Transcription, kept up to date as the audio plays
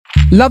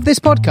Love this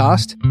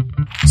podcast?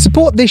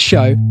 Support this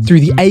show through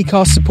the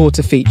Acast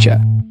supporter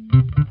feature.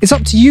 It's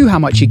up to you how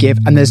much you give,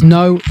 and there's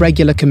no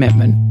regular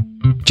commitment.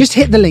 Just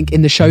hit the link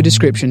in the show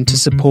description to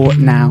support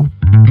now.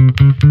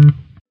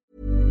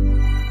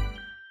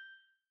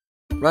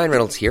 Ryan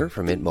Reynolds here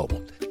from Mint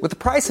Mobile. With the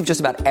price of just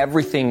about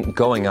everything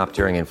going up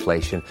during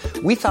inflation,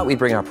 we thought we'd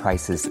bring our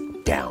prices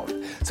down.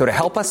 So to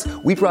help us,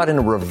 we brought in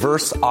a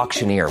reverse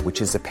auctioneer,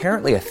 which is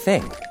apparently a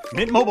thing.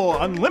 Mint Mobile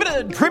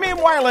Unlimited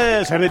Premium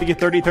Wireless. How to get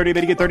 30, 30,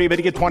 bit to get 30, bit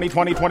to get 20,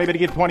 20, 20, bit to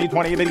get 20,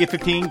 20, bit to get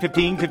 15,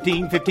 15,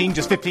 15, 15,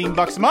 just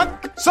 $15 a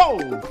month?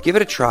 Sold! Give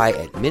it a try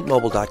at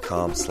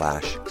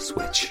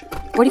mintmobile.com/switch.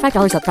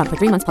 $45 up front for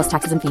 3 months plus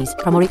taxes and fees.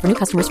 Promo rate for new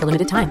customers for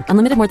limited time.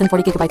 Unlimited more than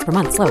 40 gigabytes per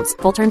month. Slows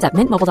full terms at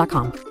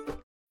mintmobile.com.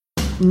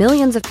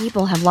 Millions of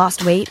people have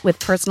lost weight with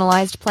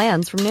personalized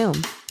plans from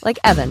Noom. Like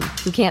Evan,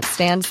 who can't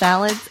stand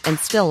salads and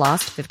still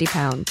lost 50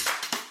 pounds.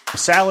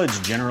 Salads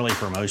generally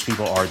for most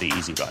people are the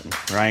easy button,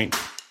 right?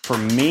 For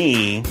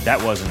me,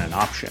 that wasn't an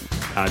option.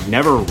 I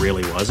never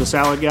really was a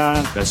salad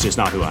guy. That's just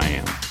not who I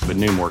am. But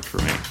Noom worked for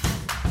me.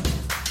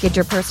 Get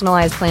your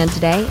personalized plan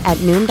today at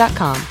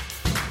Noom.com.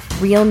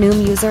 Real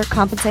Noom user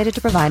compensated to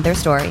provide their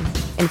story.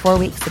 In 4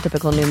 weeks, the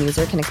typical Noom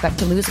user can expect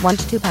to lose 1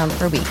 to 2 pounds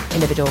per week.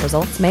 Individual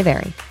results may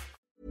vary.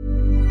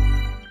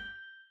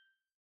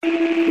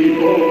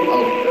 People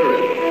of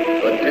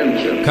Earth,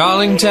 attention.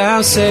 Calling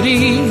Tau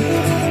City,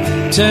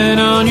 turn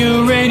on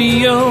your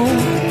radio.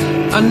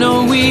 I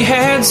know we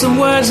had some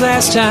words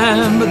last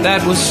time, but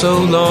that was so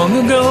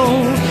long ago.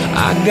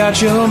 I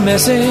got your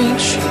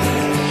message.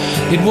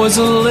 It was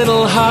a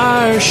little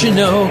harsh, you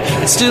know.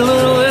 It's still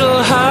a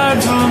little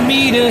hard for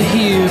me to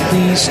hear.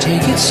 Please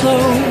take it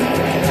slow.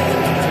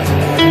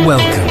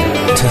 Welcome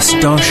to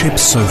Starship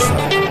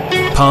Sofa,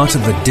 part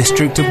of the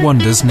District of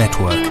Wonders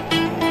network,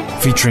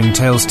 featuring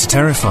tales to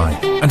terrify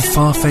and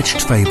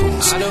far-fetched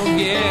fables.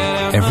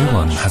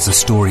 Everyone has a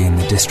story in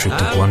the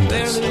District of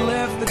Wonders.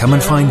 Come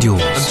and find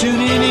yours. I'm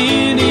tuning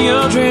in to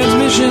your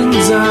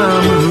transmissions.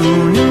 I'm a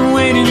moon and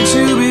waiting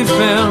to be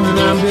found, and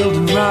I'm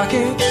building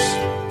rockets.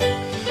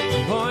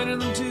 I'm pointing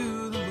them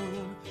to the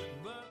moon.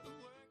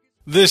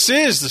 This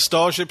is the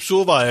Starship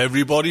Sofa.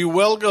 Everybody,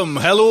 welcome,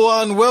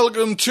 hello, and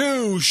welcome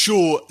to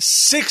show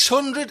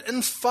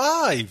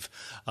 605.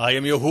 I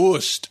am your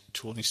host,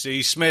 Tony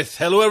C. Smith.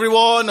 Hello,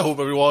 everyone. I hope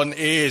everyone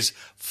is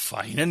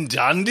fine and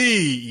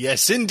dandy.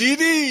 Yes,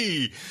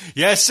 indeedy.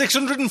 Yes,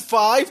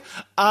 605.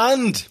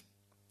 And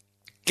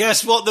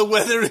guess what? The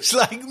weather is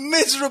like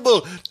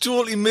miserable.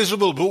 Totally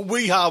miserable. But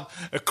we have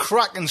a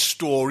cracking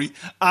story.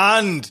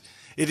 And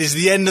it is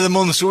the end of the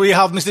month. So we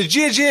have Mr.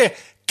 JJ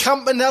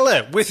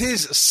Campanella with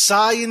his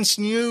science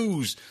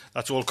news.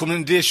 That's all coming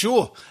in today's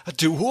show. I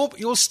do hope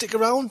you'll stick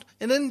around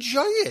and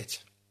enjoy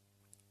it.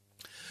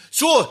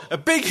 So, a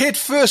big hit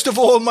first of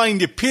all, mind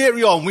you,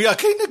 Patreon. We are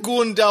kind of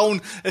going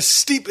down a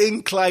steep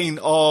incline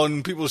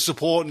on people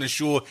supporting the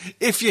show.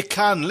 If you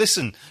can,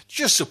 listen,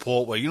 just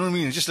support me, you know what I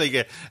mean? Just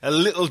like a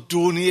little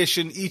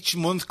donation each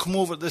month. Come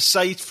over to the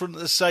site, front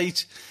of the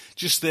site,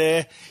 just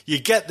there. You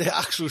get the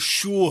actual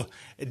show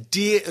a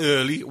day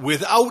early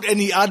without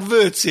any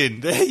adverts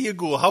in. There you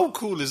go. How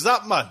cool is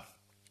that, man?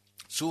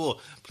 So,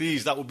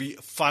 please, that would be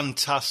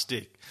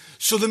fantastic.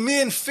 So the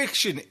main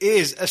fiction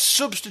is A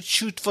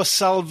Substitute for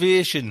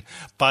Salvation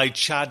by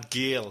Chad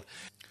Gale.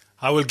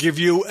 I will give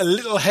you a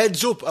little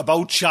heads up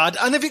about Chad,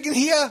 and if you can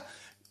hear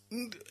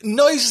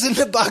noises in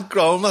the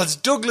background, that's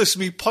Douglas,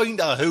 me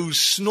pointer, who's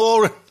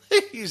snoring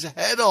his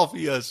head off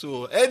here.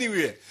 So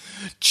anyway,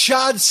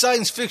 Chad's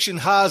science fiction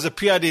has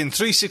appeared in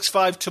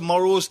 365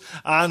 Tomorrows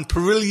and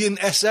Perillion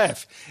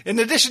SF. In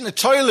addition to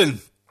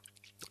toiling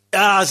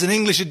as an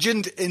English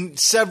adjunct in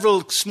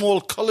several small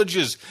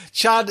colleges,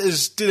 Chad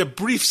did a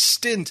brief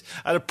stint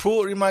at a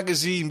poetry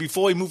magazine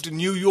before he moved to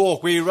New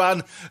York, where he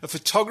ran a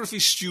photography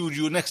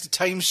studio next to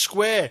Times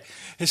Square.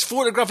 His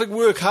photographic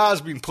work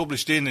has been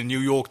published in the New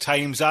York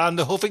Times and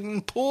the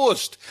Huffington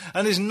Post,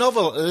 and his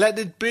novel Let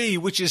It Be,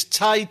 which is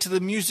tied to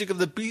the music of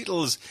the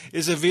Beatles,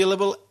 is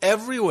available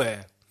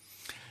everywhere.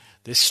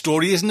 This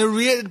story is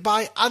narrated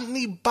by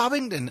Anthony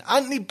Babington.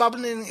 Anthony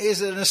Babington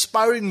is an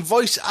aspiring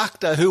voice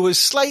actor who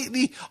is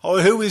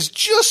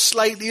just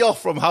slightly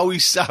off from how he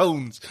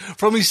sounds.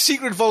 From his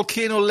secret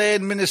volcano lair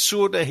in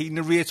Minnesota, he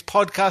narrates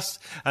podcasts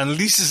and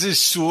leases his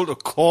soul to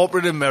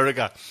corporate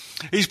America.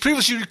 He's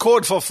previously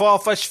recorded for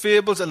Far-Fetched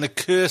Fables and The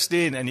Cursed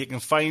Inn, and you can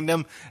find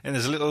them, and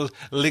there's a little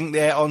link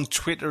there on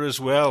Twitter as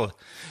well.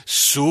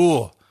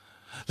 So,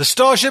 the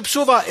Starship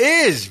Sofa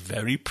is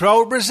very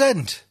proud to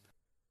present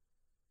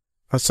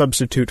A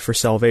Substitute for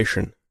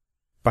Salvation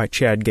by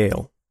Chad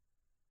Gale.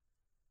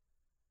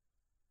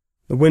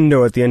 The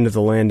window at the end of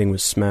the landing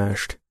was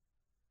smashed.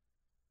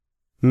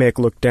 Mick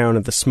looked down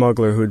at the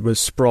smuggler who was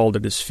sprawled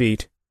at his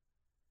feet.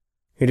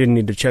 He didn't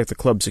need to check the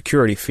club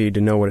security feed to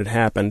know what had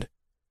happened.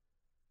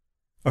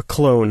 A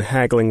clone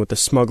haggling with the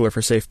smuggler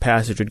for safe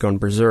passage had gone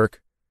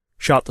berserk,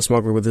 shot the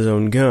smuggler with his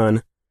own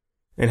gun,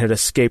 and had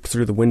escaped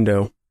through the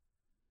window.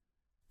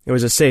 It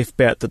was a safe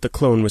bet that the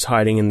clone was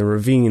hiding in the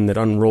ravine that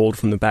unrolled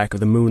from the back of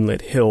the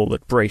moonlit hill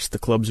that braced the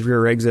club's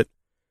rear exit,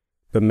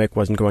 but Mick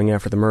wasn't going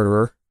after the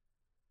murderer.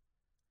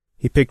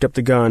 He picked up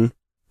the gun,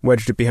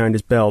 wedged it behind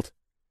his belt,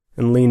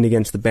 and leaned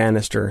against the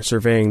banister,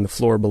 surveying the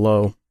floor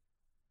below.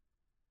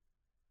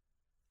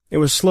 It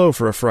was slow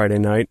for a Friday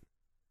night.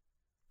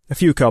 A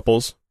few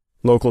couples,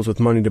 locals with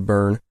money to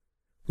burn,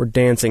 were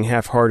dancing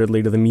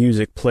half-heartedly to the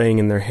music playing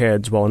in their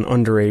heads while an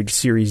underage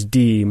Series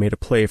D made a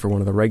play for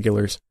one of the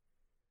regulars.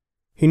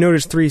 He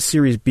noticed 3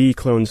 Series B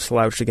clones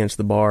slouched against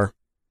the bar.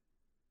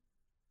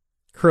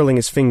 Curling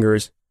his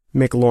fingers,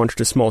 Mick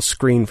launched a small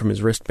screen from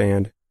his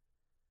wristband.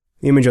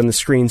 The image on the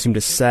screen seemed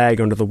to sag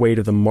under the weight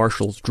of the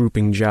marshal's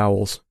drooping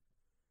jowls.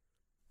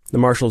 The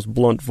marshal's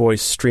blunt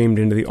voice streamed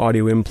into the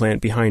audio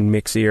implant behind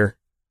Mick's ear.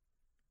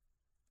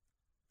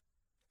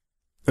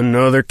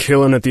 "Another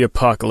killing at the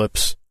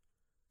Apocalypse,"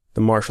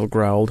 the marshal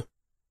growled.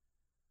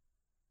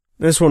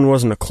 "This one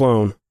wasn't a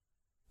clone,"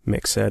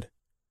 Mick said.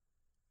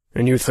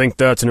 "And you think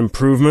that's an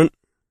improvement?"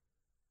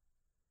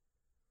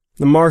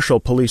 The marshal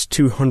policed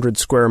 200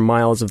 square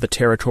miles of the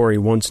territory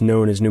once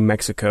known as New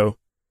Mexico.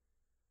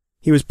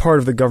 He was part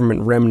of the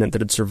government remnant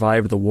that had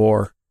survived the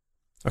war,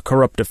 a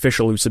corrupt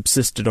official who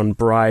subsisted on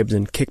bribes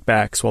and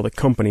kickbacks while the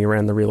company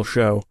ran the real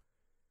show.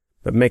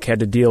 But Mick had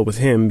to deal with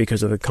him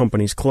because of the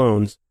company's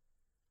clones.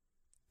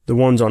 The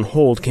ones on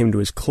hold came to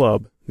his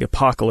club, the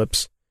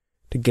Apocalypse,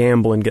 to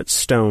gamble and get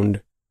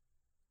stoned.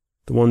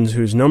 The ones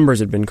whose numbers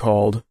had been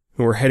called,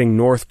 who were heading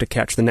north to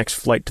catch the next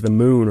flight to the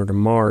moon or to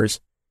Mars,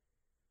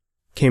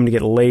 came to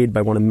get laid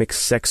by one of Mick's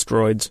sex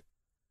droids.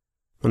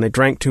 When they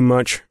drank too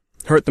much,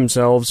 hurt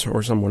themselves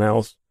or someone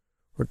else,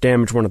 or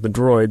damaged one of the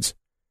droids,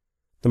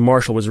 the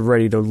marshal was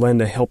ready to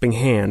lend a helping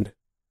hand,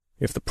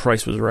 if the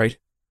price was right.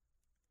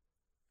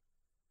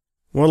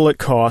 "What'll it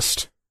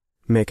cost?"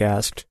 Mick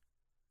asked.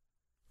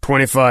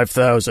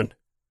 $25,000.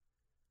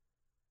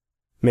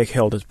 Mick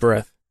held his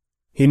breath.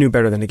 He knew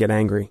better than to get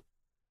angry.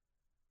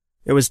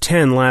 "It was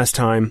 10 last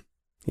time,"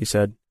 he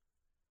said.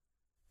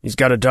 "He's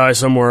got to die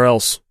somewhere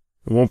else.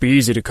 It won't be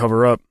easy to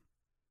cover up."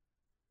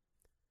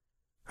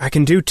 "I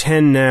can do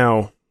 10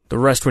 now, the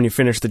rest when you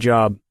finish the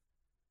job."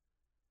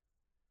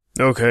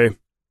 "Okay.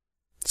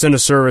 Send a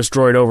service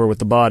droid over with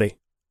the body."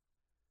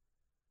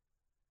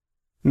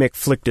 Mick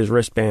flicked his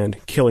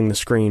wristband, killing the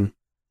screen.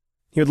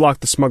 He had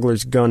locked the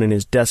smuggler's gun in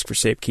his desk for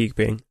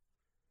safekeeping,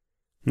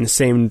 in the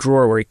same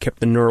drawer where he kept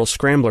the neural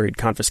scrambler he'd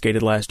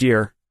confiscated last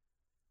year.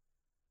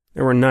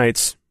 There were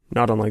nights,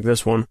 not unlike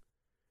this one,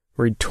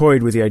 where he'd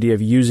toyed with the idea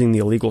of using the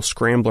illegal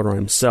scrambler on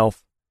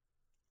himself,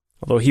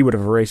 although he would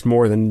have erased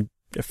more than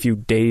a few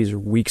days or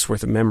weeks'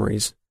 worth of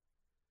memories.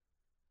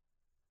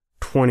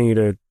 20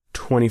 to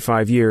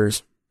 25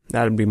 years,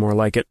 that'd be more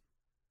like it.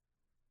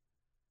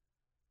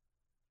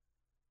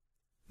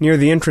 Near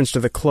the entrance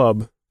to the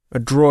club, a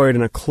droid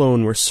and a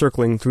clone were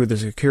circling through the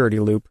security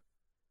loop.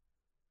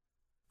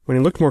 When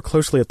he looked more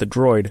closely at the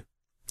droid,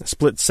 a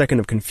split second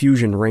of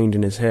confusion reigned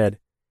in his head,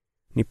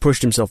 and he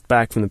pushed himself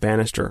back from the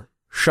banister,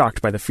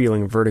 shocked by the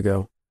feeling of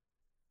vertigo.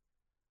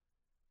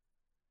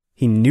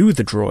 He knew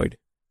the droid. It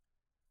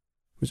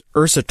was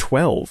Ursa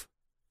 12,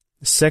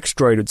 the sex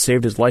droid who'd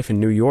saved his life in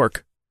New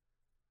York.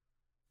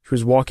 She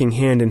was walking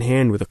hand in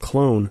hand with a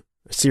clone,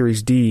 a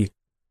Series D.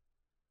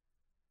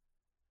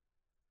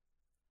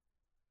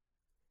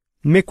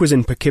 Mick was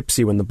in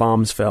Poughkeepsie when the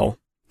bombs fell,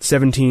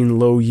 17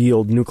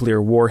 low-yield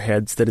nuclear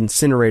warheads that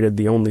incinerated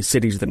the only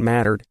cities that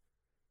mattered.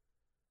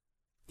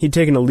 He'd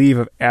taken a leave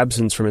of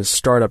absence from his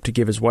startup to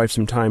give his wife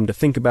some time to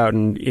think about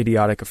an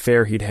idiotic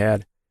affair he'd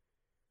had.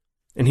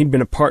 And he'd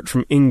been apart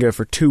from Inga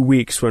for 2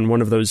 weeks when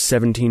one of those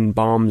 17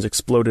 bombs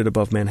exploded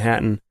above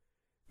Manhattan,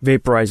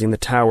 vaporizing the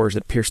towers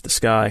that pierced the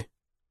sky.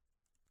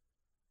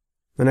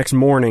 The next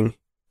morning,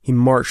 he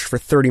marched for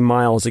 30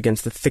 miles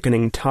against the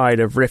thickening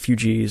tide of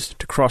refugees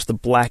to cross the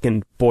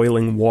blackened,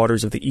 boiling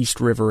waters of the East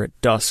River at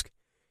dusk,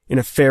 in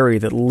a ferry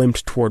that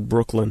limped toward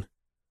Brooklyn.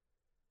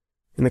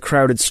 In the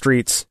crowded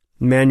streets,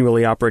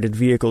 manually operated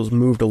vehicles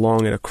moved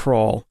along at a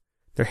crawl,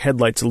 their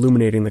headlights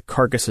illuminating the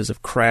carcasses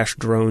of crashed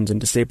drones and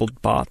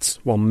disabled bots,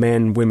 while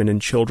men, women,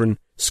 and children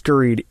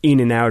scurried in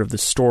and out of the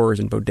stores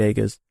and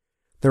bodegas,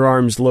 their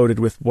arms loaded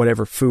with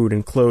whatever food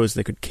and clothes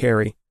they could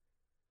carry.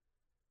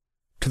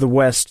 To the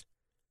west,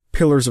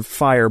 pillars of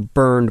fire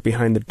burned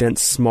behind the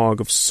dense smog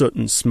of soot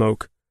and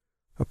smoke,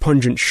 a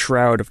pungent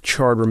shroud of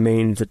charred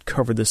remains that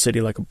covered the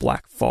city like a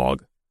black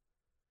fog.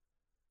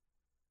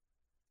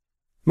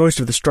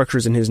 Most of the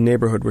structures in his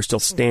neighborhood were still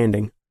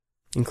standing,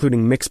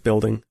 including Mick's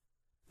building,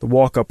 the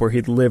walk-up where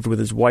he'd lived with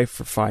his wife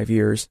for 5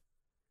 years.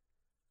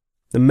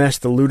 The mess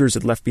the looters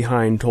had left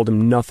behind told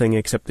him nothing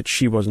except that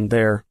she wasn't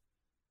there,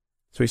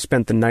 so he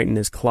spent the night in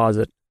his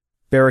closet,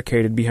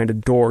 barricaded behind a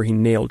door he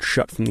nailed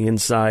shut from the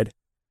inside.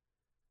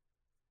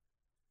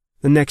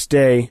 The next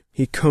day,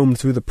 he combed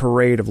through the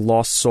parade of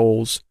lost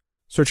souls,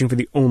 searching for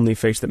the only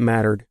face that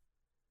mattered.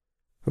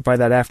 But by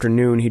that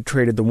afternoon, he'd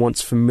traded the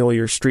once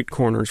familiar street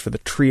corners for the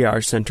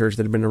triage centers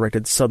that had been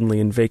erected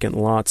suddenly in vacant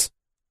lots.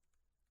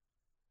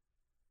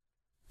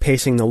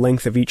 Pacing the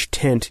length of each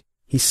tent,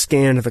 he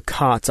scanned the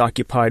cots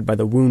occupied by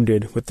the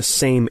wounded with the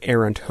same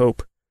errant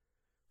hope,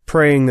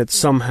 praying that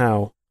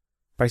somehow,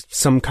 by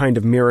some kind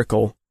of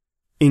miracle,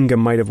 Inga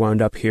might have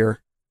wound up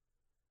here.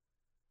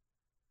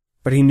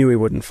 But he knew he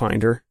wouldn't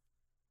find her.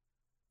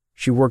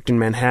 She worked in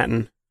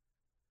Manhattan,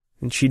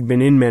 and she'd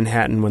been in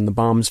Manhattan when the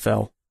bombs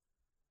fell.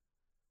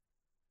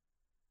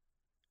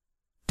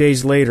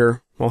 Days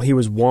later, while he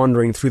was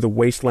wandering through the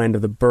wasteland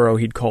of the borough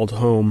he'd called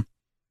home,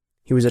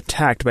 he was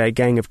attacked by a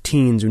gang of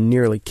teens who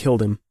nearly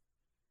killed him.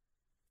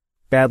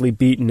 Badly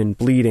beaten and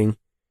bleeding,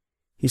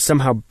 he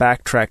somehow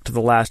backtracked to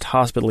the last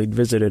hospital he'd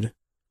visited,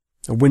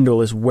 a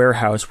windowless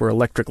warehouse where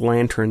electric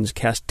lanterns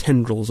cast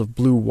tendrils of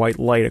blue-white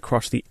light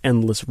across the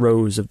endless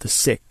rows of the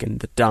sick and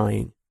the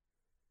dying.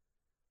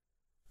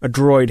 A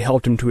droid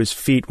helped him to his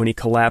feet when he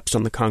collapsed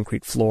on the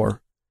concrete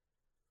floor.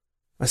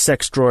 A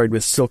sex droid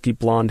with silky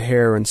blonde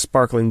hair and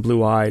sparkling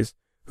blue eyes,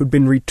 who'd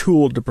been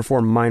retooled to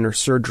perform minor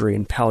surgery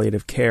and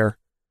palliative care.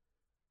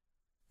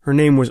 Her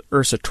name was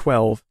Ursa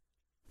 12,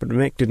 but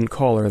Mick didn't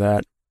call her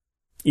that,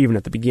 even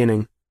at the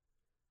beginning.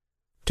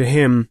 To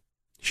him,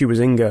 she was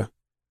Inga,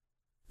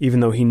 even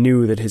though he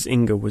knew that his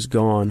Inga was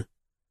gone.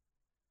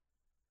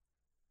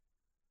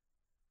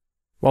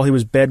 While he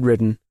was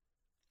bedridden,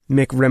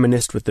 Mick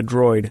reminisced with the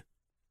droid,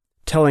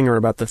 telling her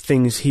about the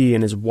things he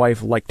and his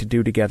wife liked to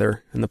do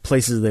together and the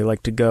places they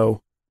liked to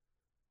go.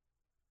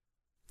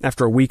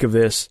 After a week of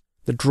this,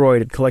 the droid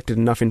had collected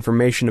enough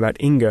information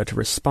about Inga to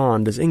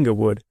respond as Inga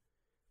would,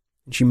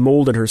 and she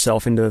molded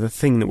herself into the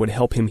thing that would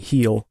help him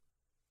heal.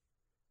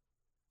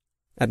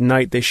 At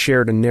night they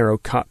shared a narrow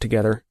cot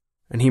together,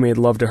 and he made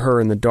love to her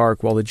in the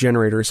dark while the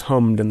generators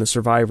hummed and the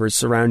survivors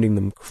surrounding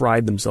them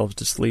cried themselves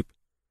to sleep.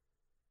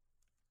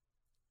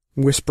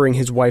 Whispering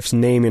his wife's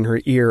name in her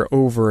ear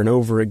over and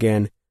over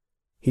again,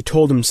 he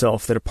told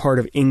himself that a part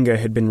of Inga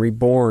had been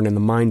reborn in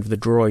the mind of the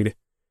droid,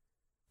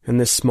 and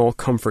this small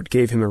comfort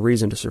gave him a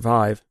reason to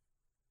survive.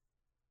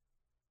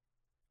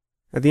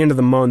 At the end of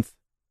the month,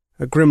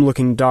 a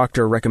grim-looking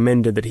doctor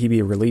recommended that he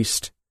be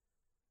released.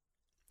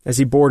 As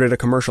he boarded a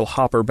commercial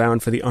hopper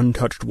bound for the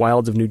untouched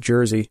wilds of New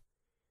Jersey,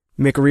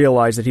 Mick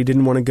realized that he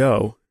didn't want to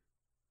go.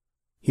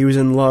 He was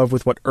in love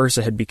with what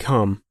Ursa had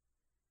become.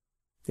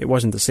 It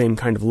wasn't the same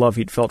kind of love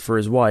he'd felt for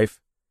his wife,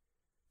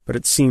 but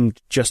it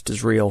seemed just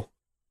as real.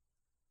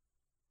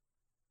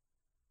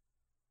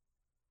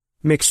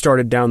 Mick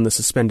started down the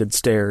suspended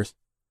stairs.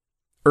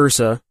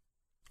 Ursa,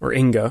 or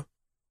Inga,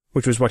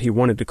 which was what he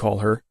wanted to call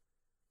her,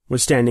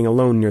 was standing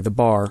alone near the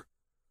bar,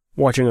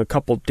 watching a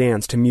couple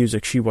dance to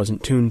music she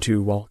wasn't tuned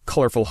to while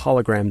colorful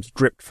holograms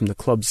dripped from the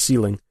club's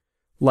ceiling,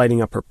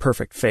 lighting up her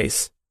perfect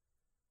face.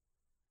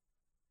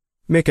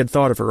 Mick had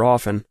thought of her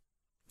often,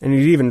 and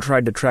he'd even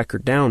tried to track her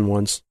down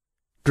once,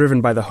 driven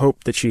by the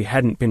hope that she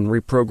hadn't been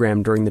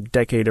reprogrammed during the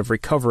decade of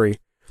recovery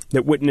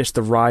that witnessed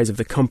the rise of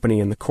the company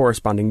and the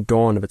corresponding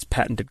dawn of its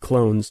patented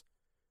clones.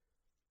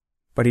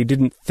 But he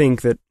didn't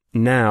think that,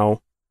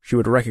 now, she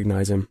would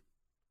recognize him.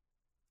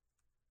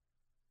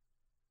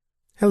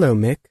 "Hello,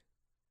 Mick."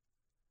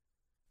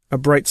 A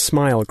bright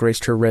smile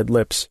graced her red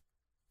lips,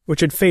 which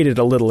had faded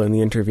a little in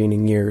the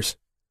intervening years.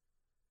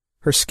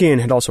 Her skin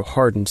had also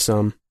hardened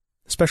some,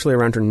 especially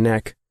around her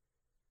neck,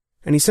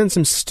 and he sensed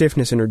some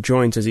stiffness in her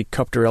joints as he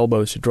cupped her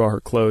elbows to draw her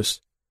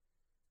close.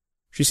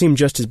 She seemed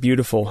just as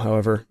beautiful,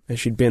 however, as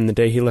she'd been the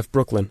day he left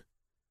Brooklyn.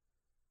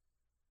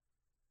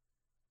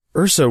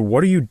 "Ursa,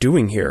 what are you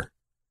doing here?"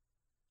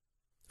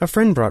 "A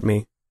friend brought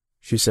me,"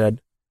 she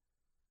said.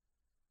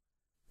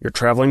 "You're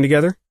traveling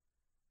together?"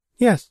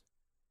 "Yes."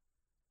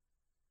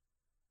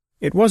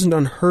 It wasn't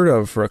unheard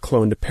of for a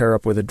clone to pair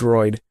up with a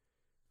droid,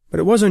 but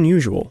it was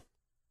unusual.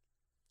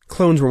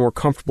 Clones were more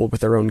comfortable with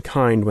their own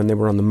kind when they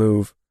were on the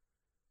move.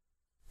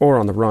 Or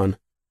on the run.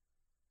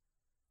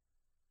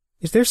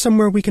 "Is there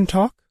somewhere we can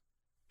talk?"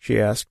 she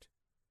asked.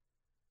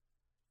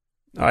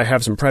 "I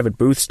have some private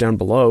booths down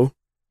below."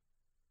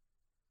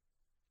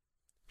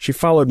 She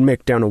followed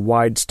Mick down a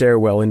wide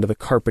stairwell into the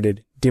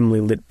carpeted, dimly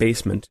lit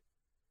basement.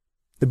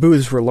 The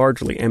booths were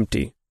largely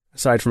empty,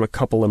 aside from a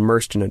couple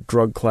immersed in a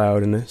drug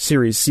cloud and a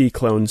Series C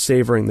clone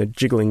savoring the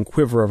jiggling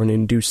quiver of an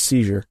induced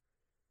seizure.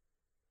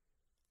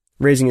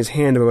 Raising his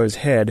hand above his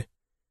head,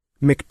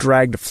 Mick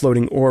dragged a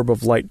floating orb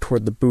of light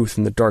toward the booth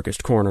in the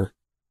darkest corner.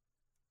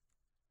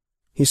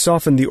 He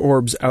softened the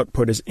orb's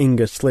output as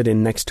Inga slid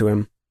in next to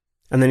him,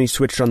 and then he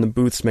switched on the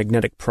booth's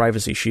magnetic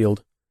privacy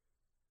shield.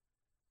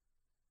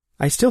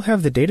 "I still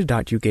have the data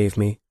dot you gave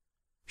me,"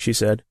 she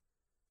said.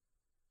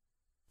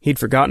 He'd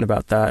forgotten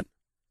about that,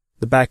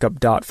 the backup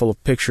dot full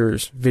of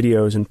pictures,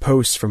 videos, and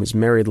posts from his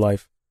married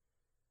life.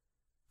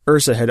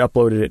 Ursa had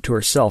uploaded it to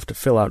herself to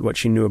fill out what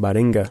she knew about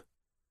Inga.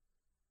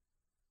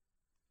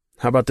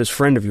 "How about this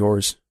friend of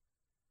yours?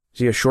 Is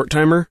he a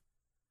short-timer?"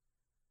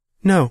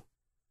 "No."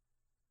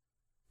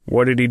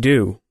 "What did he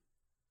do?"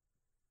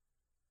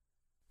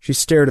 She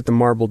stared at the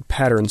marbled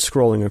pattern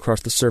scrolling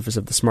across the surface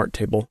of the smart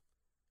table.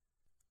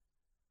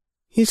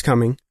 "He's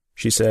coming,"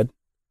 she said.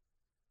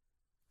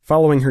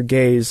 Following her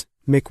gaze,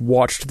 Mick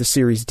watched the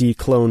Series D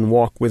clone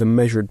walk with a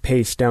measured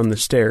pace down the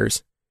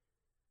stairs.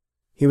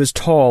 He was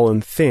tall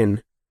and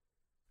thin,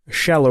 a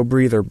shallow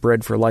breather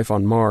bred for life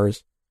on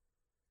Mars.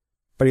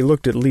 But he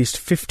looked at least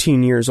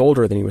 15 years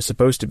older than he was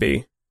supposed to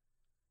be.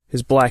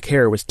 His black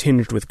hair was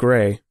tinged with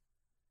gray.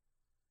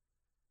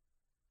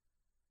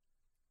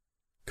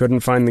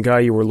 Couldn't find the guy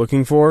you were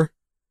looking for?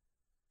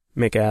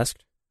 Mick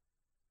asked.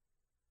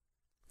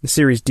 The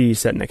Series D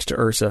sat next to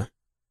Ursa.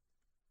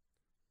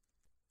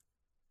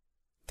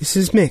 "This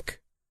is Mick,"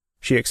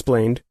 she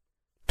explained,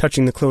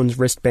 touching the clone's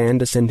wristband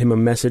to send him a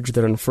message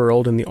that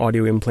unfurled in the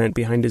audio implant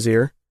behind his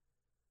ear.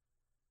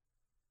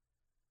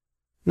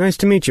 "Nice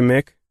to meet you,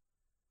 Mick.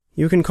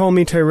 You can call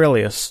me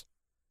Tyrellius."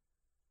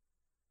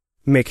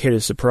 Mick hid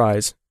his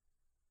surprise.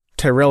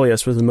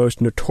 Tyrellius was the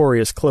most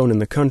notorious clone in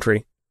the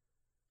country.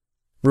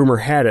 Rumor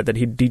had it that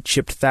he'd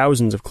de-chipped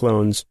thousands of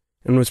clones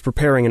and was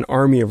preparing an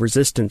army of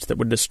resistance that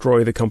would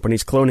destroy the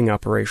company's cloning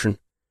operation.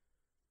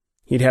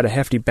 He'd had a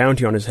hefty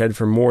bounty on his head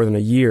for more than a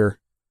year.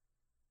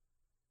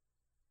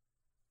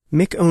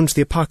 "Mick owns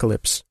the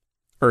Apocalypse,"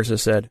 Ursa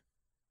said.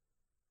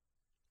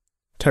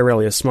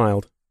 Tyrellius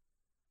smiled.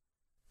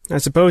 "I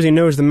suppose he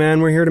knows the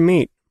man we're here to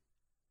meet."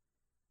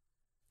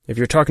 "If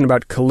you're talking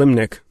about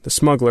Kalimnik, the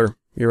smuggler,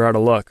 you're out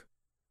of luck,"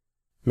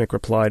 Mick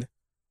replied.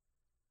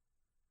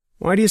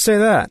 "Why do you say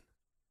that?"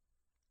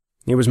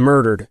 "He was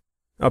murdered.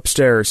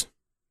 Upstairs.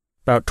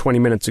 About 20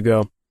 minutes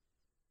ago."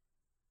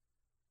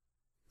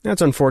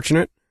 "That's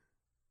unfortunate.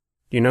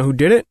 Do you know who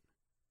did it?"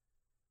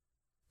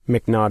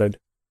 Mick nodded.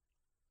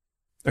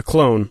 "A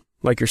clone,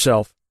 like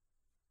yourself."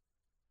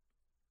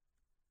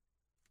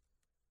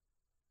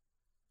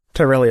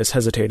 Tyrellius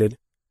hesitated.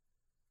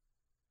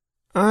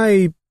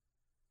 "I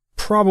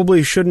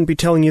probably shouldn't be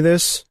telling you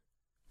this,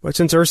 but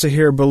since Ursa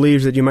here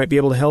believes that you might be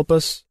able to help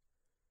us,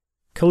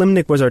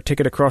 Kalimnik was our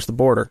ticket across the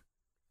border,"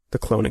 the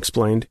clone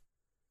explained.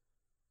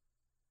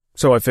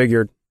 "So I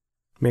figured,"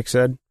 Mick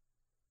said.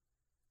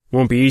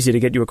 "Won't be easy to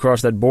get you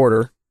across that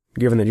border,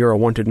 given that you're a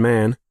wanted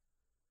man."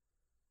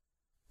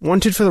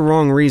 "Wanted for the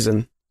wrong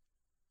reason."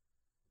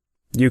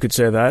 "You could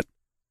say that.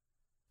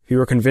 If you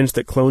were convinced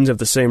that clones have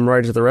the same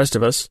right as the rest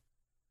of us."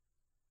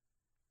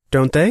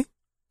 "Don't they?"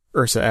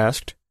 Ursa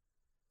asked.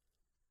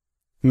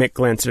 Mick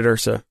glanced at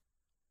Ursa.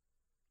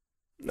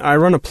 "I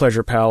run a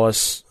pleasure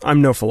palace. I'm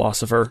no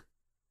philosopher."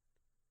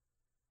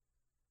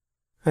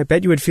 "I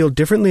bet you would feel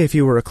differently if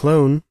you were a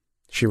clone,"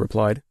 she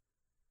replied.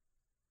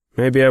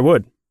 "Maybe I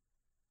would."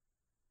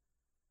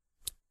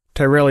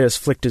 Tyrellius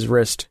flicked his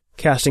wrist,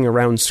 casting a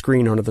round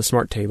screen onto the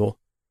smart table.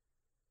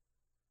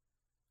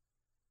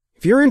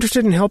 "If you're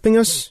interested in helping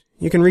us,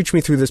 you can reach me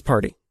through this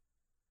party.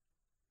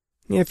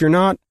 If you're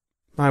not,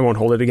 I won't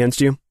hold it against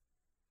you."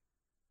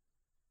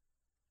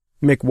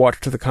 Mick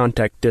watched the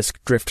contact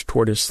disc drift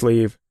toward his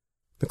sleeve.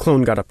 The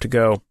clone got up to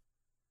go.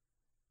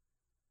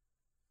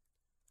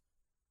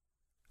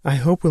 "I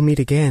hope we'll meet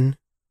again,"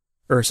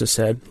 Ursa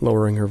said,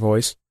 lowering her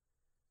voice.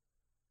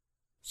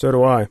 "So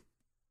do I."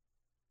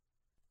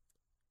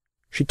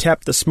 She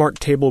tapped the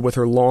smart table with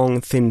her long,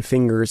 thin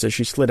fingers as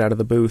she slid out of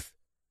the booth.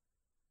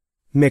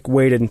 Mick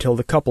waited until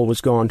the couple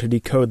was gone to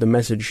decode the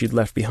message she'd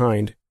left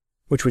behind,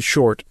 which was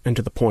short and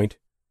to the point.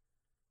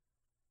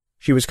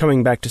 She was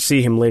coming back to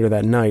see him later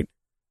that night,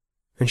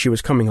 and she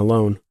was coming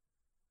alone.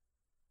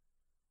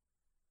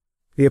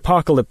 The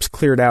Apocalypse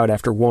cleared out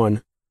after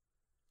 1.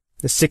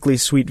 The sickly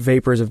sweet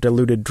vapors of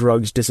diluted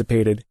drugs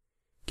dissipated,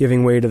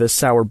 giving way to the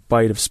sour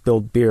bite of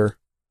spilled beer.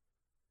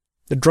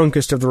 The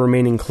drunkest of the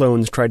remaining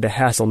clones tried to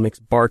hassle Mick's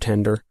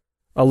bartender,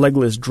 a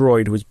legless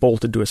droid who was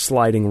bolted to a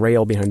sliding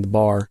rail behind the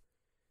bar,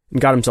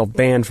 and got himself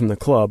banned from the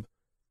club,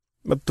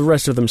 but the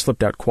rest of them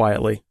slipped out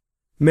quietly,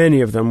 many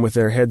of them with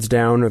their heads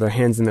down or their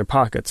hands in their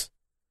pockets.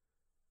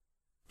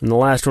 When the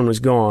last one was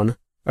gone,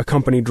 a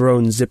company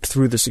drone zipped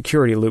through the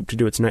security loop to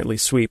do its nightly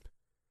sweep,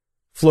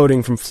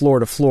 floating from floor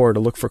to floor to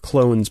look for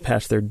clones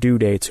past their due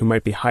dates who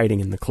might be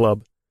hiding in the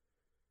club.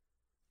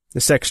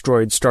 The sex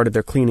droids started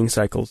their cleaning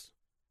cycles.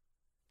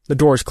 The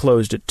doors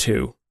closed at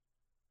 2.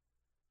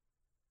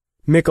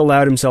 Mick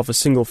allowed himself a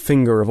single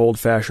finger of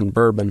old-fashioned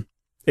bourbon,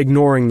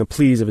 ignoring the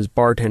pleas of his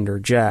bartender,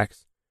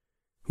 Jax,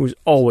 who was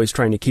always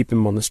trying to keep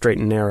him on the straight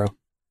and narrow.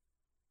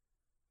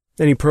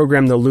 Then he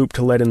programmed the loop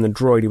to let in the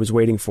droid he was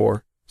waiting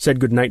for, said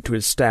goodnight to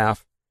his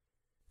staff,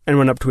 and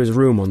went up to his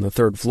room on the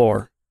 3rd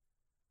floor.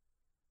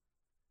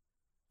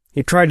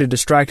 He tried to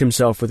distract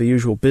himself with the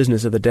usual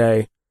business of the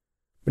day,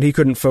 but he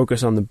couldn't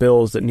focus on the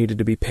bills that needed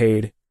to be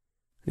paid,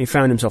 and he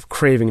found himself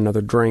craving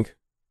another drink.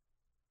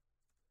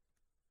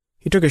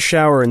 He took a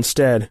shower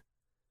instead,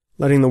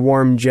 letting the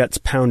warm jets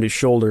pound his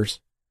shoulders.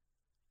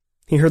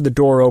 He heard the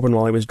door open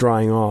while he was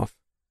drying off.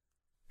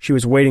 She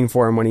was waiting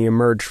for him when he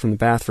emerged from the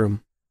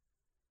bathroom.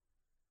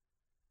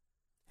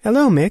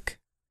 "Hello, Mick."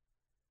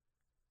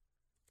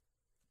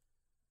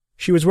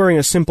 She was wearing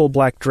a simple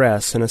black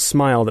dress and a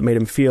smile that made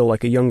him feel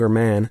like a younger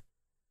man.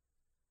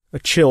 A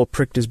chill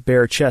pricked his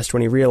bare chest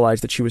when he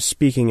realized that she was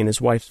speaking in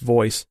his wife's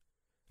voice,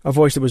 a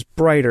voice that was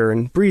brighter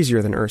and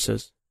breezier than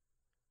Ursa's.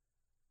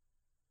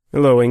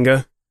 "Hello,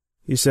 Inga,"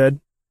 he said.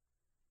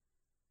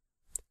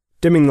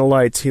 Dimming the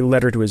lights, he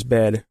led her to his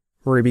bed,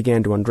 where he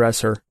began to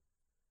undress her.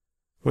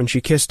 When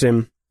she kissed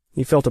him,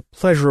 he felt a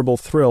pleasurable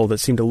thrill that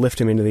seemed to lift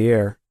him into the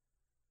air.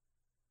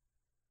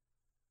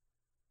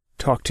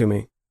 "Talk to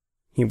me,"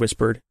 he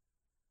whispered.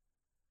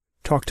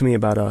 "Talk to me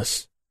about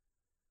us."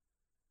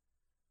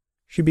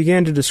 She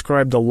began to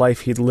describe the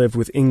life he'd lived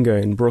with Inga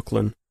in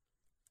Brooklyn,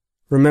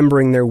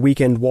 remembering their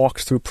weekend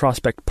walks through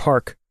Prospect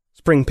Park,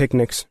 spring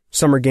picnics,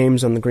 summer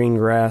games on the green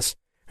grass,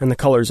 and the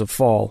colors of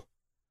fall.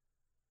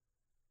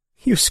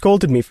 "You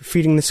scolded me for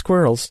feeding the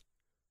squirrels,"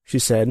 she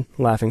said,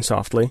 laughing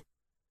softly.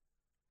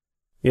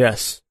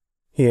 "Yes,"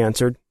 he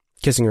answered,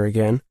 kissing her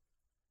again.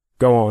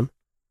 "Go on."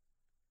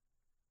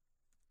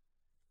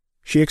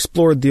 She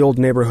explored the old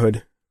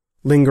neighborhood,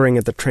 lingering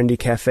at the trendy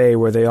cafe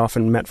where they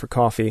often met for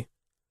coffee.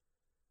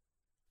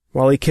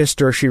 While he kissed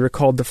her, she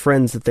recalled the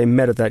friends that they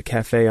met at that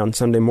cafe on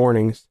Sunday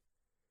mornings,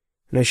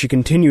 and as she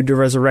continued to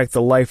resurrect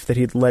the life that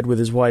he'd led with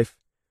his wife,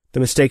 the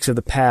mistakes of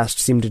the past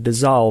seemed to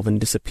dissolve and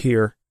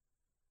disappear.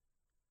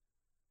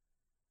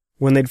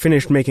 When they'd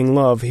finished making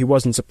love, he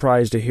wasn't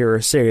surprised to hear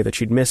her say that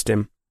she'd missed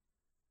him.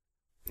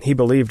 He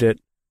believed it,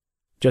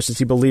 just as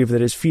he believed that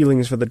his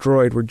feelings for the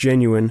droid were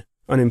genuine,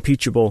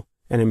 unimpeachable,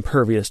 and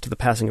impervious to the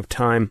passing of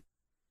time.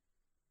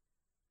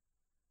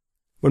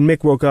 When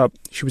Mick woke up,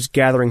 she was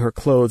gathering her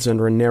clothes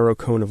under a narrow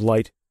cone of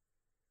light.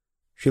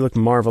 She looked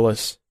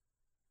marvelous,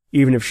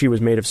 even if she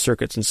was made of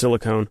circuits and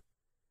silicone,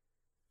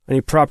 and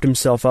he propped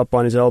himself up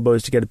on his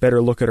elbows to get a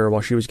better look at her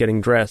while she was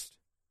getting dressed.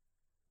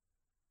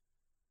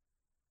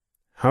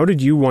 "How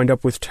did you wind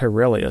up with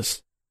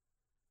Tyrellius?"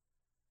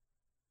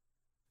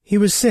 "He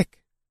was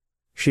sick,"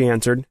 she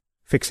answered,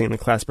 fixing the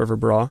clasp of her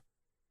bra.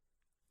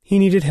 "He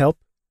needed help,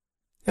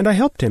 and I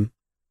helped him."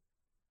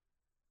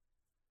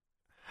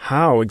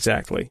 "How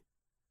exactly?"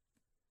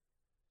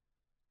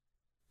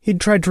 "He'd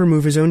tried to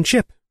remove his own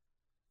chip.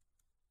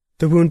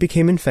 The wound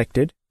became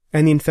infected,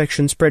 and the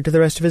infection spread to the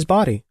rest of his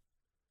body.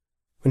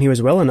 When he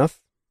was well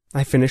enough,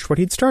 I finished what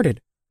he'd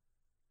started."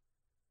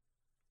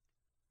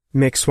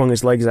 Mick swung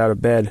his legs out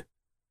of bed.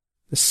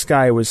 The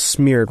sky was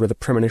smeared with a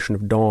premonition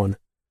of dawn.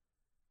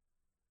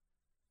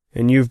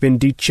 "And you've been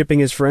de-chipping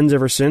his friends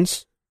ever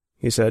since?"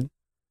 he said.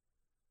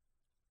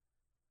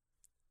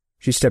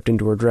 She stepped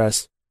into her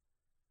dress.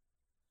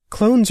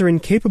 "Clones are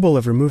incapable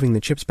of removing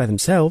the chips by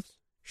themselves,"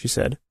 she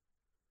said.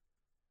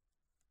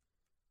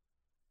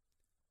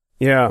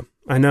 "Yeah,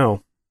 I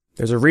know.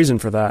 There's a reason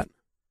for that."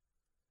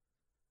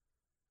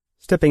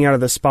 Stepping out of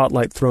the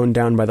spotlight thrown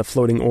down by the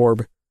floating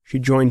orb, she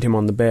joined him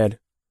on the bed,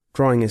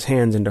 drawing his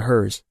hands into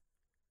hers.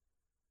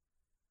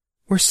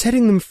 "We're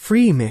setting them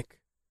free, Mick.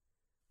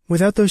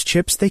 Without those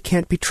chips, they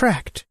can't be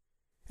tracked.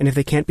 And if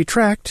they can't be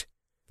tracked,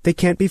 they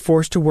can't be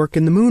forced to work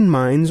in the moon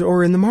mines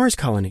or in the Mars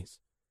colonies."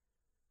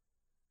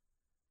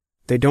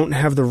 "They don't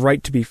have the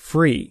right to be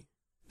free.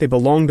 They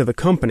belong to the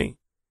company."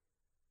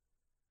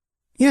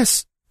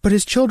 "Yes, but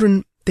as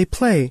children, they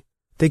play,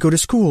 they go to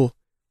school,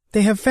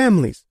 they have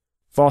families."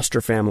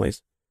 "Foster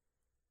families."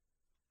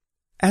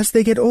 "As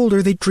they get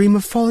older, they dream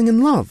of falling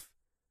in love,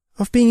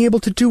 of being able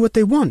to do what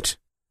they want,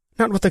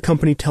 not what the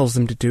company tells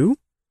them to do.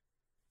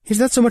 Is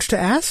that so much to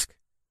ask?"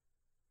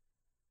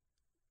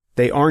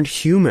 "They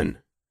aren't human,"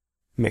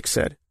 Mick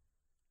said.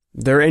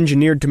 "They're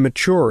engineered to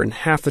mature in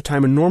half the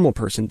time a normal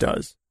person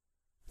does.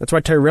 That's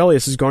why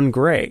Tyrellius has gone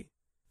gray.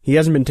 He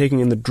hasn't been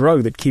taking in the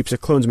drug that keeps a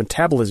clone's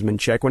metabolism in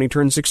check when he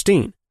turns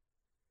 16.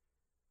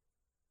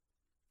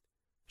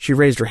 She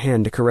raised her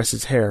hand to caress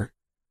his hair.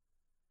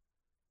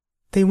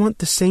 "They want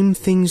the same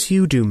things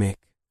you do, Mick."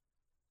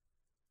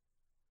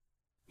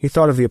 He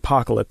thought of the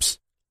apocalypse,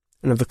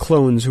 and of the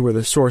clones who were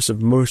the source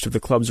of most of the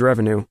club's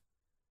revenue.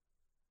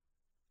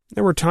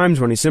 There were times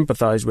when he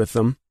sympathized with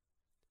them,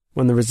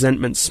 when the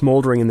resentment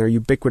smoldering in their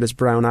ubiquitous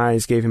brown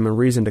eyes gave him a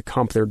reason to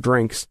comp their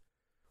drinks,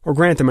 or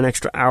grant them an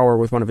extra hour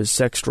with one of his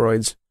sex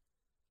droids.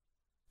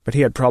 But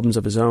he had problems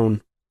of his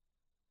own.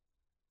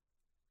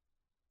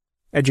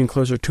 Edging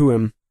closer to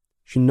him,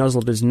 she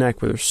nuzzled his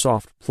neck with her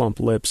soft, plump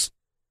lips.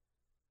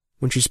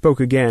 When she spoke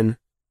again,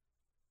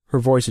 her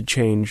voice had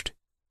changed.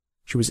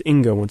 She was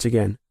Inga once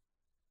again.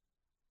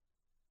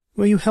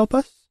 "Will you help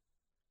us?"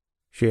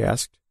 she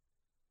asked.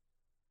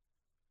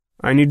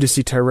 "I need to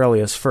see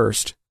Tyrellius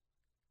first."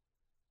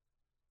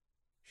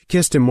 She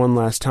kissed him one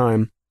last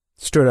time,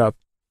 stood up,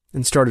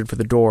 and started for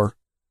the door.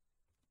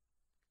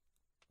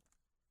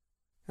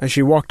 As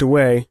she walked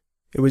away,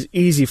 it was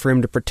easy for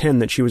him to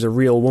pretend that she was a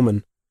real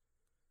woman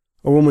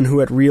who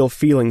had real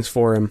feelings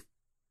for him.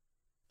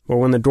 But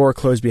when the door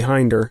closed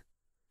behind her,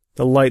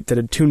 the light that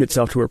had tuned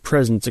itself to her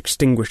presence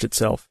extinguished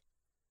itself,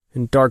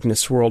 and darkness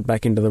swirled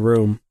back into the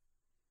room.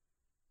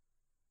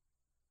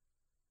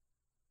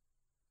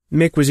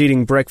 Mick was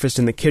eating breakfast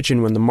in the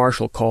kitchen when the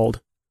marshal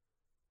called.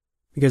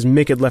 Because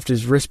Mick had left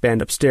his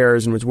wristband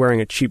upstairs and was wearing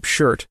a cheap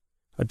shirt,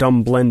 a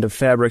dumb blend of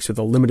fabrics with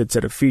a limited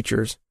set of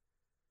features,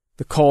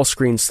 the call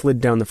screen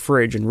slid down the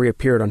fridge and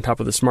reappeared on top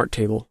of the smart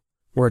table,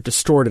 where it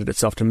distorted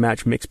itself to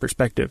match Mick's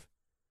perspective.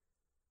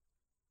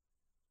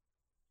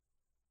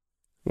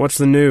 "What's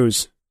the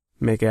news?"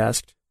 Mick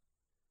asked.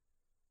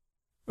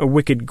 A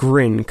wicked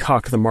grin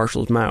cocked the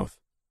marshal's mouth.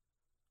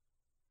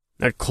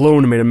 "That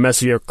clone who made a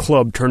mess of your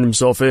club turned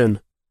himself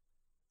in."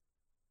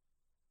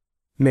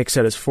 Mick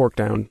set his fork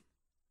down.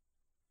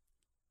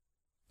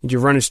 "Did you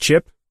run his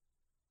chip?"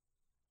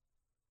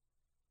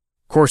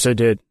 "Course I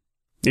did.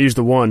 He used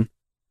the one.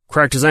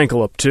 Cracked his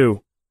ankle up,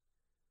 too."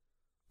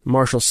 The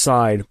marshal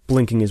sighed,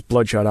 blinking his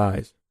bloodshot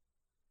eyes.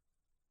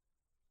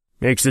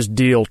 Makes this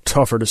deal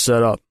tougher to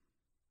set up.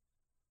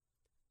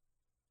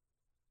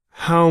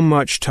 How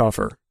much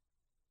tougher?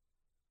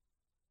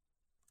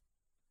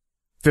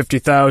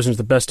 50,000 is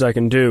the best I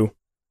can do.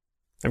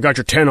 I've got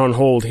your 10 on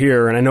hold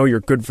here, and I know you're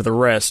good for the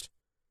rest.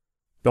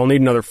 But I'll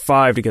need another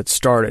 5 to get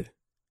started.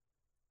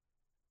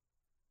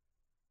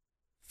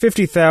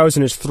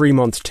 50,000 is 3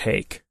 months'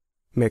 take,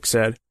 Mick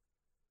said.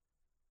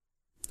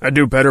 I'd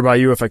do better by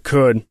you if I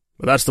could,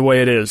 but that's the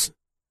way it is.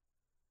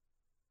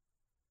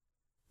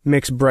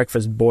 Mick's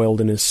breakfast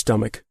boiled in his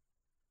stomach.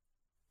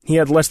 He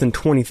had less than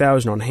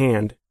 20,000 on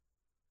hand.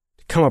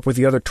 To come up with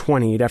the other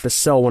 20, he'd have to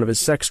sell one of his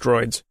sex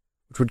droids,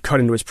 which would cut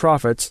into his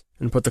profits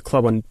and put the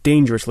club on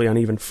dangerously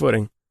uneven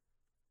footing.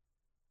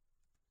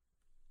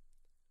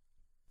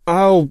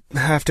 I'll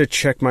have to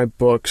check my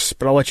books,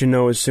 but I'll let you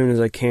know as soon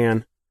as I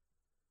can.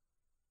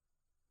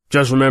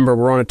 Just remember,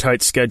 we're on a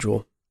tight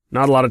schedule.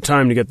 Not a lot of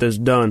time to get this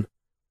done.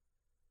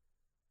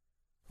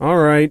 All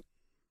right.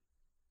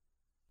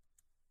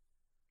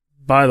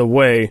 By the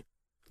way,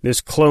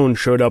 this clone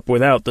showed up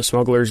without the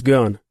smuggler's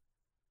gun.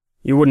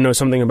 You wouldn't know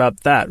something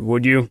about that,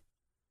 would you?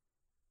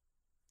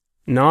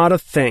 Not a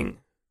thing.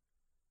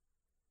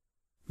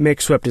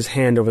 Mick swept his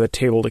hand over the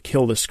table to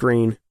kill the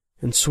screen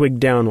and swigged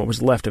down what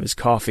was left of his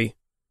coffee.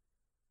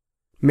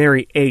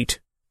 Mary 8,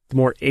 the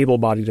more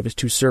able-bodied of his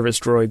 2 service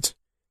droids,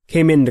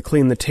 came in to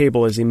clean the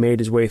table as he made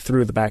his way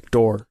through the back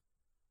door.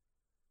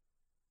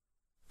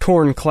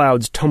 Torn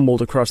clouds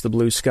tumbled across the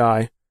blue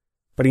sky,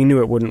 but he knew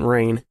it wouldn't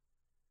rain.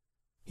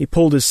 He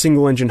pulled his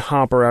single-engine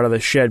hopper out of the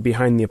shed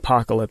behind the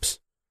Apocalypse.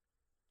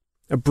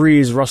 A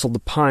breeze rustled the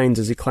pines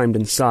as he climbed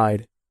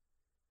inside.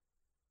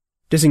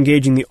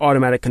 Disengaging the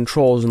automatic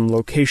controls and the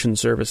location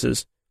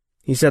services,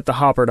 he set the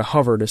hopper to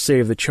hover to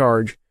save the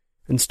charge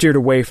and steered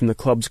away from the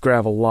club's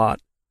gravel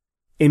lot,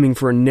 aiming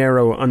for a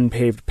narrow,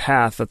 unpaved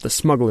path that the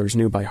smugglers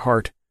knew by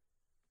heart.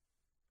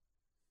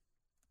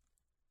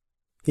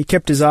 He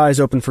kept his eyes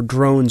open for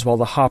drones while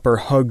the hopper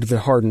hugged the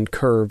hardened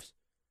curves.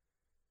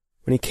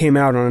 When he came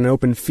out on an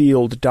open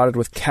field dotted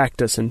with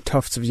cactus and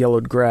tufts of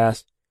yellowed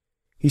grass,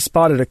 he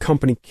spotted a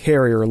company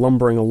carrier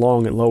lumbering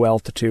along at low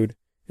altitude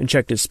and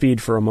checked his speed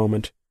for a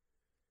moment.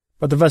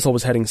 But the vessel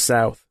was heading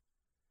south.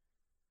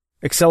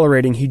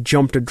 Accelerating, he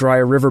jumped a dry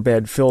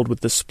riverbed filled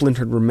with the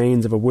splintered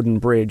remains of a wooden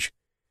bridge,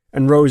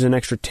 and rose an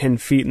extra 10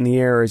 feet in the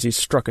air as he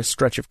struck a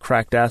stretch of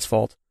cracked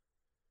asphalt.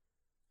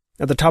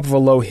 At the top of a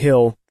low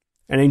hill,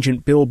 an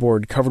ancient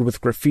billboard covered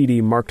with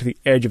graffiti marked the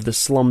edge of the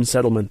slum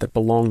settlement that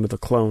belonged to the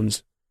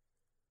clones.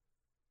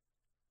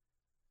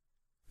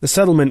 The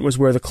settlement was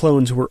where the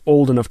clones who were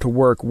old enough to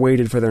work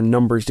waited for their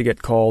numbers to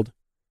get called.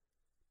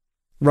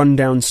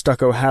 Run-down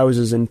stucco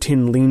houses and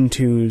tin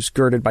lean-tos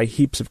girded by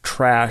heaps of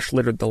trash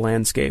littered the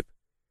landscape.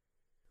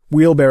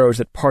 Wheelbarrows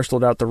that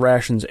parceled out the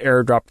rations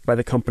airdropped by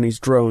the company's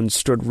drones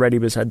stood ready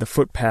beside the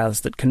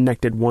footpaths that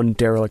connected one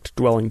derelict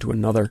dwelling to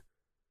another.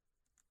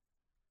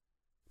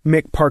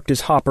 Mick parked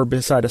his hopper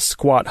beside a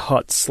squat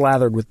hut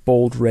slathered with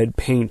bold red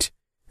paint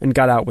and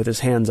got out with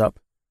his hands up.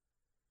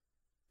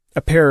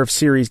 A pair of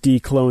Series D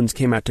clones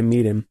came out to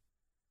meet him.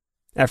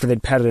 After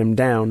they'd patted him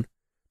down,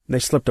 they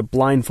slipped a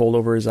blindfold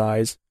over his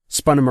eyes,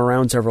 spun him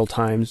around several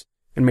times,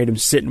 and made him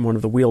sit in one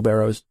of the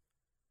wheelbarrows.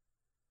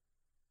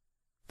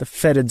 The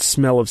fetid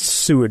smell of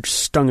sewage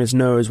stung his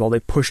nose while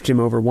they pushed him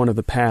over one of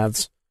the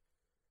paths.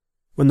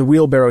 When the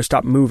wheelbarrow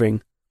stopped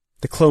moving,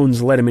 the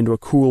clones led him into a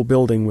cool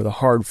building with a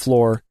hard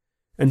floor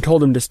and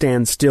told him to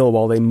stand still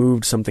while they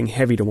moved something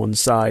heavy to one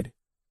side.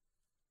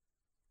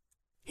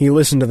 He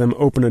listened to them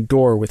open a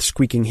door with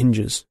squeaking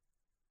hinges.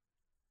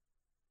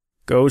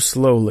 "Go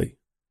slowly,"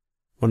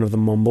 one of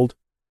them mumbled.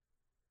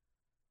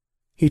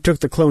 He took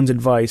the clone's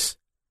advice,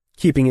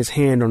 keeping his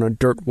hand on a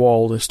dirt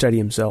wall to steady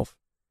himself.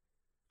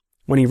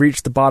 When he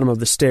reached the bottom of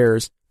the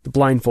stairs, the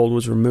blindfold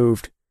was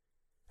removed,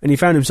 and he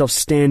found himself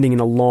standing in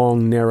a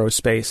long, narrow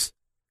space.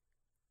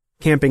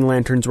 Camping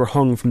lanterns were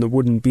hung from the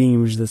wooden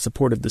beams that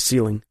supported the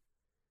ceiling.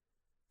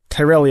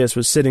 Tyrellius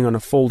was sitting on a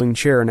folding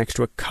chair next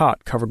to a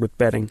cot covered with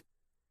bedding.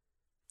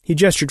 He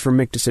gestured for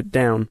Mick to sit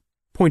down,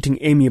 pointing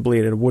amiably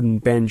at a wooden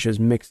bench as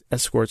Mick's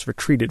escorts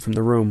retreated from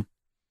the room.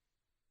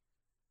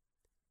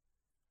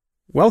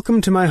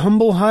 "Welcome to my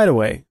humble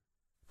hideaway,"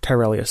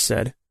 Tyrellius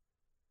said.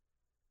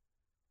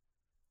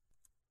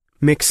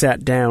 Mick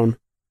sat down,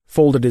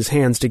 folded his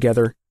hands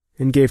together,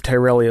 and gave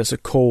Tyrellius a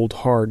cold,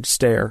 hard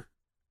stare.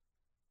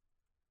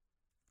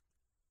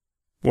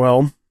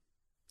 "Well,"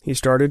 he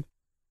started,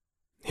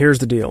 "here's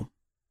the deal.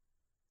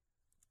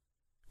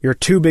 You're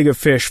too big a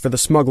fish for the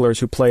smugglers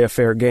who play a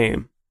fair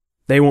game.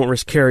 They won't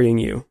risk carrying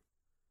you.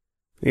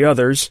 The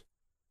others,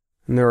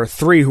 and there are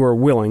 3 who are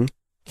willing,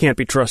 can't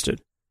be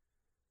trusted.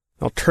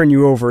 I'll turn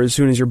you over as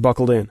soon as you're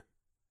buckled in."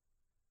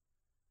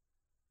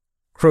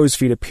 Crow's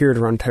feet appeared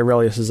around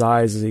Tyrellius's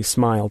eyes as he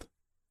smiled.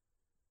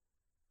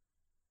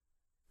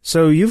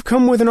 "So you've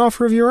come with an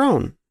offer of your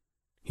own,"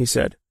 he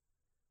said.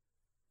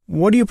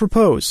 "What do you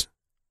propose?"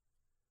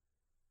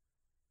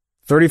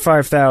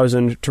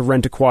 35,000 to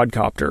rent a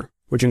quadcopter,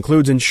 which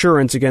includes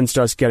insurance against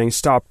us getting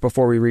stopped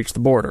before we reach the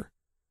border."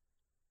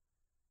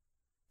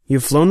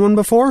 "You've flown one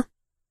before?"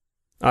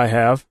 "I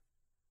have.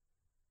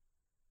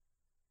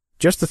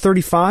 Just the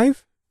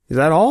 35? Is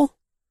that all?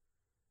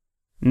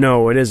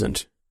 No, it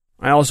isn't.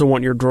 I also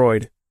want your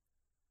droid.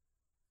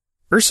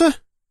 Ursa?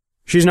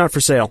 She's not for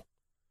sale.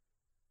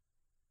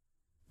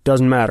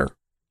 Doesn't matter.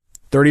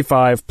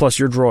 35 plus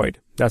your droid.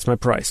 That's my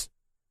price.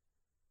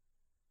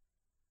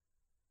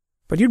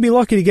 But you'd be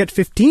lucky to get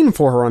 15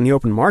 for her on the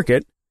open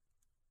market.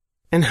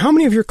 And how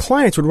many of your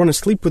clients would want to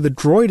sleep with a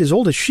droid as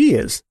old as she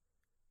is?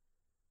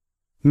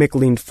 Mick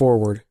leaned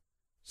forward,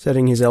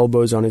 setting his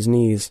elbows on his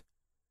knees.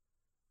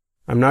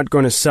 I'm not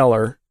going to sell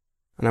her,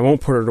 and I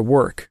won't put her to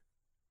work.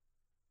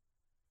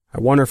 I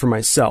want her for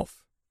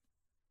myself.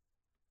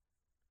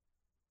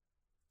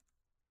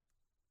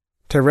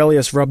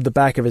 Tyrellius rubbed the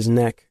back of his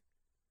neck.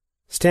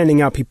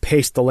 Standing up, he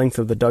paced the length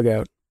of the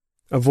dugout,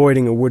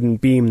 avoiding a wooden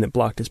beam that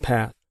blocked his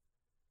path.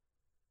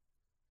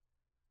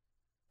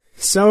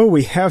 So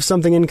we have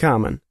something in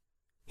common,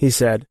 he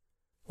said,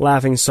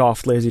 laughing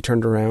softly as he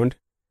turned around.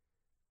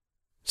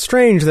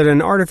 Strange that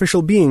an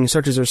artificial being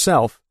such as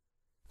herself,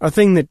 a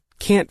thing that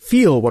can't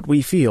feel what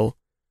we feel,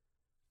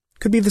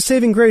 could be the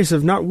saving grace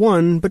of not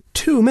one, but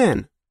two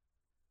men.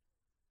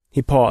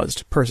 He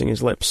paused, pursing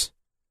his lips.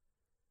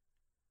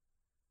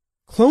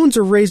 Clones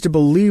are raised to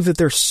believe that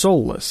they're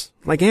soulless,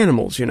 like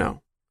animals, you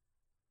know.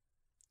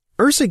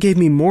 Ursa gave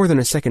me more than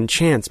a second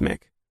chance,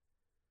 Mick.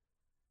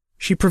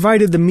 She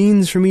provided the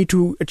means for me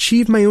to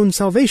achieve my own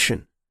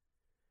salvation,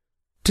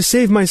 to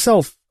save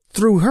myself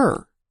through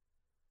her.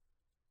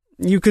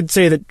 You could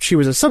say that she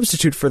was a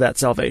substitute for that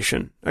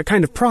salvation, a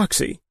kind of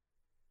proxy.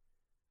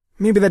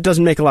 Maybe that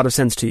doesn't make a lot of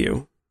sense to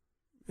you.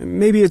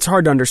 Maybe it's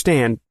hard to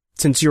understand,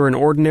 since you're an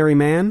ordinary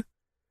man.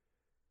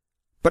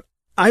 But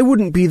I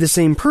wouldn't be the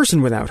same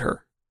person without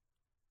her.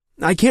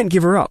 I can't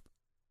give her up.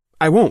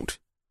 I won't.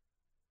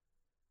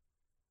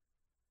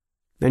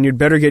 Then you'd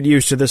better get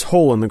used to this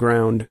hole in the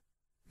ground,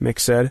 Mick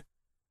said.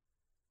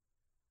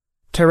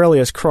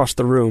 Tyrellius crossed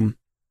the room.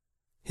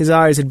 His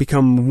eyes had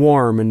become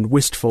warm and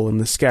wistful in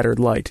the scattered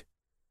light.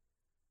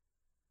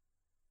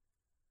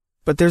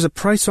 But there's a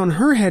price on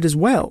her head as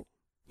well,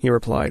 he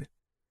replied.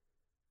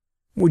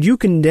 Would you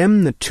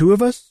condemn the two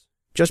of us,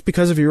 just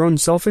because of your own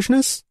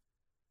selfishness?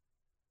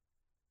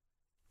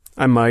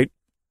 I might.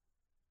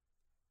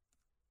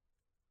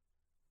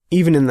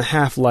 Even in the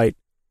half-light,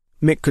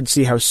 Mick could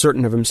see how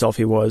certain of himself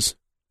he was,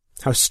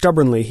 how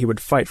stubbornly he would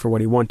fight for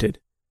what he wanted.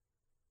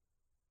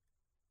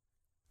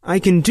 I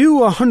can do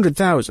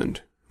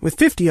 100,000, with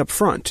 50 up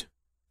front,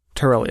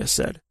 Tyrellius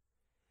said.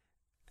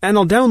 And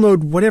I'll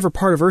download whatever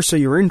part of Ursa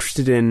you're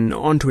interested in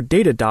onto a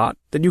data dot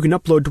that you can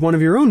upload to one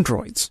of your own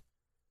droids.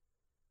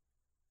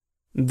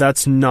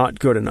 That's not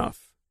good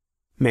enough,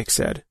 Mick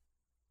said.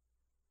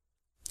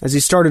 As he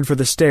started for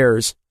the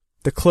stairs,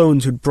 the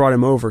clones who'd brought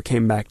him over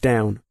came back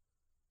down.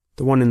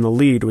 The one in the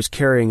lead was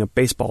carrying a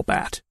baseball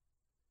bat.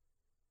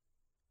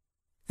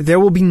 There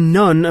will be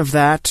none of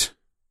that,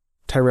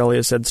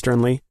 Tyrellius said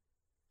sternly.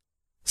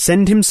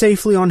 Send him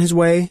safely on his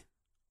way.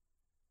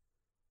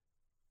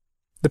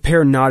 The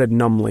pair nodded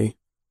numbly.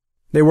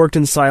 They worked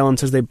in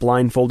silence as they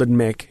blindfolded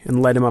Mick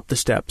and led him up the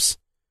steps,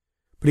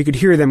 but he could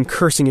hear them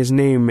cursing his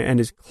name and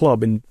his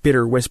club in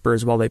bitter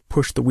whispers while they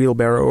pushed the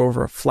wheelbarrow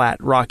over a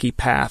flat, rocky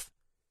path.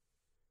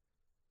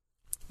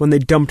 When they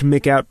dumped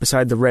Mick out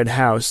beside the red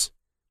house,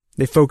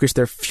 they focused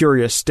their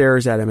furious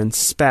stares at him and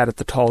spat at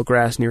the tall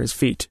grass near his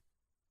feet.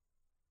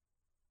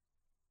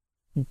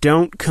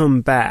 Don't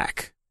come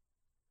back,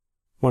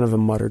 one of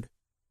them muttered.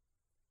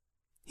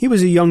 He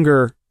was a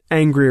younger,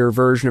 angrier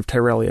version of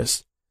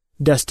Tyrellius,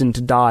 destined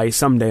to die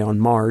someday on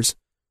Mars.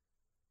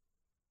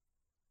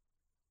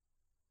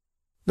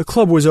 The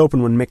club was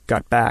open when Mick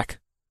got back.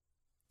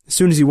 As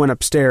soon as he went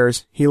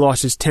upstairs, he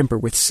lost his temper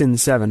with Sin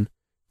 7,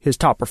 his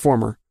top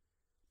performer,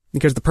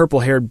 because the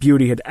purple-haired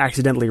beauty had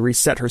accidentally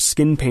reset her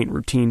skin paint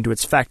routine to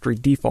its factory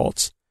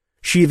defaults,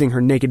 sheathing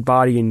her naked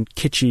body in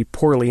kitschy,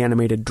 poorly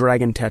animated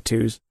dragon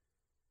tattoos.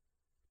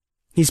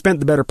 He spent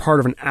the better part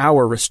of an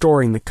hour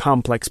restoring the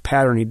complex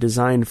pattern he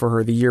designed for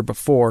her the year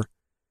before.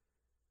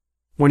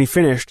 When he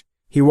finished,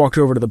 he walked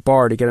over to the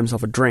bar to get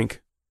himself a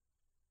drink.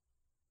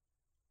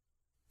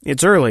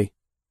 It's early,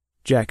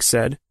 Jack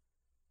said.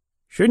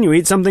 Shouldn't you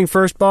eat something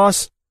first,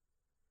 boss?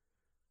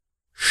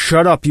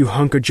 Shut up, you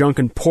hunk of junk,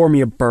 and pour me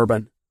a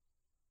bourbon.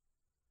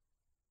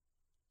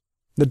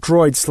 The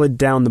droid slid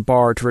down the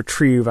bar to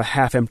retrieve a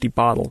half-empty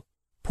bottle,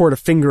 poured a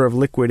finger of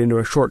liquid into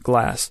a short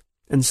glass,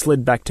 and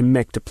slid back to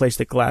Mick to place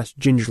the glass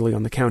gingerly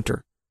on the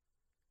counter.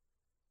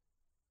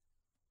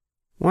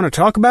 Want to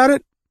talk about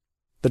it?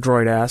 The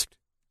droid asked.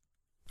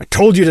 I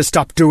told you to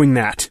stop doing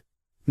that,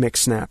 Mick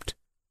snapped.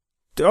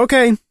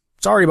 Okay,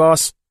 sorry,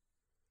 boss.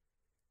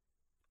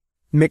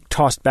 Mick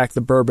tossed back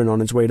the bourbon on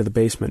his way to the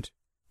basement,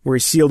 where he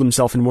sealed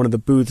himself in one of the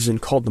booths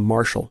and called the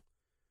marshal,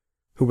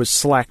 who was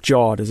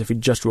slack-jawed as if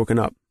he'd just woken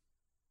up.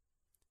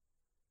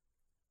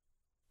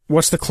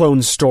 What's the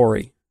clone's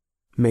story?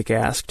 Mick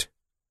asked.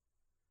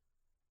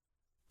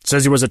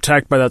 Says he was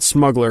attacked by that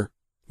smuggler,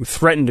 who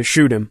threatened to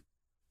shoot him.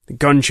 The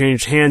gun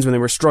changed hands when they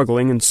were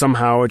struggling, and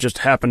somehow it just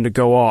happened to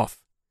go off.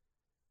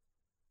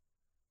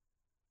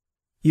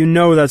 You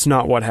know that's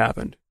not what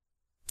happened.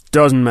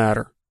 Doesn't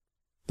matter.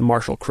 the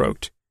marshal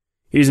croaked.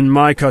 "He's in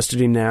my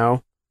custody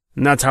now,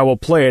 and that's how we'll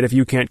play it if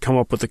you can't come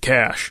up with the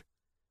cash."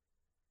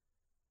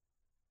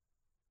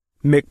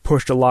 Mick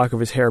pushed a lock of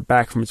his hair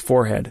back from his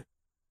forehead.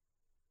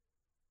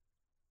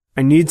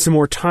 "I need some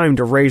more time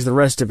to raise the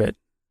rest of it."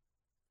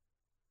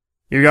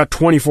 "You got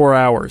 24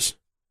 hours.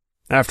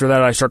 After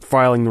that I start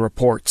filing the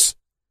reports."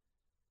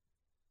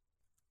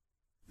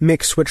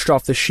 Mick switched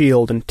off the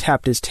shield and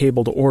tapped his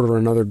table to order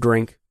another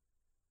drink.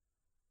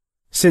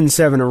 Sin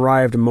 7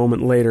 arrived a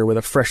moment later with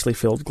a freshly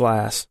filled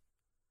glass.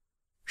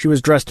 She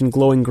was dressed in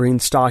glowing green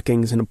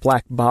stockings and a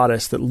black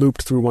bodice that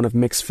looped through one of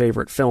Mick's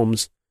favorite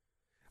films,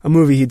 a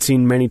movie he'd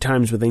seen many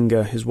times with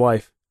Inga, his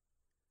wife.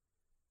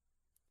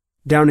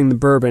 Downing the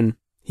bourbon,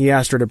 he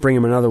asked her to bring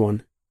him another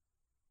one.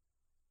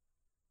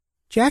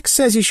 "Jax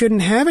says you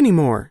shouldn't have any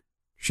more,"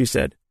 she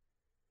said.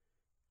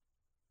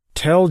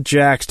 "Tell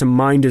Jax to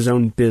mind his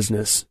own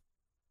business."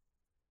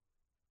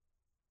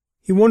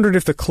 He wondered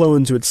if the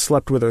clones who had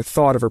slept with her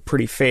thought of her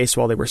pretty face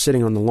while they were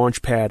sitting on the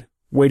launch pad,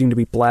 waiting to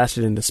be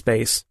blasted into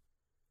space.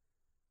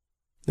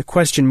 The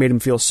question made him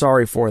feel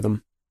sorry for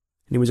them,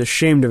 and he was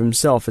ashamed of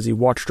himself as he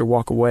watched her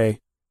walk away.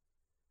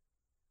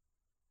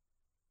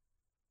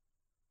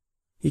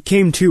 He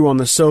came to on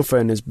the sofa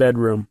in his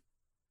bedroom.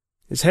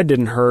 His head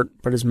didn't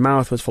hurt, but his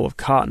mouth was full of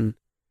cotton,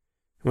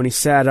 and when he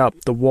sat up,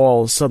 the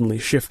walls suddenly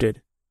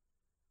shifted,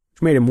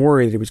 which made him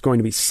worry that he was going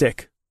to be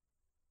sick.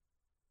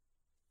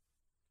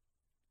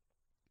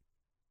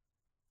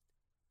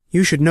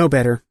 "You should know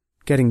better,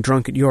 getting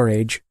drunk at your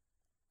age."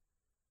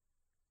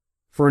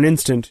 For an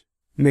instant,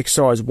 Mick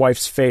saw his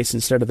wife's face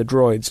instead of the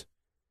droid's.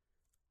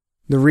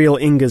 The real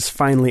Inga's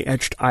finely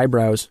etched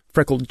eyebrows,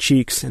 freckled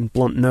cheeks, and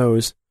blunt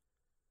nose.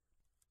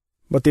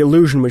 But the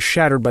illusion was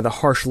shattered by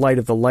the harsh light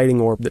of the lighting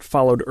orb that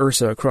followed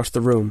Ursa across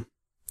the room.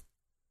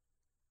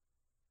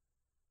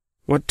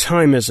 "What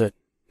time is it?"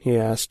 he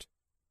asked.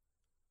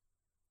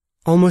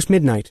 "Almost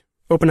midnight.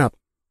 Open up."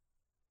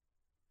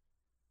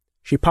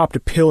 She popped a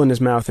pill in his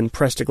mouth and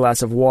pressed a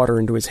glass of water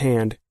into his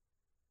hand.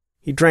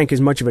 He drank as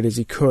much of it as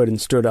he could and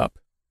stood up.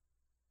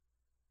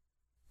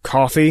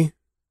 "Coffee?"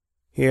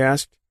 he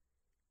asked.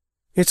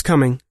 "It's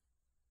coming."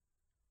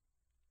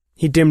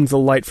 He dimmed the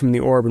light from the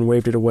orb and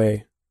waved it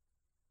away.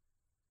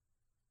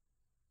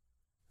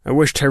 "I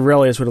wish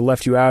Tyrellius would have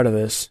left you out of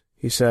this,"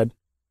 he said.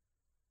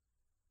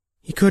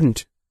 "He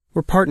couldn't.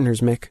 We're partners,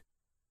 Mick."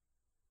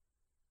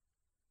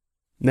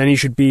 "Then he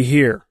should be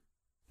here.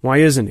 Why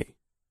isn't he?"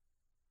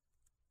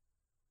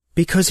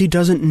 "Because he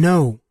doesn't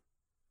know.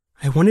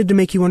 I wanted to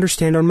make you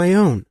understand on my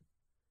own."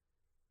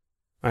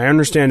 "I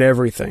understand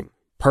everything,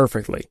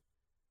 perfectly."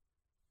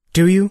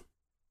 "Do you?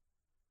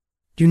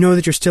 Do you know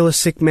that you're still a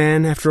sick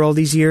man after all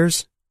these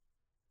years?"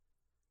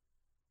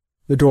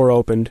 The door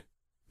opened.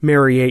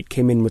 Mary 8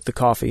 came in with the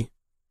coffee.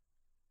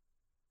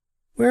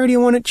 "Where do you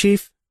want it,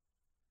 Chief?"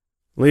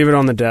 "Leave it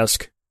on the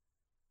desk."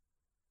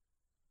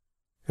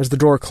 As the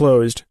door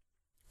closed,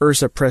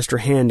 Ursa pressed her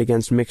hand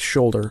against Mick's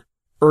shoulder,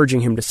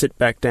 urging him to sit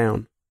back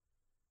down.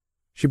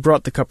 She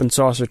brought the cup and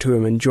saucer to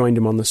him and joined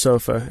him on the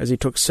sofa as he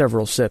took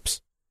several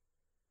sips.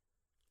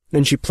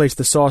 Then she placed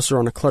the saucer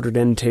on a cluttered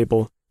end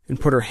table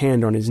and put her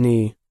hand on his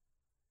knee.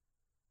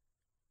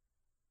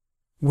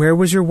 "Where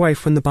was your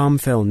wife when the bomb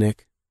fell,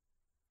 Nick?"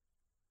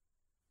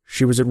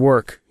 "She was at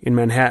work in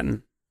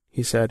Manhattan,"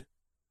 he said.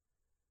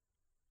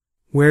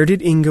 "Where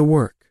did Inga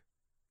work?"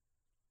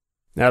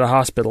 "At a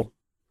hospital.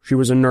 She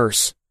was a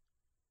nurse."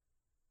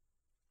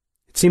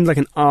 It seemed like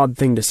an odd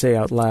thing to say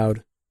out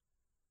loud.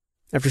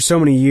 After so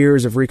many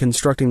years of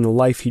reconstructing the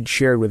life he'd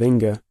shared with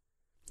Inga,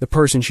 the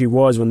person she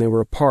was when they were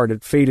apart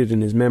had faded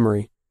in his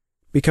memory,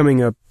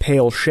 becoming a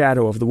pale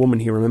shadow of the woman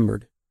he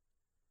remembered.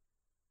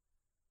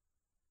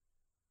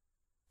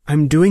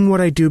 "I'm doing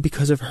what I do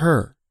because of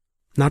her,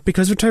 not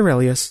because of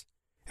Tyrellius,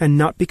 and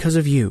not because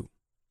of you,"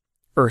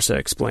 Ursa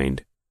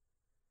explained.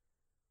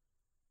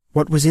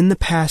 "What was in the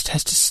past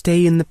has to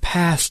stay in the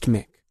past,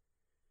 Mick.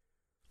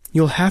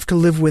 You'll have to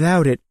live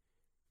without it,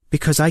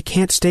 because I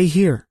can't stay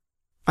here.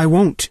 I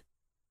won't."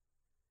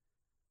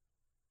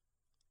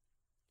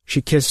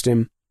 She kissed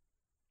him,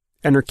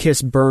 and her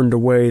kiss burned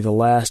away the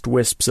last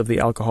wisps of the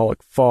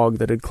alcoholic fog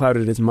that had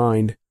clouded his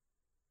mind.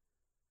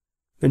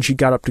 Then she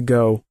got up to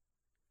go,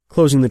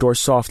 closing the door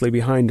softly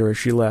behind her as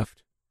she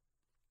left.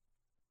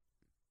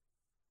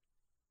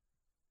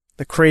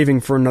 The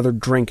craving for another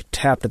drink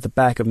tapped at the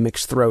back of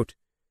Mick's throat,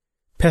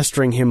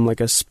 pestering him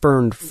like a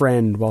spurned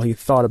friend while he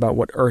thought about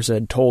what Ursa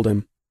had told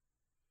him.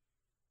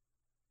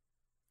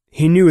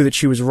 He knew that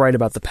she was right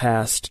about the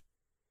past,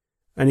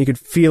 and he could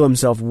feel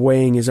himself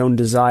weighing his own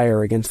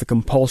desire against the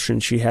compulsion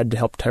she had to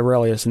help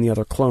Tyrellius and the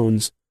other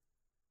clones.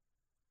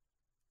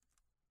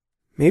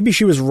 Maybe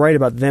she was right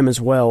about them as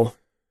well.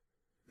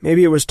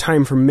 Maybe it was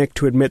time for Mick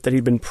to admit that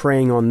he'd been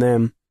preying on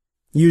them,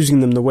 using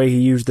them the way he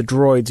used the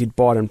droids he'd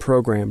bought and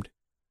programmed.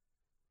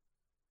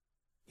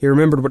 He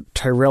remembered what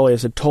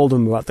Tyrellius had told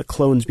him about the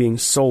clones being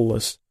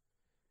soulless,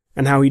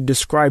 and how he'd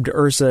described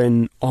Ursa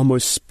in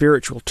almost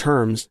spiritual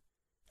terms,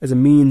 as a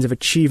means of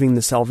achieving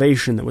the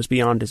salvation that was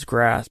beyond his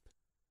grasp.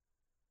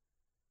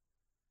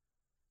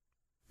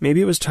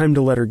 Maybe it was time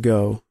to let her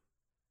go,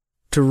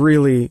 to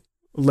really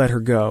let her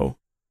go.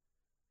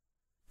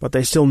 But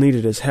they still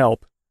needed his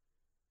help,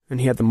 and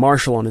he had the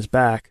marshal on his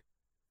back,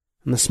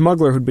 and the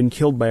smuggler who'd been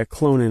killed by a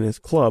clone in his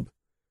club.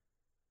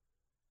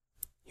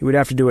 He would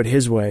have to do it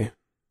his way,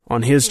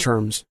 on his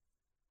terms.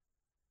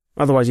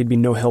 Otherwise he'd be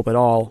no help at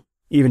all,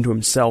 even to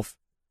himself.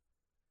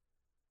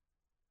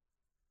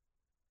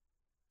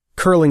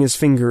 Curling his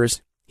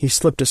fingers, he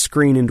slipped a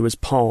screen into his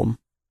palm.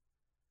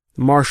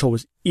 The marshal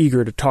was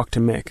eager to talk to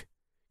Mick.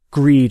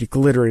 Greed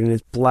glittered in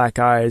his black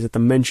eyes at the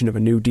mention of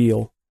a new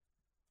deal.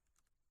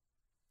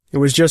 It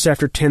was just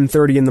after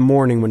 10:30 in the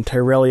morning when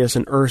Tyrellius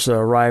and Ursa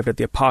arrived at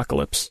the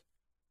Apocalypse.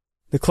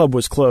 The club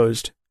was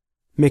closed.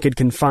 Mick had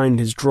confined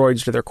his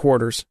droids to their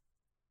quarters.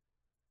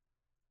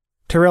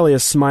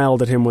 Tyrellius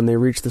smiled at him when they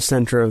reached the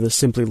center of the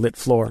simply lit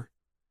floor.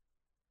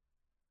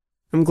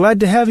 "I'm glad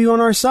to have you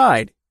on our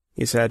side,"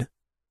 he said.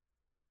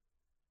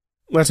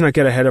 "Let's not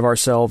get ahead of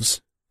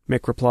ourselves,"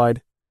 Mick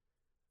replied.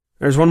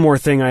 "There's one more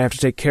thing I have to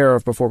take care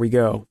of before we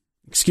go.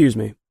 Excuse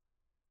me."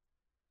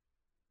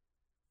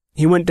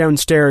 He went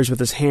downstairs with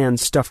his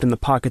hands stuffed in the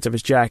pockets of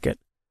his jacket,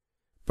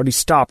 but he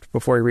stopped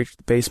before he reached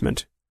the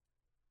basement.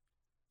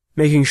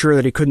 Making sure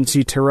that he couldn't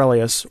see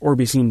Tyrellius or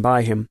be seen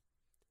by him,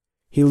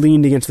 he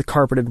leaned against the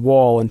carpeted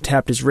wall and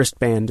tapped his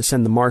wristband to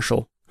send the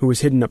marshal, who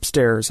was hidden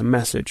upstairs, a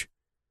message.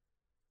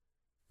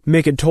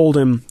 Mick had told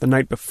him the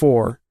night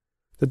before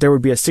that there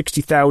would be a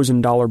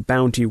 $60,000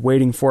 bounty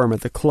waiting for him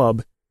at the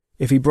club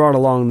if he brought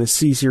along the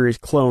C-Series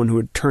clone who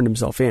had turned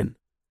himself in.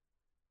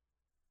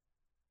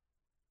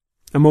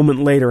 A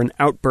moment later, an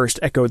outburst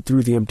echoed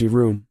through the empty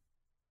room.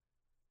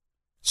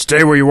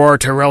 "Stay where you are,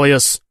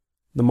 Tyrellius!"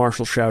 the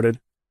marshal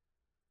shouted.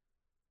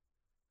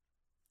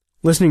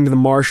 Listening to the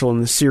marshal and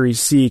the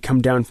Series C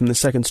come down from the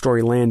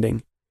second-story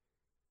landing,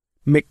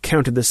 Mick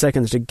counted the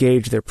seconds to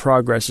gauge their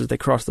progress as they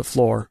crossed the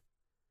floor.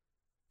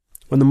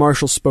 When the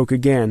marshal spoke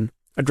again,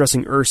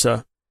 addressing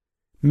Ursa,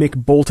 Mick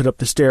bolted up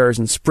the stairs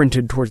and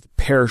sprinted towards the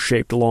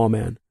pear-shaped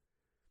lawman,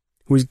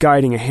 who was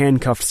guiding a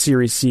handcuffed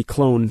Series C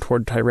clone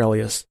toward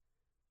Tyrellius.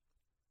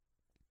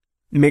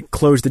 Mick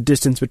closed the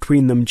distance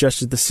between them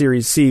just as the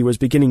Series C was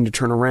beginning to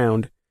turn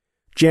around,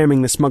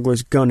 jamming the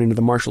smuggler's gun into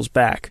the marshal's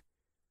back.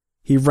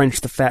 He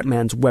wrenched the fat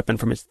man's weapon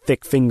from his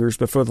thick fingers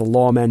before the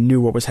lawman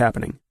knew what was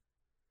happening.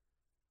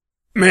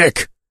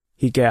 "Mick!"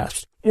 he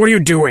gasped. "What are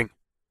you doing?"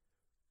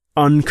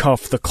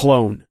 "Uncuff the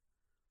clone."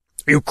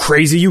 "Are you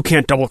crazy? You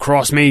can't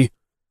double-cross me."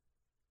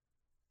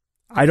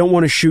 "I don't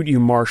want to shoot you,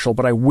 Marshal,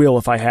 but I will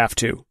if I have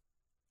to."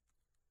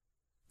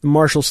 The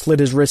marshal slid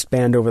his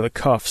wristband over the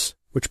cuffs,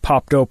 which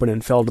popped open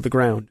and fell to the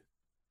ground.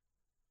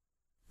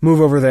 "Move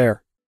over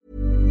there."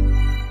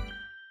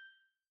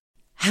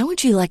 How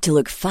would you like to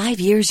look 5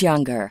 years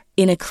younger?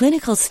 In a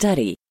clinical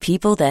study,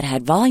 people that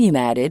had volume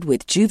added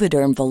with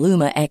Juvederm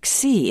Voluma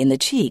XC in the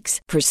cheeks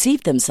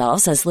perceived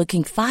themselves as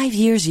looking 5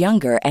 years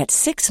younger at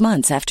 6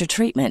 months after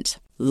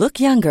treatment. Look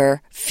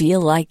younger, feel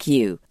like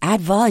you.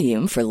 Add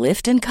volume for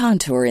lift and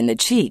contour in the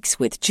cheeks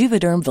with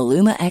Juvederm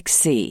Voluma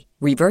XC.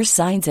 Reverse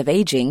signs of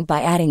aging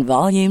by adding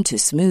volume to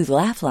smooth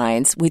laugh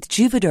lines with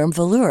Juvederm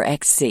Volure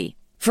XC.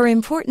 For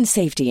important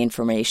safety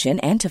information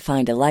and to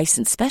find a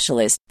licensed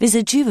specialist,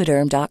 visit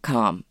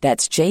Juvederm.com.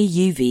 That's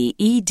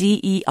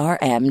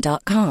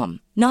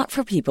JUVEDERM.com. Not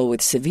for people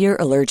with severe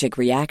allergic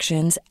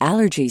reactions,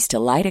 allergies to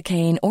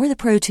lidocaine, or the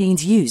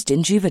proteins used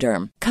in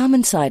Juvederm.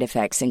 Common side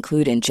effects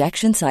include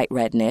injection site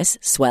redness,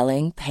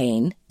 swelling,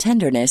 pain,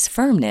 tenderness,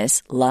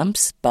 firmness,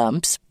 lumps,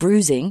 bumps,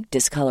 bruising,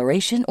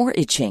 discoloration, or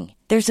itching.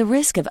 There's a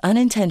risk of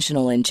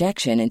unintentional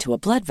injection into a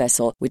blood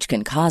vessel, which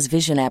can cause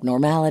vision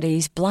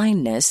abnormalities,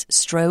 blindness,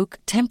 stroke,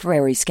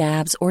 temporary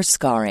scabs, or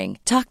scarring.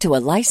 Talk to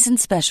a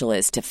licensed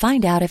specialist to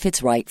find out if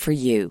it's right for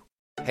you.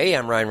 Hey,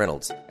 I'm Ryan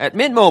Reynolds. At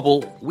Mint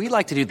Mobile, we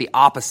like to do the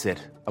opposite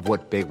of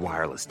what Big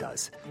Wireless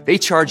does. They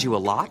charge you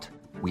a lot,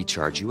 we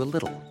charge you a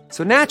little.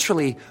 So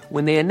naturally,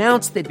 when they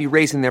announced they'd be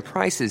raising their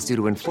prices due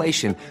to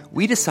inflation,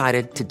 we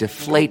decided to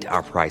deflate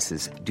our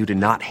prices due to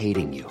not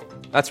hating you.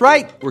 That's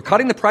right. We're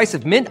cutting the price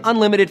of Mint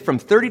Unlimited from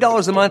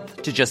 $30 a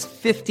month to just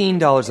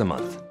 $15 a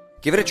month.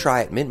 Give it a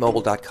try at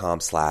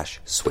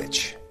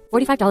mintmobile.com/switch.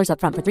 $45 up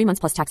front for 3 months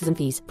plus taxes and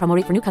fees. Promo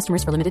rate for new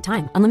customers for limited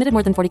time. Unlimited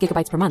more than 40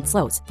 gigabytes per month.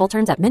 Slows full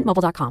terms at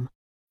mintmobile.com.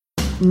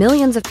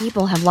 Millions of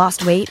people have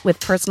lost weight with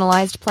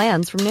personalized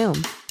plans from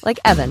Noom. Like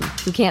Evan,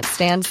 who can't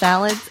stand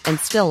salads and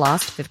still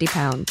lost 50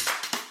 pounds.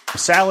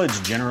 Salads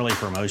generally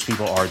for most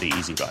people are the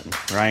easy button,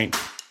 right?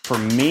 For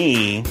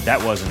me,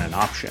 that wasn't an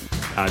option.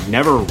 I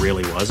never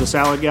really was a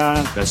salad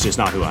guy. That's just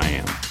not who I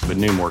am. But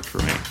Noom worked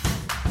for me.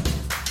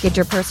 Get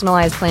your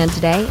personalized plan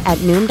today at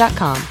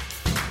Noom.com.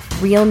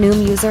 Real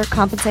Noom user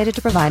compensated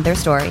to provide their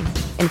story.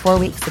 In 4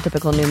 weeks, the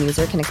typical Noom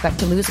user can expect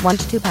to lose 1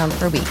 to 2 pounds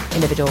per week.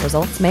 Individual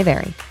results may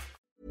vary.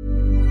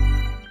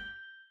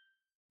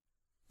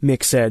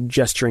 Mick said,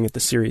 gesturing at the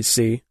Series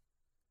C.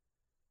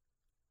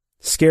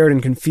 Scared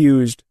and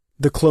confused,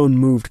 the clone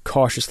moved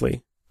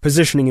cautiously,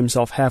 positioning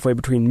himself halfway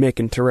between Mick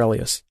and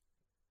Tyrellius.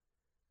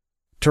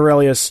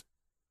 "Tyrellius,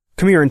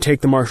 come here and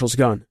take the marshal's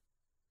gun."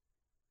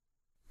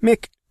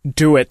 "Mick,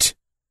 do it."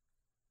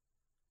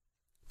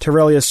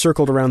 Terrelius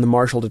circled around the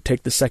Marshal to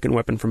take the second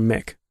weapon from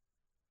Mick.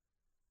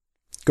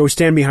 "Go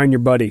stand behind your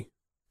buddy,"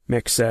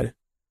 Mick said.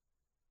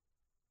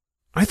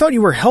 "I thought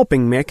you were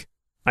helping, Mick."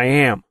 "I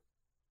am."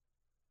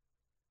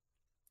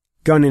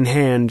 Gun in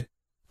hand,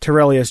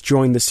 Terrelius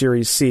joined the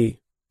Series C,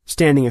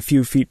 standing a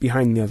few feet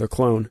behind the other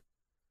clone.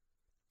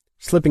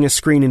 Slipping a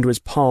screen into his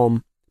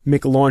palm,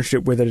 Mick launched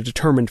it with a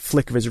determined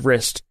flick of his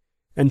wrist,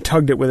 and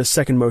tugged it with a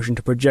second motion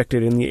to project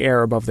it in the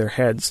air above their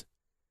heads.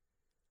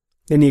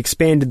 Then he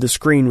expanded the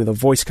screen with a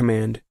voice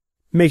command,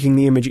 making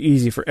the image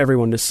easy for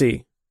everyone to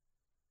see.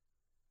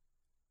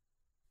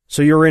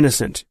 "So you're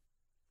innocent?"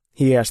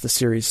 he asked the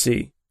Series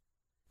C.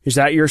 "Is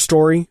that your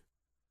story?"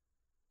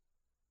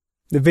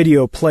 The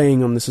video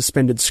playing on the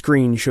suspended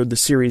screen showed the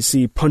Series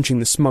C punching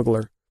the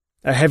smuggler,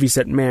 a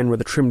heavy-set man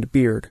with a trimmed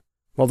beard,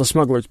 while the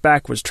smuggler's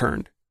back was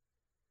turned.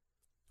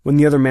 When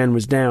the other man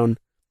was down,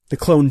 the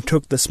clone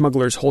took the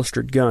smuggler's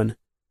holstered gun.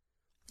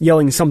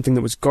 Yelling something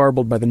that was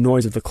garbled by the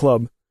noise of the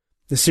club,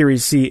 the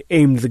Series C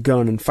aimed the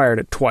gun and fired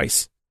it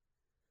twice.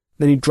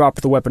 Then he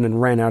dropped the weapon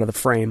and ran out of the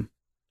frame.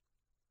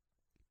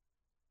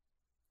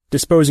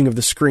 Disposing of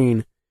the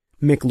screen,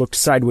 Mick looked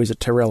sideways at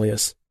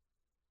Terrelius.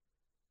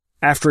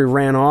 After he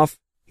ran off,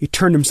 he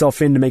turned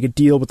himself in to make a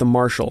deal with the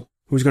Marshal,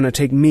 who was going to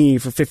take me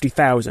for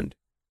 50,000.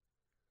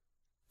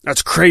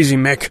 "That's crazy,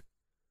 Mick,"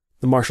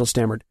 the Marshal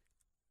stammered.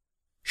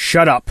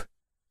 "Shut up,"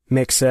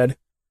 Mick said.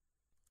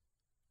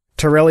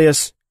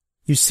 "Terrelius,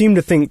 you seem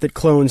to think that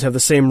clones have the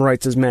same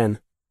rights as men.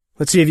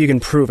 Let's see if you can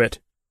prove it."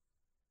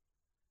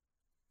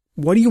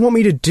 "What do you want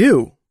me to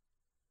do?"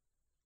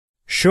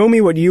 "Show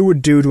me what you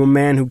would do to a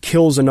man who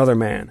kills another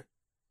man."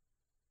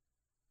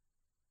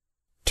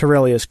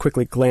 Terrelius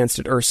quickly glanced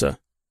at Ursa.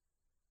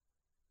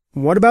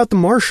 "What about the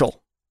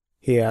Marshal?"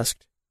 he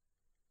asked.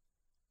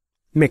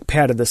 Mick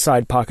patted the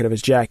side pocket of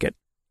his jacket.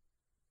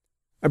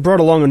 "I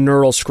brought along a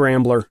neural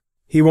scrambler.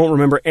 He won't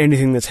remember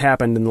anything that's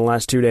happened in the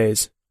last 2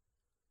 days."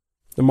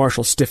 The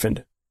Marshal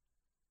stiffened.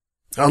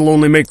 "That'll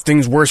only make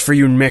things worse for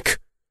you, Mick.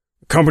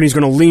 The company's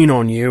going to lean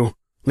on you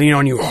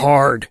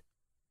hard."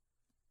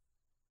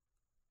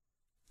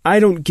 "I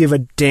don't give a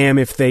damn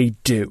if they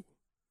do.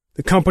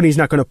 The company's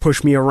not going to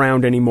push me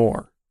around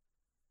anymore."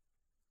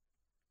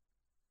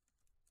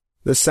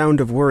 The sound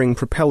of whirring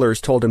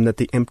propellers told him that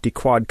the empty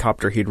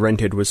quadcopter he'd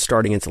rented was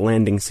starting its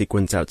landing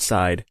sequence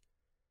outside.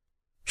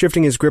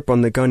 Shifting his grip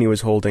on the gun he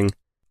was holding,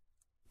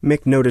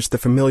 Mick noticed the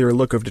familiar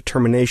look of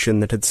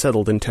determination that had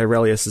settled in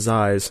Terrelius's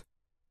eyes.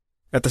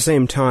 At the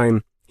same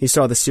time, he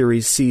saw the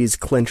Series C's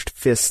clenched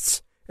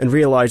fists and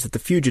realized that the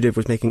fugitive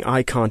was making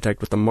eye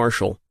contact with the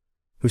Marshal,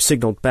 who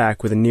signaled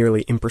back with a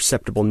nearly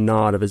imperceptible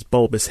nod of his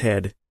bulbous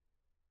head.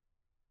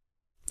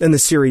 Then the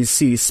Series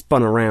C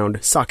spun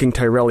around, socking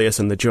Terrelius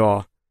in the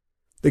jaw.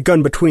 The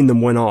gun between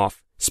them went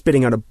off,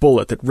 spitting out a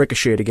bullet that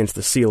ricocheted against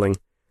the ceiling,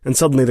 and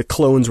suddenly the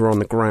clones were on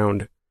the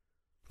ground.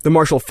 The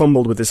Marshal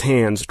fumbled with his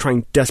hands,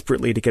 trying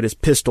desperately to get his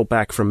pistol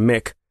back from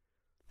Mick.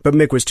 But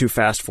Mick was too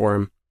fast for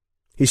him.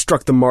 He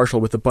struck the Marshal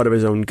with the butt of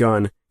his own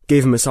gun,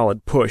 gave him a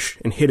solid push,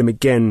 and hit him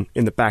again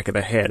in the back of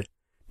the head,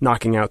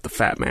 knocking out the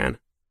fat man.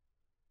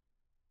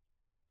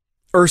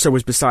 Ursa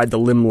was beside the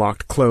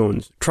limb-locked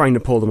clones, trying to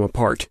pull them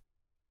apart.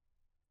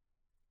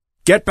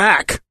 "Get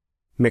back!"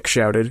 Mick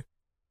shouted.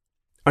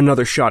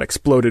 Another shot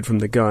exploded from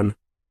the gun.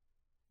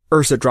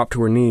 Ursa dropped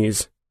to her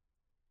knees.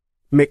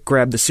 Mick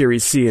grabbed the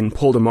Series C and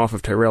pulled him off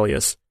of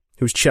Terrelius,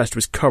 whose chest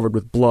was covered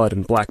with blood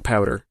and black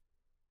powder.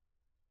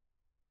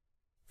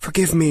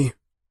 "Forgive me,"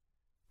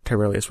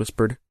 Terrelius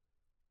whispered.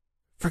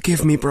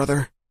 "Forgive me,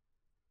 brother."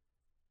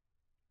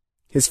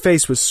 His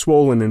face was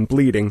swollen and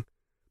bleeding,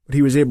 but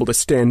he was able to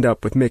stand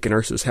up with Mick and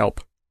Ursa's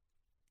help.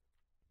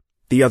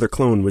 The other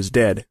clone was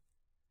dead.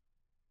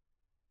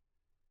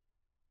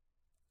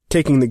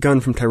 Taking the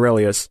gun from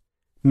Terrelius,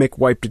 Mick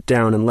wiped it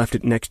down and left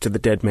it next to the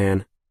dead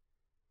man.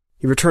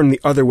 He returned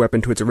the other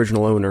weapon to its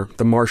original owner,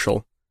 the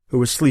Marshal, who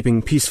was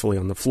sleeping peacefully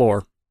on the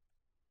floor.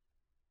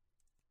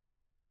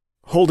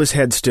 "Hold his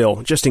head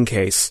still, just in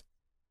case."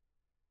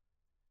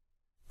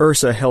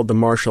 Ursa held the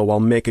Marshal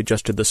while Mick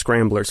adjusted the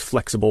Scrambler's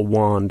flexible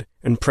wand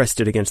and pressed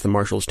it against the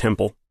Marshal's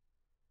temple.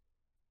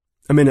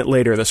 A minute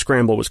later, the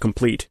scramble was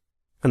complete,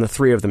 and the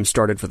three of them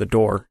started for the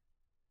door.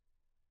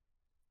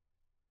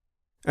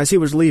 As he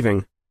was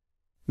leaving,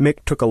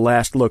 Mick took a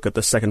last look at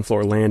the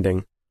second-floor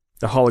landing,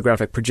 the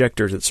holographic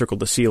projectors that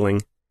circled the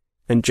ceiling,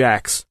 and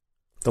Jax,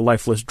 the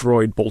lifeless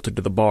droid bolted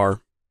to the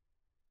bar.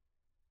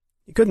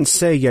 He couldn't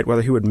say yet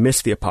whether he would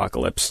miss the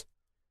apocalypse,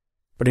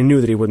 but he knew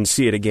that he wouldn't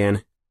see it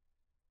again.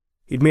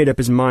 He'd made up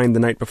his mind the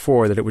night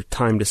before that it was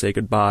time to say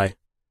goodbye.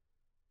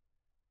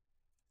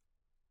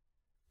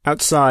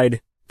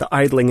 Outside, the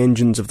idling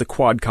engines of the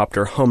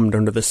quadcopter hummed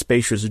under the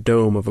spacious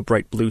dome of a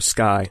bright blue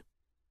sky.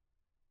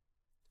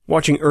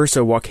 Watching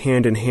Ursa walk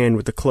hand in hand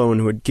with the clone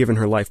who had given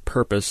her life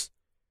purpose,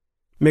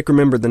 Mick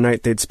remembered the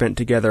night they'd spent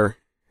together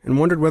and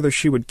wondered whether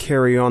she would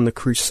carry on the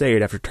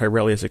crusade after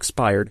Terrelius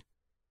expired.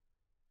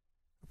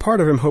 A part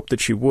of him hoped that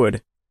she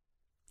would,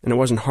 and it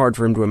wasn't hard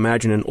for him to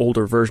imagine an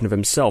older version of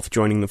himself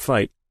joining the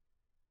fight.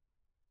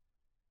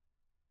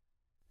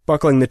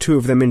 Buckling the two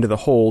of them into the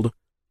hold,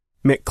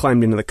 Mick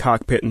climbed into the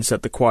cockpit and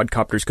set the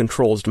quadcopter's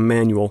controls to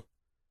manual.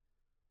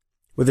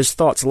 With his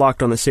thoughts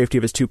locked on the safety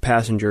of his 2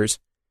 passengers,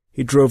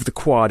 he drove the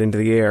quad into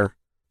the air,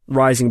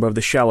 rising above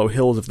the shallow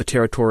hills of the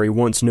territory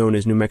once known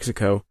as New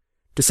Mexico,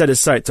 to set his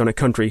sights on a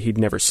country he'd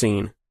never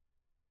seen.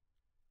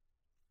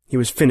 He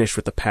was finished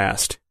with the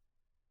past.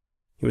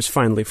 He was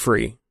finally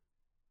free.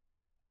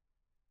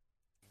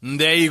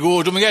 There you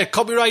go. Don't forget,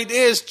 copyright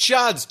is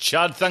Chad's.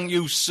 Chad, thank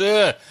you,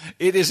 sir.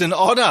 It is an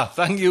honour.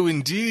 Thank you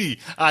indeed.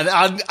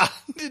 And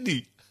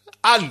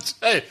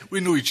hey, we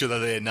know each other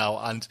there now.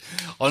 And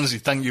honestly,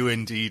 thank you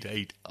indeed.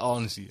 Hey,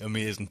 honestly,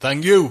 amazing.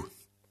 Thank you.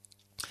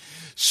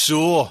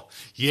 So,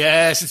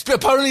 yes,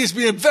 apparently it's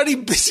been a very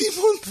busy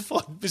month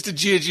for Mr.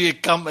 J.J.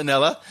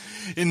 Campanella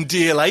in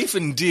day life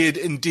and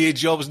day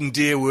jobs and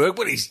day work,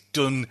 but he's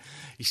done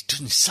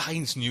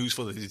science news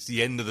for it's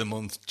the end of the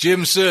month.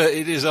 Jim, sir,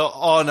 it is an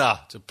honour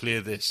to play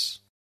this.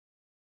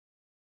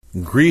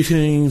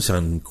 Greetings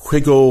and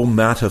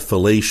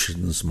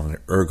quigomataphalations, my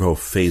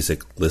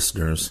ergophasic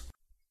listeners,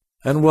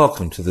 and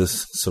welcome to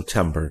this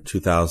September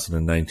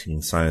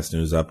 2019 Science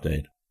News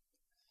Update.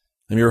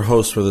 I'm your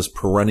host for this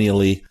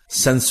perennially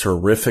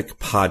sensorific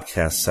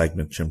podcast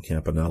segment, Jim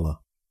Campanella.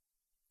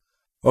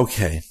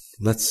 Okay,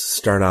 let's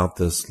start out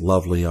this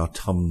lovely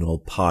autumnal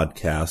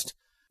podcast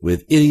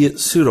with idiot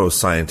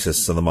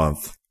pseudoscientists of the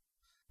month.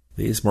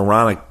 These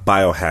moronic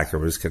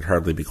biohackers can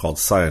hardly be called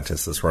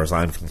scientists as far as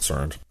I'm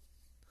concerned.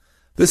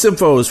 This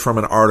info is from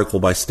an article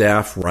by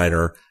staff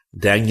writer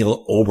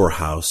Daniel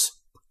Oberhaus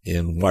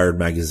in Wired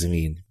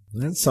Magazine,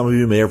 and some of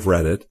you may have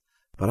read it,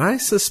 but I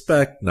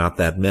suspect not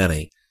that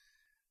many.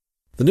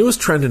 The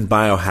newest trend in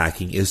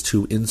biohacking is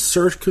to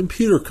insert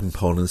computer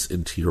components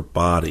into your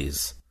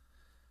bodies.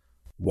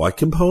 What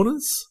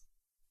components?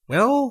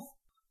 Well,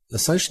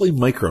 essentially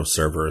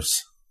microservers.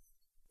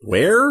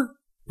 Where?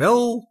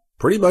 Well,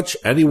 pretty much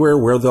anywhere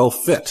where they'll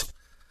fit.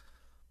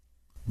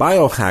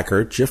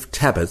 Biohacker Jeff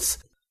Tebbets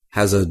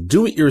has a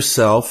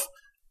do-it-yourself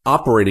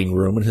operating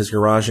room in his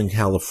garage in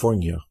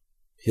California.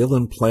 He'll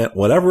implant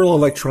whatever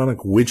electronic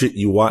widget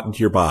you want into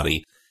your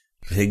body,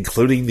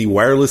 including the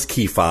wireless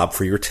key fob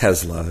for your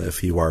Tesla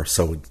if you are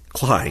so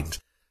inclined,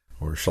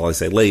 or shall I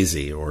say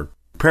lazy, or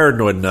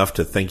paranoid enough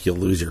to think you'll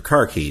lose your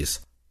car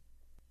keys.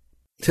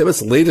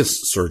 Tibbetts'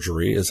 latest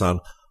surgery is on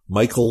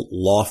Michael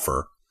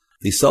Laufer,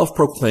 the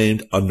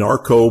self-proclaimed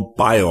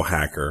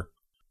anarcho-biohacker,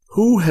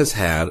 who has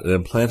had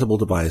an implantable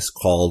device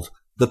called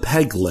the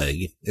peg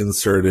leg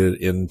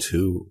inserted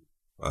into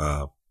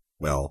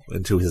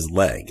his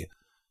leg.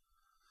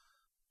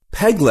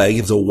 Peg leg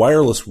is a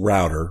wireless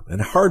router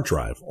and hard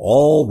drive,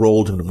 all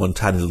rolled into one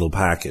tiny little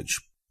package.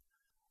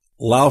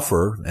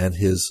 Laufer and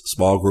his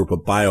small group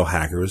of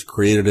biohackers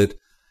created it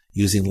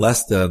using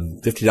less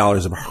than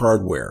 $50 of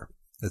hardware.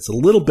 It's a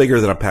little bigger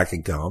than a pack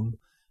of gum,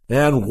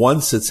 and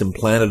once it's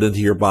implanted into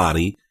your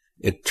body,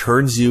 it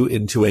turns you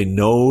into a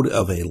node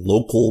of a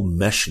local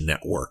mesh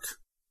network.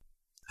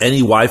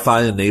 Any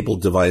Wi-Fi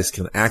enabled device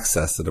can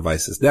access the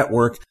device's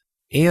network,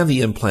 and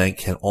the implant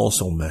can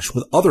also mesh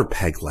with other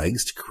peg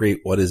legs to create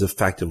what is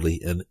effectively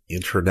an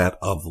Internet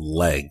of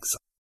Legs.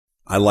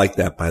 I like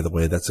that, by the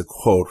way. That's a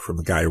quote from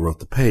the guy who wrote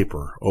the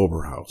paper,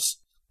 Oberhaus.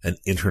 An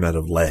Internet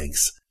of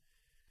Legs.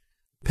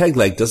 Peg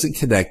leg doesn't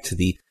connect to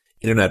the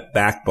Internet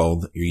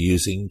backbone that you're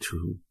using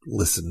to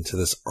listen to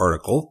this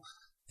article,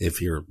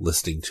 if you're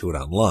listening to it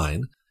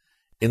online.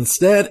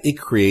 Instead, it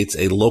creates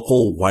a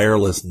local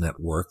wireless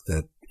network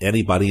that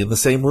anybody in the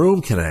same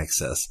room can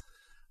access.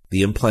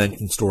 The implant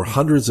can store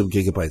hundreds of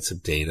gigabytes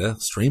of data,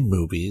 stream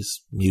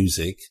movies,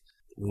 music,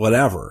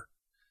 whatever,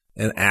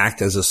 and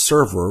act as a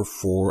server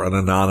for an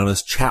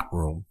anonymous chat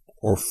room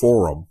or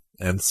forum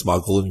and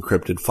smuggle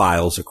encrypted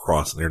files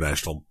across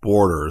international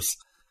borders.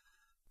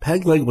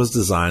 PegLeg was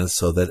designed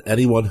so that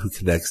anyone who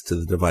connects to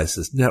the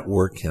device's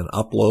network can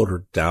upload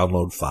or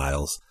download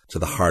files to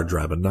the hard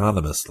drive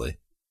anonymously.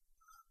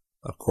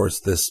 Of course,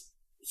 this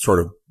sort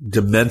of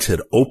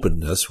demented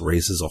openness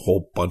raises a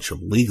whole bunch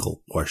of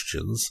legal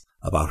questions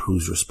about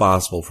who's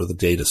responsible for the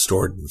data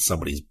stored in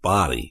somebody's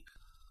body.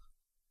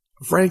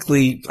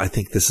 Frankly, I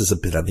think this is a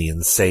bit on the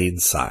insane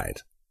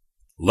side.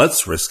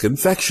 Let's risk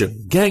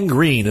infection,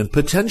 gangrene, and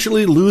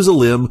potentially lose a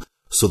limb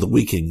so that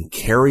we can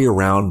carry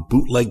around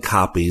bootleg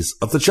copies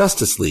of the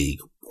Justice League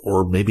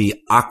or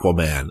maybe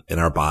Aquaman in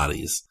our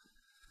bodies.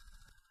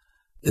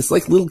 It's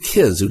like little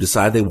kids who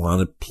decide they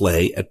want to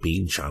play at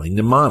being Johnny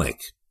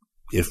Mnemonic,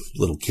 if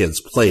little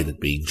kids played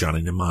at being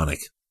Johnny Mnemonic.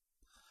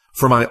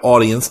 For my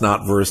audience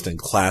not versed in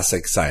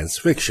classic science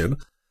fiction,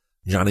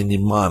 Johnny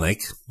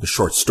Mnemonic, the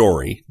short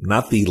story,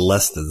 not the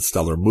less than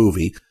stellar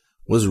movie,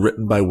 was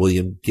written by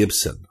William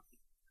Gibson.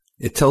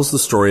 It tells the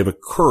story of a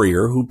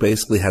courier who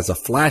basically has a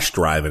flash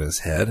drive in his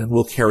head and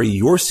will carry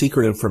your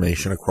secret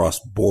information across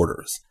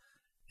borders.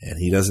 And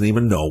he doesn't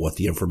even know what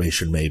the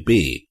information may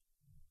be.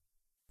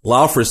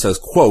 Laufer says,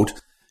 quote,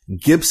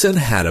 Gibson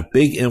had a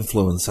big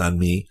influence on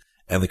me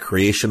and the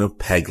creation of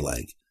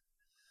PegLeg.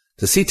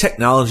 To see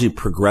technology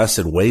progress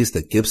in ways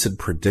that Gibson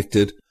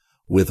predicted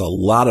with a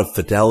lot of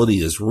fidelity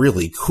is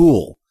really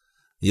cool.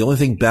 The only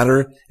thing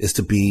better is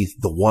to be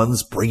the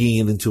ones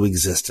bringing it into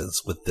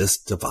existence with this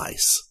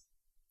device."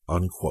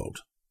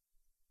 Unquote.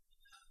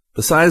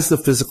 Besides the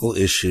physical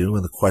issue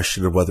and the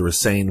question of whether a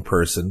sane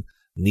person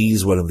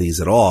needs one of these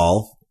at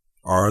all,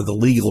 are the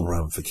legal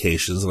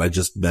ramifications that I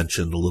just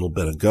mentioned a little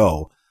bit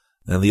ago,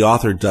 and the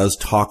author does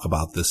talk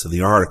about this in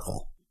the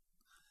article.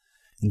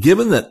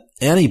 Given that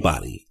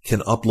anybody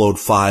can upload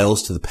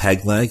files to the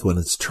peg leg when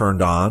it's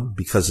turned on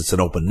because it's an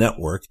open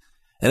network,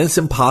 and it's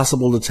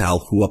impossible to tell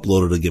who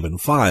uploaded a given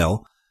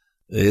file,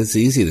 it's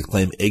easy to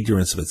claim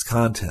ignorance of its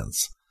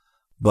contents.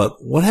 But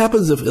what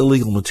happens if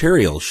illegal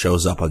material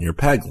shows up on your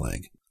peg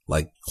leg,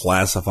 like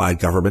classified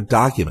government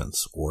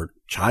documents or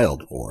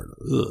child porn?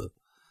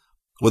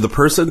 Would the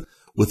person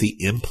with the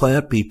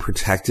implant be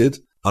protected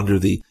under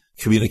the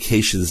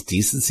Communications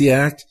Decency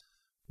Act,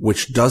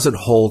 which doesn't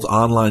hold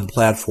online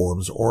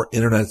platforms or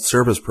internet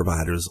service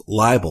providers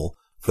liable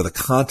for the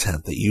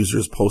content that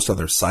users post on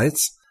their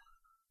sites?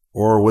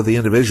 Or would the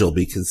individual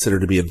be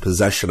considered to be in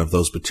possession of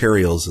those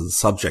materials and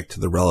subject to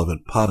the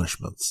relevant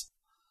punishments?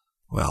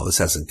 Well, this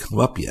hasn't come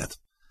up yet.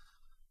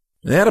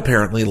 And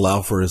apparently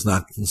Laufer is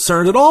not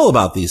concerned at all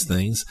about these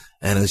things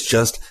and is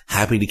just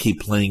happy to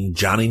keep playing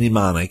Johnny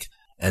Mnemonic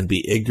and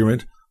be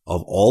ignorant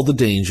of all the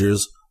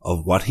dangers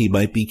of what he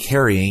might be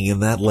carrying in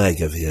that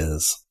leg of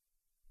his.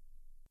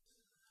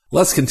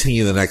 Let's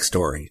continue the next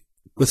story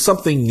with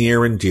something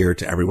near and dear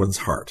to everyone's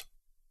heart.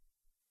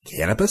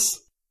 Cannabis?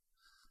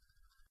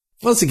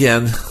 Once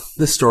again,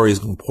 this story is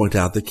going to point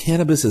out that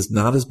cannabis is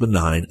not as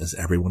benign as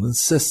everyone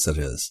insists it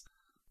is.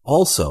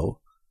 Also,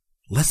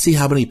 let's see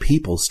how many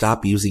people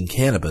stop using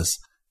cannabis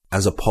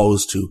as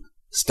opposed to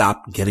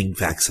stop getting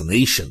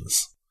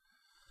vaccinations.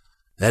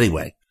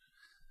 Anyway,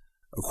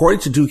 according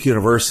to Duke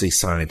University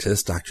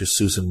scientist Dr.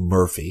 Susan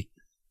Murphy,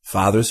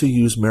 fathers who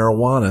use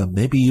marijuana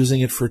may be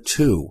using it for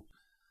two.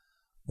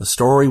 The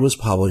story was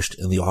published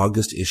in the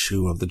August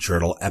issue of the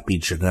journal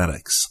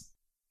Epigenetics.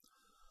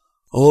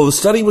 Although the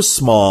study was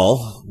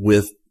small,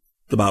 with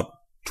about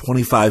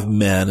 25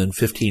 men and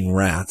 15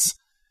 rats,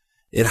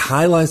 it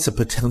highlights the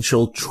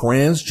potential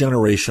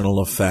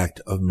transgenerational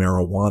effect of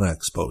marijuana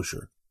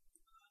exposure.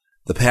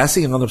 The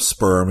passing on of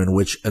sperm in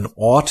which an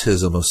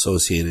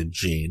autism-associated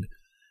gene,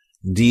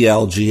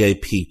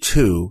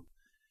 DLGAP2,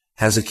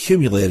 has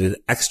accumulated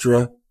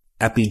extra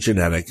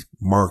epigenetic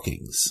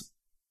markings.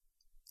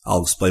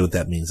 I'll explain what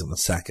that means in a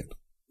second.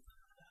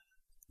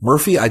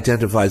 Murphy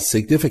identified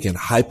significant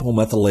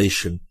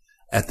hypomethylation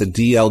at the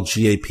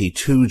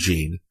DLGAP2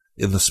 gene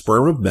in the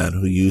sperm of men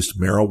who used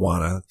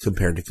marijuana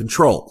compared to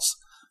controls.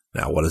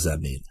 Now, what does that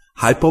mean?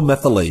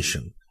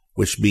 Hypomethylation,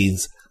 which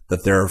means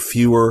that there are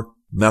fewer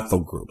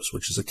methyl groups,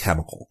 which is a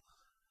chemical.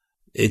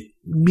 It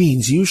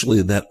means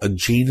usually that a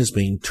gene is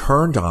being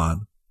turned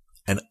on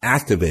and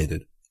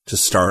activated to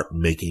start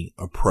making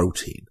a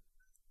protein,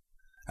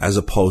 as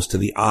opposed to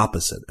the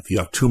opposite. If you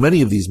have too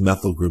many of these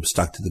methyl groups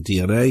stuck to the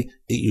DNA,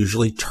 it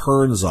usually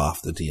turns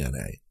off the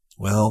DNA.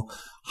 Well,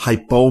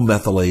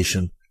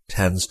 hypomethylation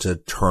tends to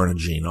turn a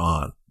gene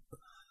on.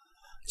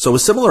 So a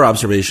similar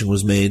observation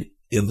was made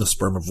in the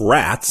sperm of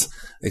rats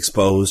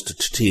exposed to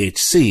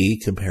THC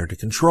compared to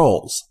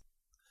controls.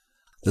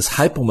 This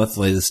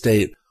hypomethylated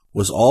state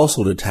was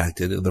also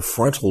detected in the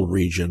frontal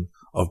region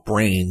of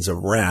brains of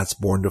rats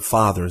born to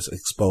fathers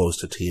exposed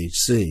to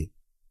THC.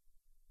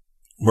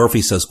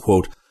 Murphy says,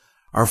 quote,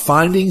 "Our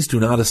findings do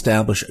not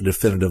establish a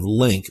definitive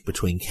link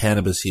between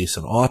cannabis use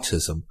and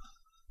autism,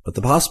 but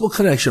the possible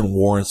connection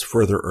warrants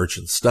further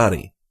urgent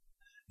study,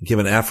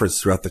 given efforts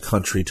throughout the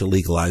country to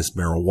legalize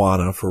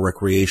marijuana for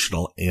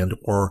recreational and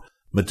or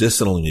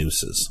medicinal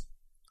uses.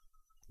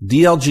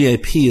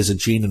 DLGAP is a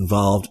gene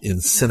involved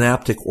in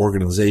synaptic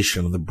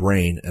organization of the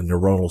brain and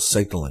neuronal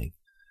signaling,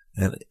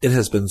 and it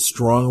has been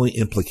strongly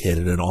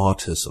implicated in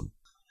autism.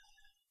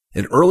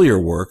 In earlier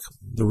work,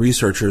 the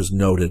researchers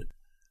noted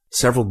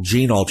several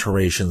gene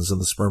alterations in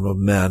the sperm of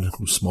men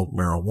who smoke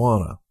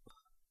marijuana.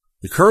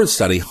 The current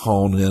study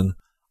honed in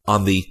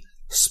on the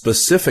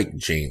specific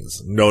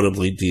genes,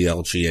 notably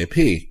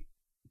DLGAP.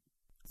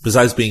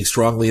 Besides being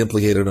strongly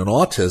implicated in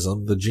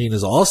autism, the gene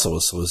is also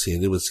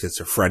associated with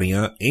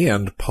schizophrenia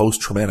and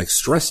post-traumatic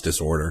stress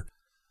disorder.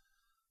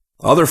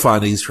 Other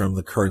findings from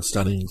the current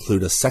study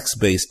include a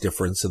sex-based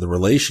difference in the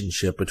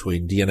relationship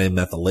between DNA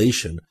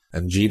methylation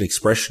and gene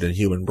expression in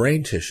human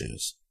brain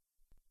tissues.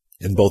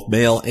 In both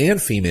male and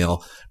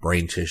female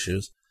brain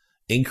tissues,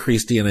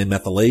 increased DNA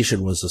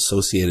methylation was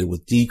associated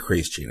with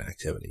decreased gene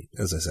activity,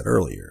 as I said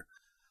earlier.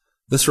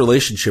 This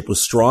relationship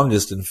was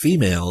strongest in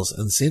females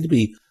and seemed to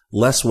be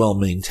less well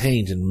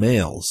maintained in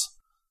males,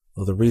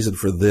 though the reason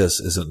for this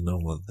isn't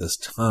known at this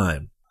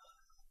time.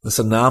 This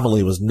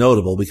anomaly was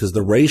notable because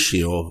the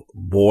ratio of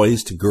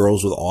boys to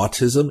girls with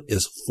autism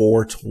is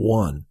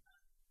 4-1,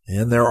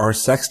 and there are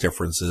sex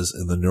differences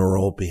in the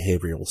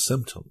neurobehavioral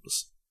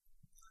symptoms.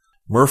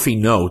 Murphy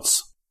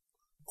notes,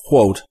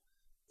 quote,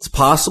 "It's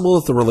possible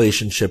that the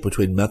relationship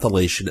between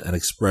methylation and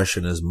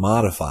expression is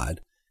modified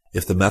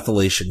if the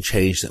methylation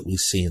change that we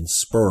see in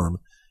sperm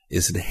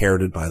is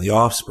inherited by the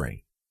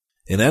offspring.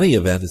 In any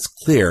event, it's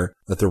clear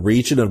that the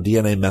region of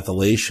DNA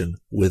methylation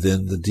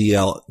within the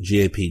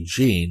DLGAP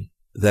gene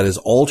that is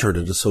altered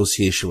in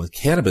association with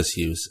cannabis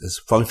use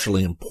is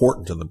functionally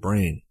important in the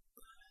brain.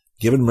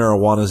 Given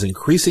marijuana's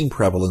increasing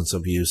prevalence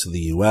of use in the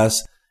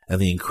U.S. and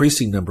the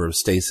increasing number of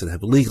states that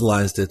have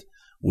legalized it,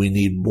 we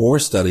need more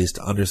studies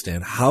to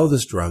understand how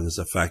this drug is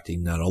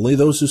affecting not only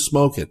those who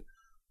smoke it,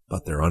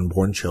 but their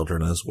unborn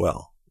children as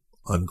well."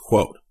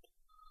 Unquote.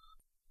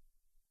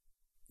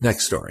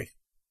 Next story.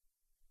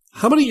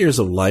 How many years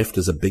of life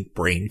does a big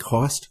brain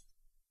cost?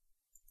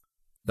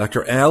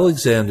 Dr.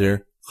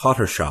 Alexander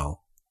Kotterschall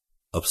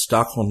of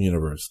Stockholm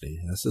University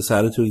has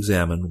decided to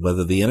examine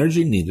whether the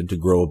energy needed to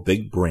grow a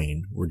big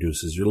brain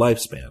reduces your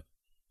lifespan.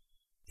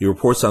 He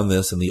reports on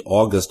this in the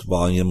August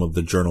volume of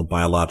the journal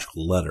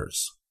Biological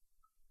Letters.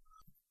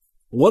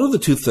 What are the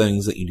two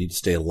things that you need to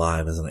stay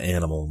alive as an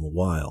animal in the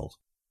wild?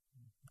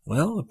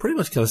 Well, it pretty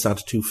much comes down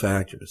to two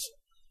factors.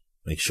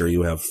 Make sure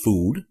you have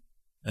food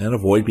and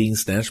avoid being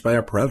snatched by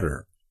a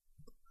predator.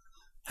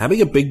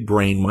 Having a big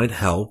brain might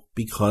help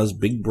because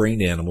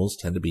big-brained animals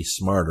tend to be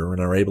smarter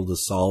and are able to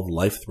solve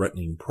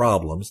life-threatening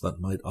problems that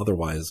might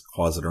otherwise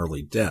cause an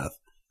early death.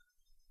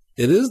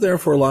 It is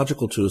therefore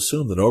logical to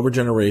assume that over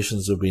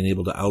generations of being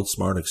able to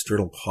outsmart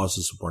external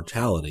causes of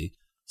mortality,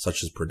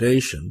 such as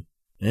predation,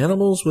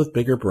 animals with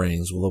bigger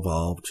brains will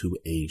evolve to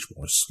age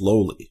more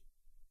slowly.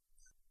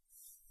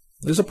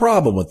 There's a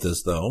problem with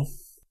this, though.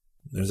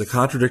 There's a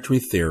contradictory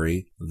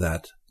theory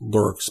that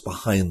lurks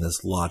behind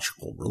this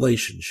logical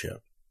relationship.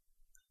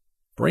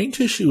 Brain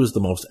tissue is the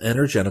most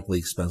energetically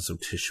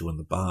expensive tissue in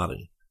the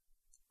body.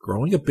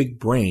 Growing a big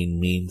brain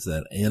means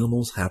that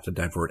animals have to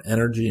divert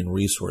energy and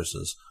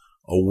resources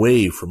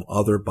away from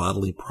other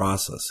bodily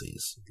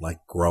processes like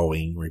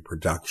growing,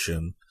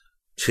 reproduction,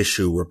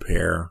 tissue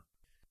repair.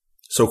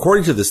 So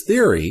according to this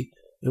theory,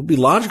 it would be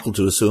logical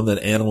to assume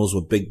that animals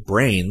with big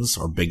brains,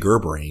 or bigger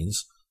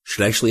brains,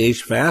 should actually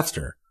age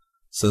faster,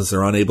 since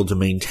they're unable to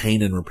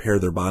maintain and repair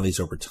their bodies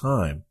over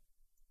time.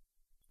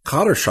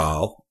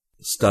 Kotterschall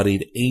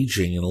studied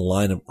aging in a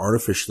line of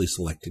artificially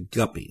selected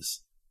guppies.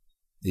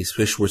 These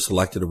fish were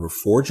selected over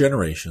 4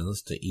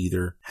 generations to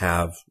either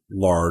have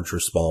large or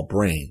small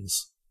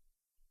brains.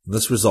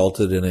 This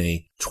resulted in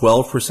a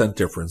 12%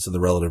 difference in the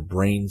relative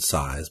brain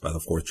size by the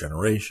 4th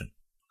generation.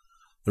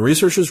 The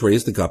researchers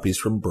raised the guppies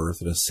from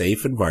birth in a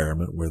safe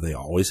environment where they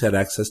always had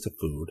access to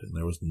food and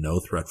there was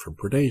no threat from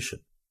predation.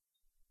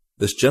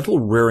 This gentle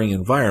rearing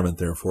environment,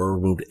 therefore,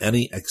 removed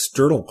any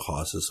external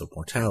causes of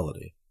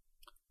mortality.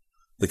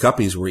 The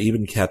guppies were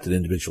even kept in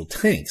individual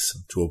tanks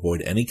to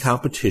avoid any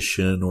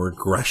competition or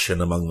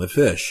aggression among the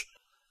fish,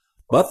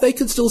 but they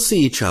could still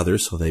see each other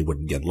so they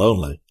wouldn't get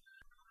lonely.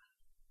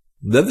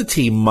 Then the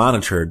team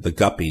monitored the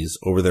guppies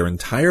over their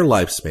entire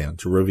lifespan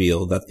to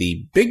reveal that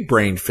the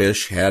big-brained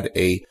fish had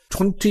a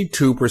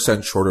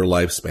 22% shorter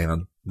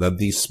lifespan than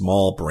the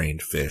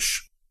small-brained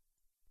fish.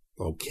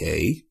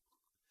 Okay.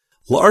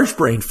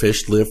 Large-brained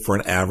fish lived for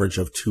an average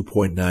of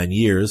 2.9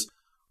 years,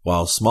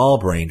 while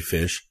small-brained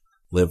fish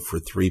lived for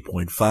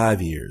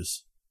 3.5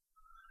 years.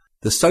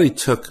 The study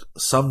took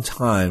some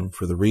time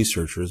for the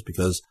researchers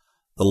because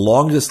the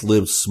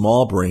longest-lived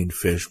small-brained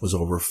fish was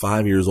over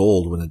 5 years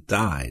old when it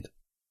died.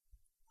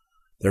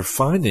 Their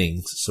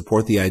findings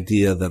support the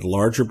idea that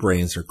larger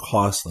brains are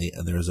costly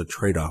and there is a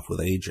trade-off with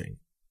aging.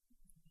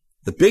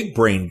 The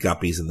big-brained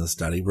guppies in the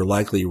study were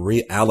likely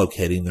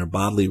reallocating their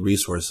bodily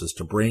resources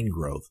to brain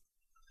growth.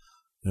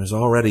 There's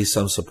already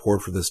some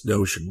support for this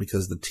notion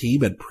because the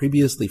team had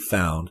previously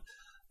found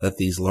that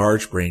these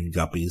large-brained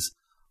guppies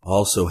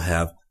also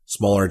have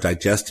smaller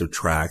digestive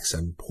tracts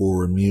and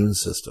poor immune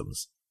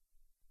systems.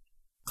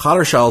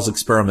 Kotterschall's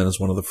experiment is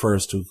one of the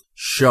first to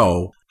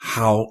show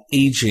how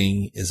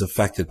aging is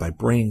affected by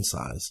brain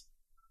size.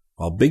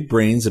 While big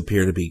brains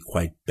appear to be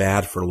quite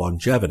bad for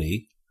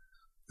longevity,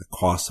 the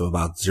cost of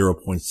about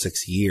 0.6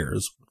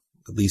 years,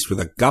 at least for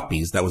the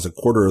guppies, that was a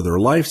quarter of their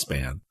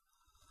lifespan.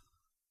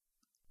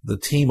 The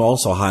team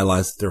also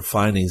highlights that their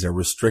findings are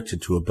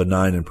restricted to a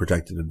benign and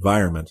protected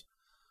environment.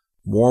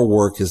 More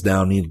work is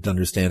now needed to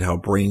understand how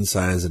brain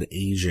size and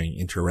aging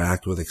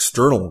interact with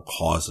external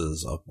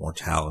causes of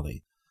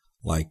mortality,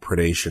 like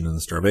predation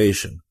and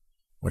starvation,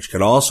 which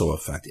can also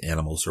affect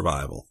animal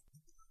survival.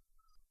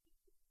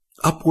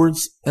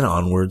 Upwards and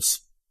onwards,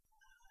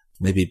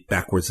 maybe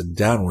backwards and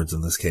downwards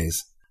in this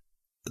case.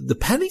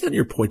 Depending on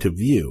your point of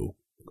view,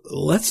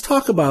 let's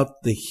talk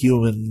about the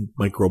human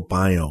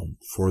microbiome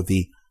for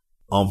the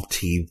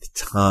umpteenth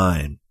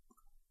time.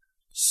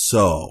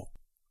 So,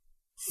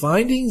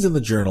 findings in the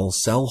journal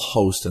Cell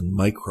Host and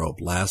Microbe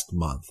last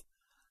month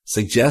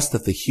suggest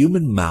that the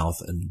human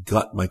mouth and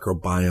gut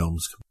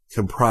microbiomes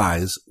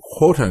comprise,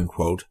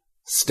 quote-unquote,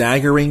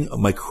 staggering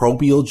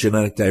microbial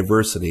genetic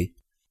diversity,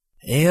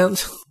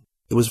 and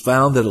it was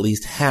found that at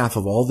least half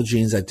of all the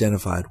genes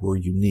identified were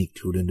unique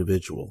to an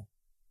individual.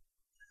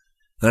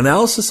 An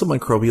analysis of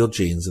microbial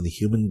genes in the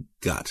human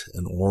gut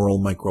and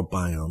oral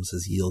microbiomes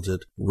has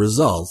yielded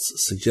results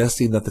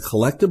suggesting that the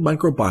collective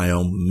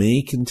microbiome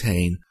may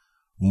contain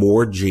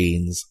more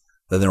genes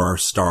than there are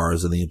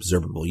stars in the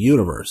observable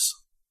universe.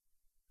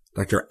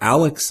 Dr.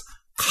 Alex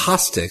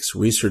Kostik's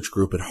research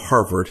group at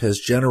Harvard has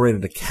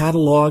generated a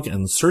catalog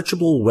and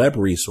searchable web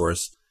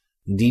resource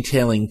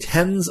detailing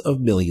tens of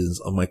millions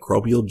of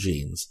microbial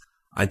genes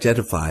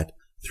identified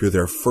through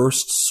their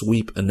first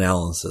sweep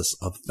analysis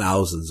of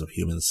thousands of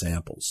human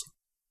samples.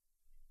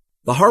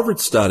 The Harvard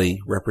study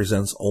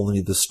represents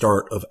only the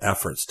start of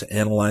efforts to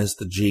analyze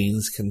the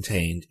genes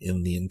contained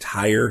in the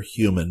entire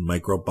human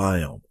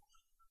microbiome.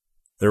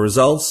 The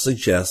results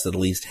suggest that at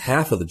least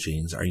half of the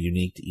genes are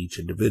unique to each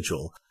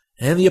individual,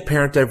 and the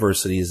apparent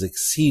diversity is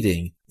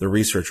exceeding the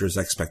researchers'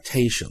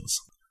 expectations.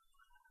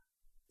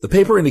 The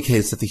paper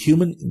indicates that the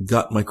human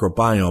gut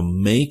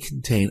microbiome may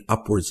contain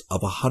upwards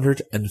of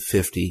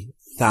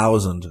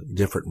 150,000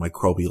 different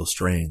microbial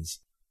strains,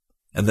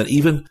 and that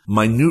even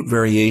minute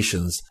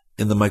variations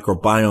in the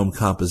microbiome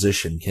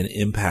composition can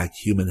impact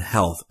human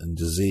health and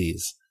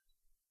disease.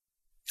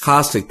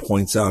 Kostik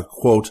points out,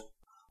 quote,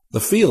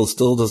 "The field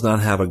still does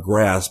not have a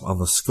grasp on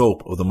the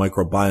scope of the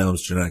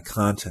microbiome's genetic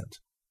content,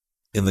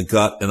 in the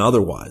gut and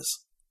otherwise.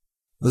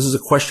 This is a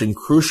question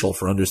crucial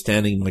for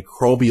understanding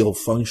microbial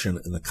function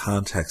in the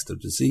context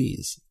of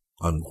disease,"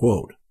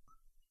 unquote.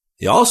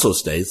 He also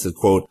states that,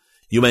 quote,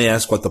 "You may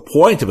ask what the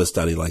point of a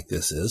study like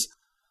this is,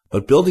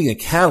 but building a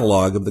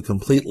catalog of the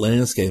complete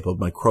landscape of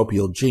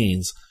microbial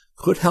genes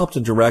could help to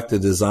direct the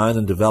design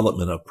and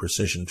development of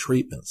precision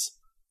treatments.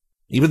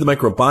 Even the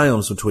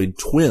microbiomes between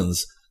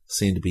twins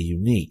seem to be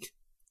unique.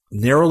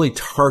 Narrowly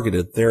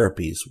targeted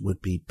therapies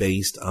would be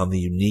based on the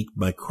unique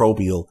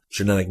microbial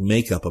genetic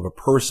makeup of a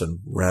person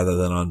rather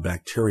than on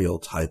bacterial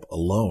type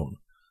alone,"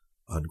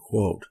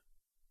 unquote.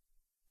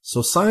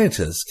 So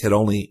scientists can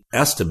only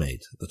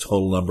estimate the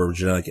total number of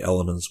genetic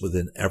elements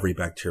within every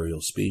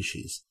bacterial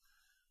species,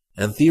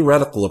 and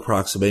theoretical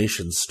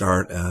approximations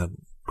start at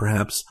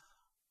perhaps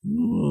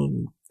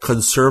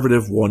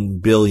conservative 1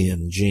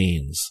 billion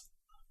genes.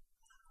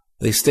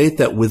 They state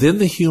that within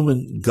the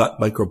human gut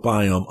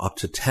microbiome, up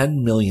to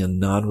 10 million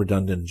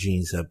non-redundant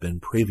genes have been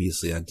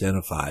previously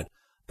identified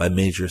by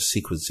major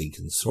sequencing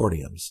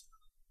consortiums.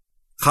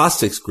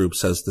 Kostik's group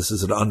says this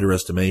is an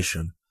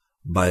underestimation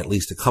by at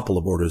least a couple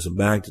of orders of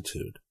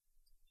magnitude.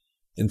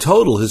 In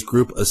total, his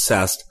group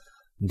assessed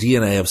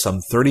DNA of some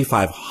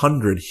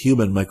 3,500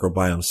 human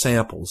microbiome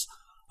samples,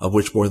 of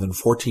which more than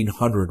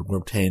 1,400 were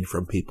obtained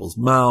from people's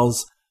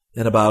mouths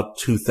and about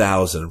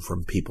 2,000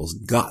 from people's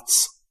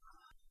guts.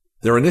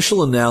 Their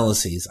initial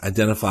analyses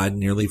identified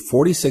nearly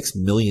 46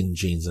 million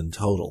genes in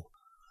total.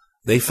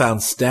 They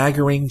found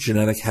staggering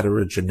genetic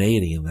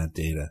heterogeneity in that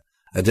data,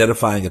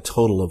 identifying a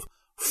total of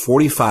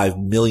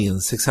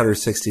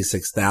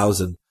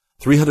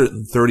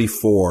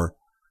 45,666,334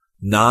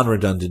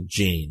 non-redundant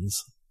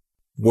genes.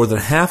 More than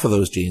half of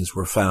those genes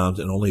were found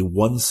in only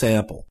one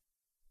sample,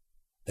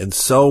 and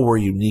so were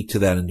unique to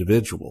that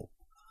individual.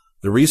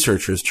 The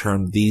researchers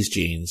termed these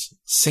genes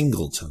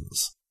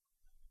singletons.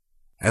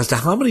 As to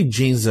how many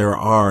genes there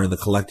are in the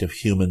collective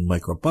human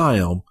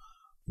microbiome,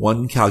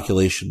 one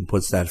calculation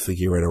puts that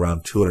figure at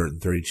around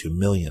 232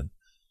 million,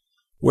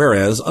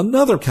 whereas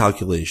another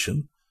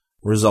calculation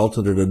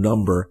resulted in a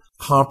number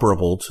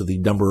comparable to the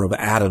number of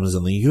atoms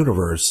in the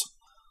universe.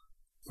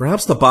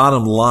 Perhaps the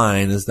bottom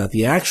line is that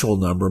the actual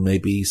number may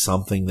be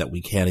something that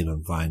we can't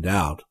even find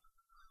out.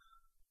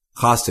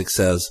 Kostik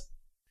says,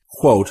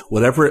 quote,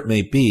 "Whatever it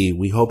may be,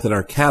 we hope that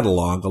our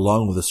catalog,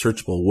 along with a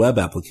searchable web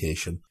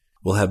application,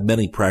 will have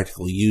many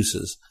practical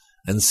uses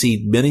and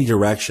seed many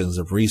directions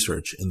of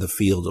research in the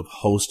field of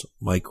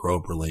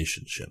host-microbe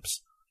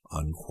relationships,"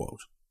 unquote.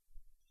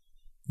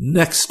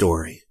 Next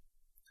story.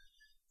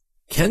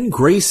 Can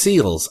gray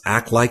seals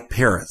act like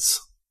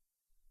parrots?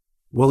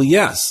 Well,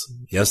 yes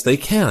they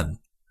can.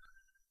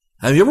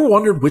 Have you ever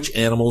wondered which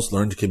animals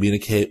learn to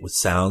communicate with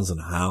sounds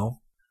and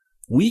how?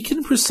 We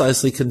can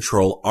precisely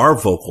control our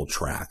vocal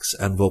tracts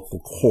and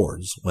vocal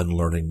cords when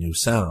learning new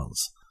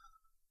sounds.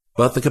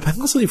 But the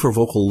capacity for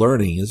vocal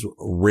learning is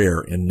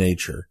rare in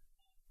nature.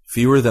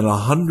 Fewer than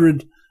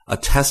 100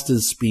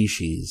 attested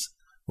species,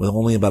 with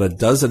only about a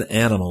dozen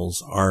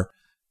animals, are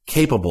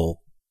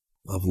capable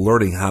of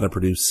learning how to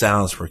produce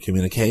sounds for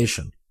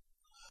communication.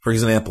 For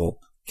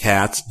example,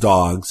 cats,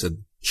 dogs,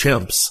 and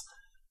chimps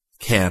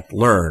can't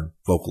learn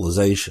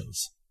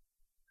vocalizations.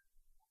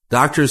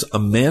 Doctors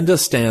Amanda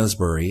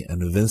Stansbury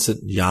and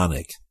Vincent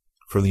Yannick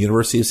from the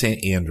University of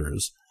St.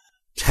 Andrews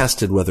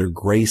tested whether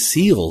gray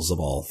seals, of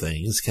all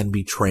things, can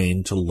be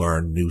trained to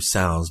learn new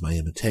sounds by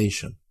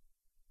imitation.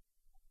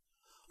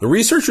 The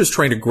researchers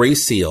trained a gray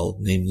seal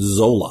named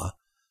Zola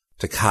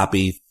to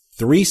copy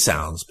 3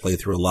 sounds played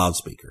through a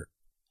loudspeaker.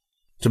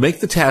 To make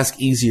the task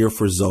easier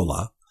for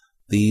Zola,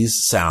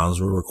 these sounds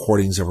were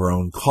recordings of her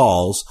own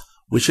calls,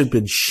 which had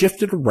been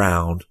shifted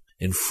around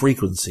in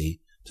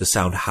frequency to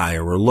sound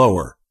higher or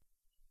lower.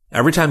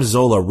 Every time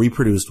Zola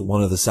reproduced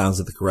one of the sounds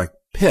at the correct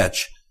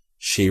pitch,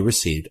 she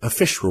received a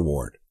fish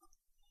reward.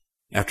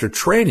 After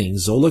training,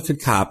 Zola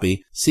could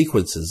copy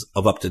sequences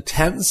of up to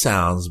 10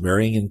 sounds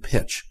varying in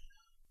pitch,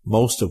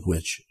 most of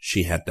which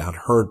she had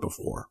not heard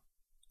before.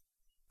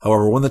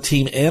 However, when the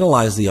team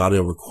analyzed the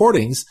audio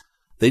recordings,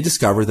 they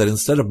discovered that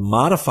instead of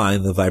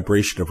modifying the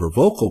vibration of her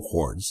vocal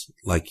cords,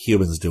 like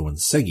humans do in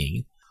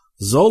singing,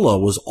 Zola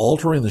was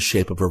altering the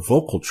shape of her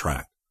vocal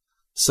tract,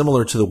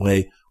 similar to the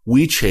way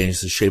we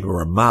change the shape of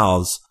our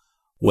mouths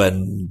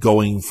when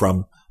going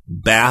from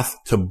bath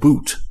to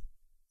boot.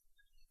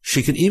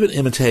 She could even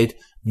imitate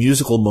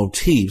musical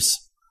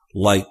motifs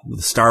like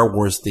the Star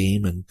Wars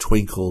theme and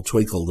Twinkle,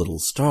 Twinkle, Little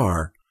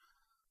Star.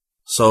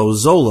 So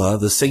Zola,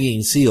 the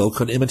singing seal,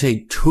 could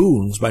imitate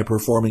tunes by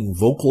performing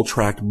vocal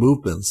tract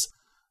movements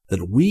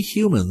that we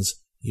humans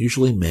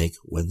usually make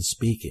when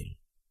speaking.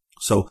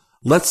 So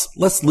let's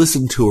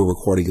listen to a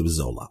recording of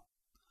Zola.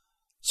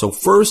 So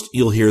first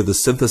you'll hear the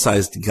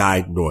synthesized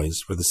guide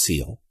noise for the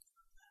seal,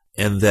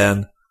 and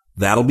then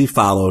that'll be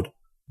followed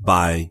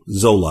by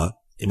Zola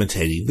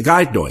imitating the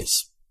guide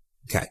noise.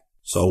 Okay,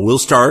 so we'll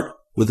start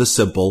with a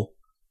simple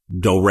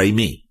do, re,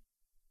 mi.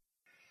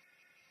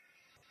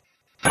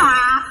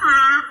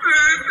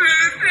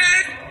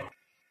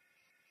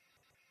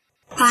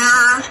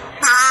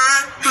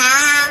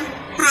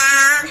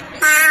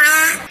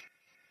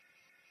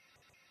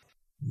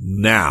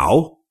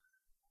 Now,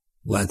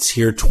 let's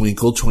hear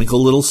Twinkle,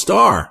 Twinkle, Little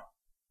Star.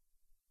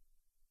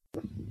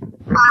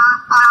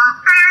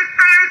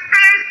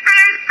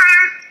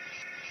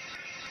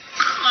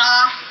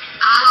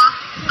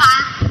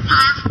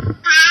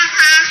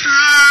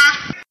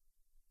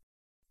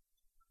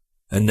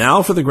 And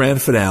now for the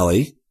grand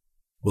finale.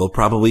 We'll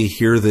probably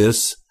hear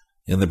this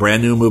in the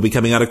brand new movie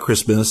coming out of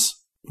Christmas,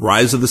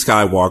 Rise of the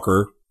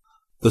Skywalker,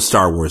 the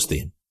Star Wars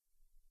theme.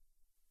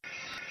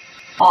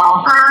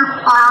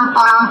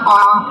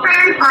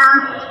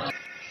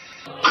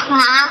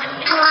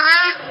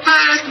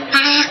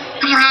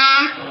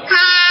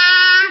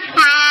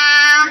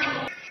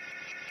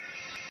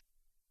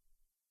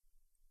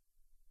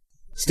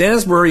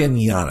 Stansbury and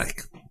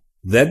Yannick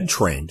then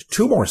trained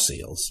two more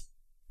seals,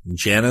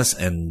 Janus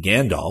and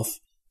Gandalf,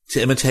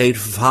 to imitate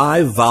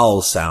 5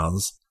 vowel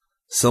sounds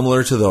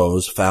similar to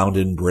those found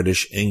in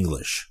British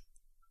English: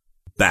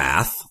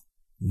 bath,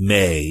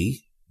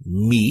 may,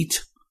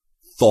 meet,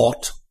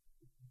 thought,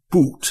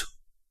 boot,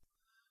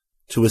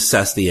 to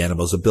assess the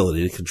animal's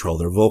ability to control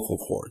their vocal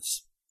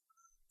cords.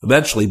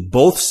 Eventually,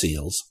 both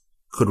seals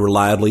could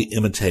reliably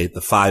imitate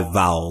the 5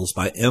 vowels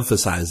by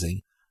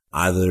emphasizing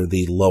either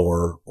the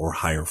lower or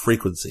higher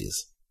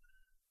frequencies.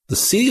 The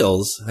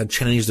seals had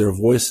changed their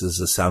voices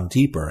to sound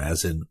deeper,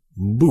 as in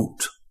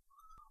boot,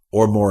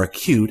 or more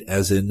acute,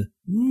 as in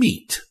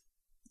meat,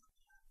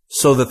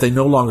 so that they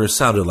no longer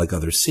sounded like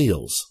other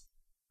seals.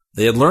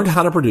 They had learned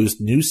how to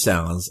produce new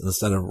sounds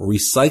instead of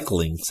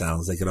recycling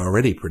sounds they could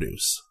already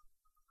produce.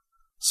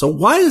 So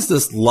why is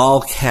this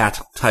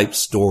lolcat-type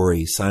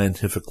story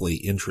scientifically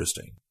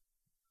interesting?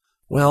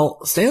 Well,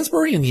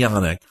 Stansbury and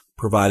Yannick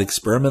provide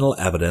experimental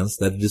evidence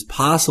that it is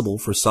possible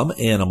for some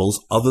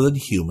animals other than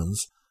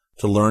humans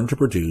to learn to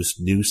produce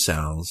new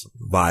sounds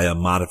via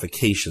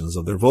modifications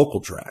of their vocal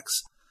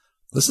tracts.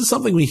 This is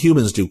something we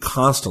humans do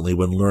constantly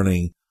when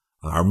learning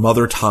our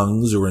mother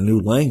tongues or a new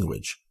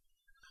language.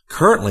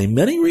 Currently,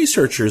 many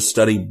researchers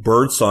study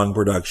birdsong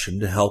production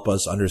to help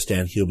us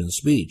understand human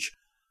speech.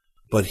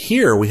 But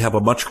here we have a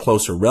much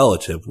closer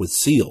relative with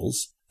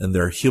seals and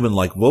their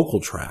human-like vocal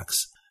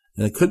tracts,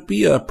 and it could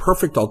be a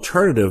perfect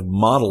alternative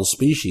model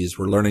species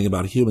for learning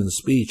about human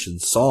speech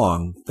and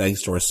song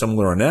thanks to our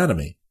similar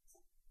anatomy.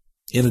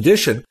 In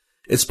addition,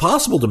 it's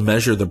possible to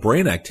measure the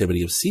brain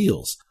activity of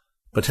seals,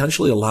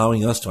 potentially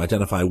allowing us to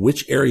identify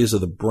which areas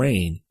of the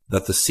brain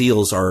that the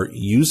seals are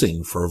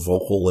using for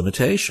vocal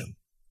imitation.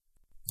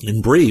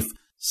 In brief,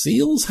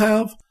 seals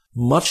have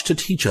much to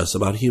teach us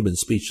about human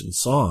speech and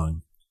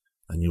song,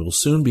 and you will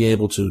soon be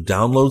able to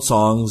download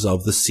songs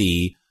of the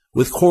sea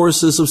with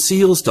choruses of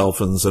seals,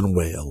 dolphins, and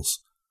whales.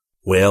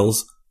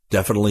 Whales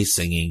definitely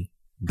singing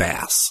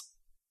bass.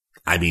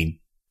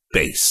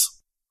 Bass.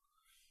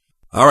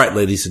 All right,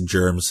 ladies and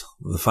germs,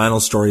 the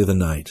final story of the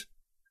night.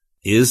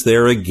 Is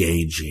there a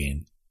gay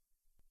gene?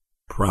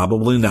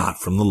 Probably not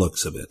from the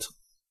looks of it.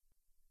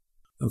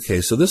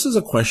 Okay, so this is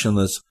a question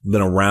that's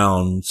been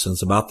around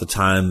since about the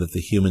time that the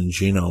human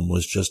genome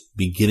was just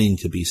beginning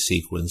to be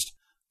sequenced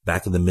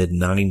back in the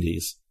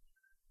mid-90s.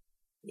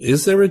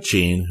 Is there a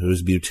gene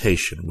whose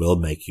mutation will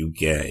make you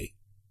gay?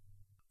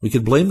 We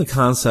could blame the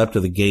concept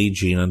of the gay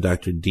gene on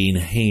Dr. Dean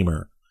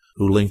Hamer,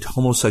 who linked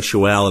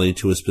homosexuality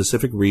to a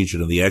specific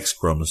region of the X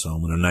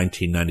chromosome in a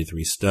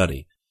 1993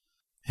 study.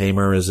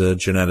 Hamer is a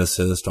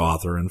geneticist,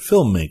 author, and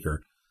filmmaker,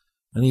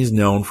 and he's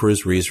known for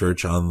his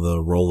research on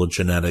the role of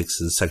genetics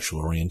in sexual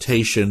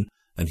orientation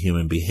and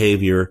human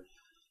behavior,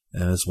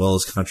 as well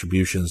as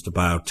contributions to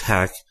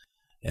biotech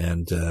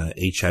and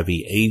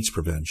HIV/AIDS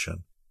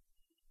prevention.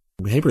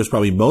 Hamer is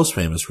probably most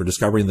famous for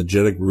discovering the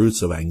genetic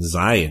roots of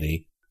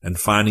anxiety and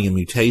finding a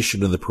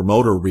mutation in the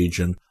promoter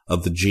region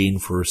of the gene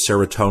for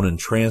serotonin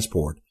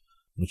transport,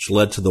 which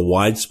led to the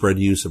widespread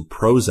use of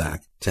Prozac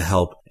to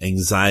help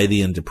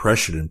anxiety and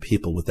depression in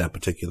people with that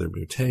particular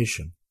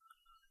mutation.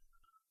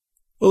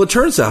 Well, it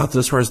turns out that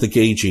as far as the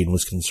gay gene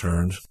was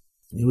concerned,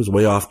 he was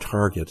way off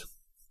target.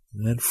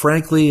 And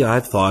frankly,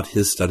 I've thought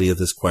his study of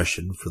this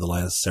question for the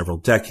last several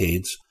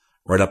decades,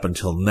 right up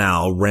until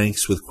now,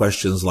 ranks with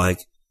questions like,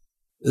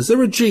 is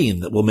there a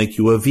gene that will make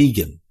you a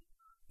vegan?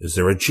 Is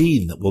there a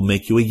gene that will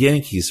make you a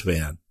Yankees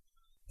fan?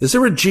 Is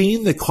there a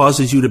gene that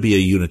causes you to be a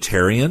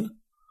Unitarian?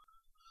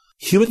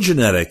 Human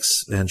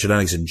genetics, and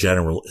genetics in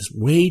general, is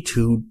way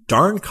too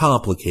darn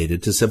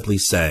complicated to simply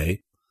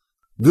say,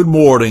 good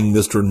morning,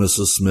 Mr. and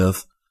Mrs.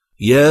 Smith.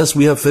 Yes,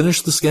 we have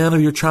finished the scan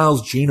of your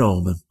child's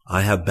genome, and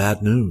I have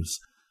bad news.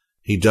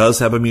 He does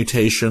have a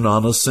mutation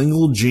on a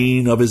single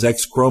gene of his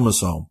X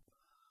chromosome.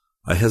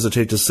 I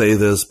hesitate to say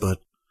this, but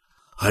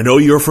I know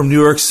you're from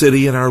New York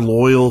City and are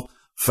loyal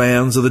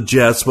fans of the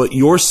Jets, but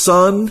your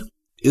son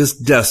is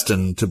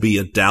destined to be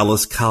a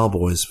Dallas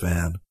Cowboys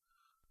fan.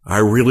 I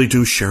really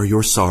do share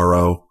your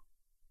sorrow.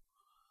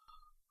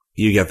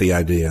 You get the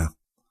idea.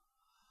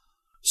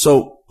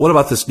 So, what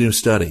about this new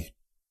study?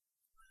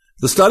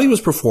 The study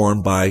was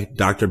performed by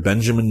Dr.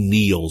 Benjamin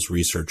Neal's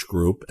research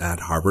group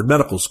at Harvard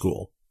Medical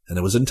School, and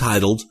it was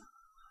entitled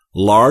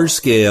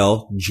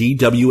Large-Scale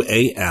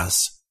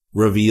GWAS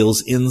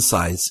Reveals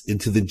Insights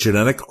into the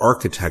Genetic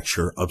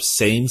Architecture of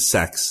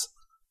Same-Sex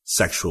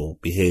Sexual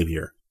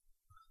Behavior.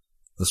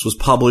 This was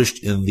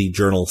published in the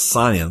journal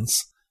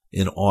Science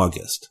in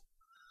August.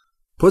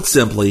 Put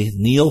simply,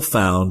 Neal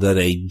found that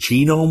a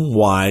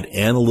genome-wide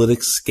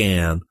analytic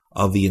scan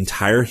of the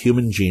entire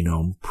human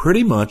genome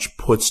pretty much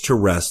puts to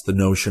rest the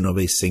notion of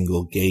a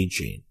single gay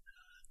gene.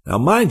 Now,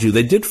 mind you,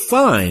 they did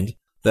find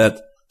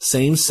that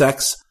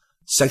same-sex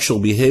sexual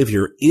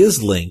behavior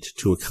is linked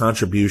to a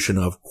contribution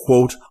of,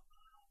 quote,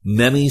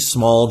 many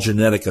small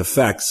genetic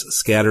effects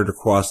scattered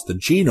across the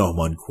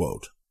genome,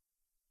 unquote.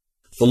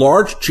 The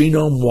large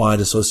genome-wide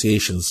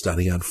association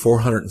study on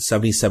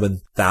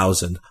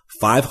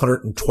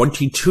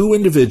 477,522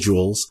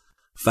 individuals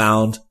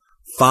found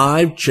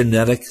 5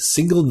 genetic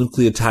single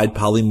nucleotide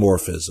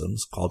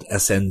polymorphisms, called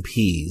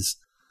SNPs,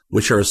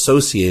 which are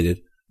associated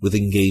with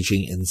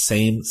engaging in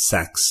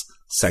same-sex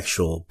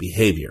sexual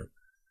behavior.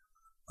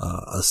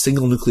 A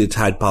single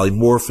nucleotide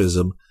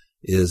polymorphism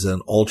is an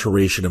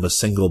alteration of a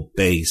single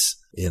base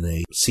in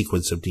a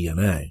sequence of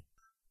DNA.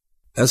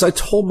 As I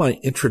told my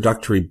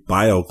introductory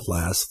bio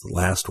class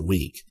last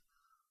week,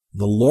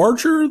 the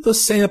larger the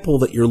sample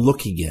that you're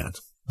looking at,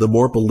 the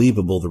more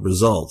believable the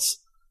results.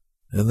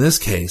 In this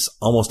case,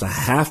 almost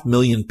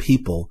 500,000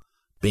 people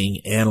being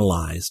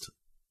analyzed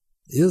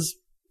is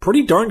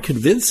pretty darn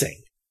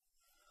convincing.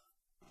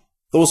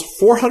 Those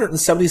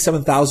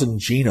 477,000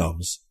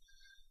 genomes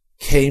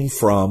came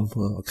from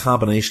a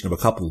combination of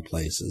a couple of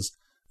places.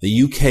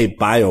 The UK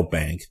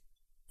Biobank,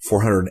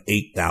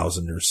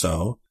 408,000 or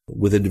so,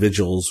 with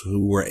individuals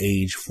who were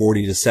age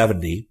 40 to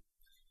 70,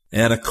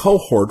 and a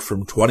cohort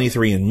from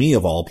 23andMe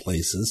of all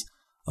places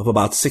of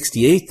about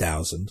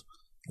 68,000,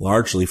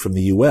 largely from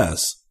the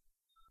US.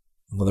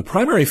 Well, the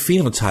primary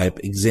phenotype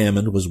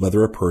examined was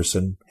whether a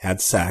person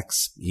had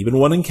sex, even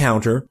one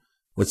encounter,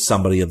 with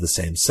somebody of the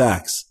same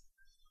sex.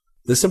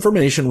 This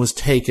information was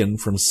taken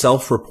from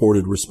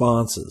self-reported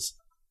responses.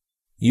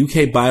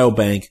 UK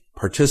Biobank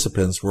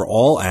participants were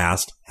all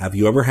asked, have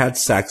you ever had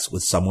sex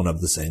with someone of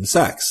the same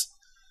sex?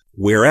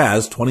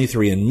 Whereas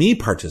 23andMe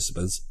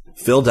participants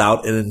filled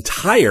out an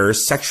entire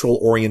sexual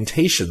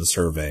orientation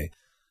survey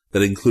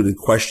that included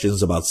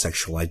questions about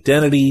sexual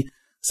identity,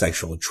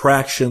 sexual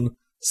attraction,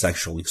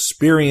 sexual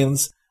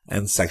experience,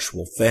 and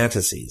sexual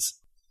fantasies.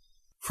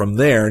 From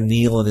there,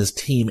 Neal and his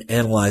team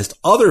analyzed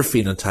other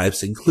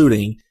phenotypes,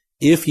 including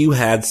if you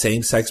had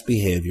same-sex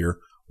behavior,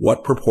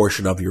 what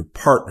proportion of your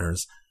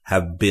partners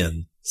have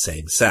been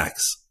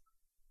same-sex.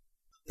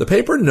 The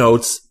paper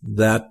notes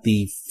that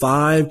the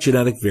 5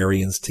 genetic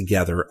variants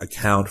together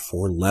account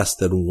for less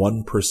than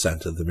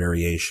 1% of the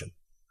variation,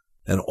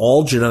 and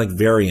all genetic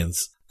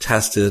variants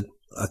tested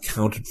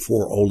accounted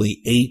for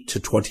only 8 to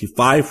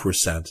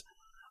 25%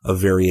 of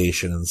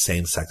variation in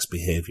same-sex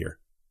behavior.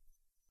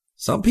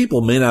 Some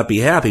people may not be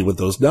happy with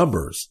those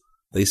numbers.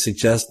 They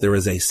suggest there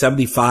is a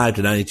 75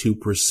 to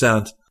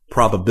 92%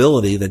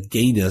 probability that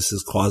gayness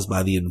is caused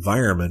by the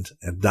environment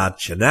and not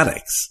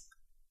genetics.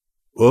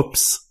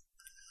 Oops.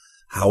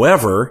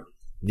 However,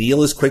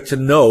 Neal is quick to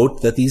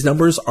note that these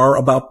numbers are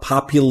about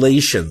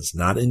populations,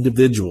 not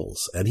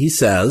individuals. And he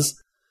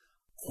says,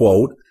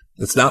 quote,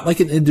 it's not like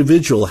an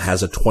individual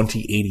has a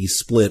 20-80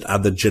 split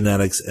on the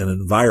genetics and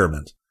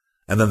environment,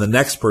 and then the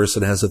next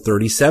person has a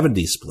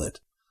 30-70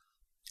 split.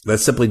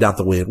 That's simply not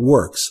the way it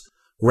works.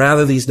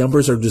 Rather, these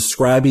numbers are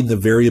describing the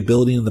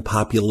variability in the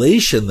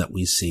population that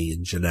we see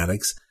in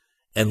genetics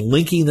and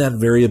linking that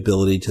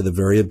variability to the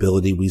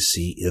variability we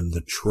see in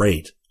the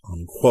trait,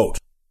 unquote.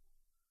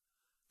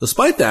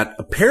 Despite that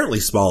apparently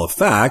small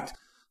effect,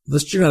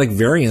 this genetic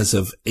variance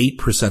of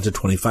 8% to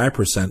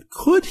 25%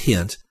 could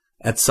hint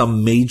at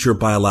some major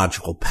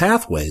biological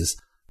pathways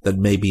that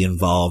may be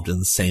involved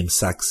in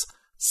same-sex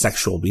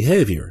sexual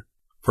behavior.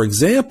 For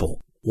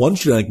example, one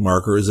genetic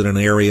marker is in an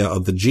area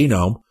of the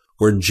genome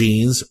where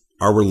genes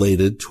are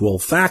related to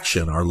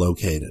olfaction are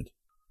located.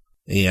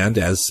 And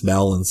as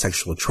smell and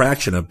sexual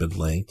attraction have been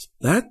linked,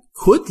 that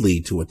could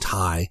lead to a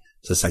tie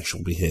to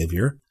sexual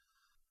behavior.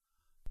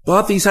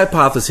 But these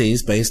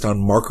hypotheses based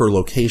on marker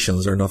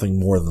locations are nothing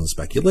more than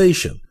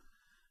speculation.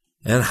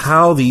 And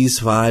how these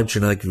 5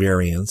 genetic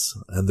variants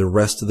and the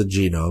rest of the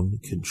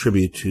genome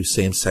contribute to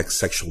same-sex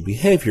sexual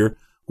behavior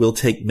will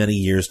take many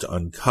years to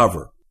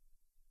uncover.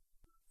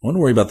 One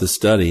worry about this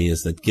study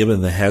is that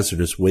given the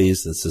hazardous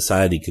ways that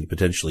society could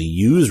potentially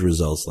use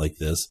results like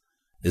this,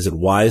 is it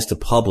wise to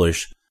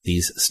publish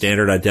these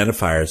standard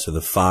identifiers for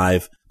the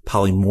 5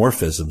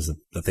 polymorphisms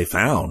that they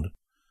found?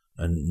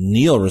 And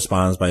Neil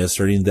responds by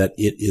asserting that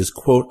it is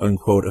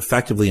quote-unquote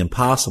effectively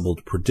impossible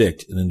to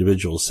predict an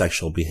individual's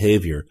sexual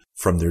behavior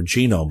from their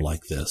genome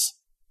like this.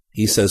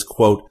 He says,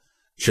 quote,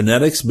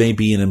 genetics may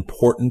be an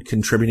important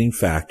contributing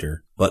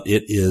factor, but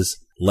it is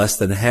less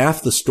than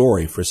half the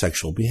story for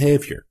sexual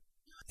behavior.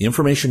 The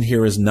information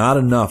here is not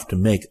enough to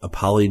make a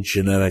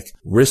polygenetic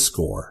risk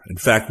score. In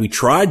fact, we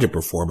tried to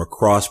perform a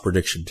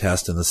cross-prediction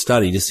test in the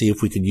study to see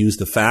if we could use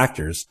the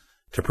factors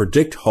to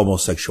predict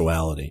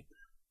homosexuality,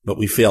 but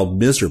we failed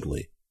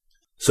miserably.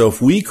 So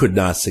if we could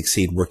not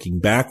succeed working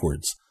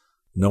backwards,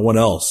 no one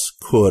else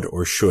could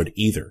or should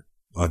either,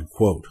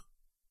 unquote.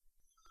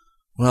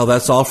 Well,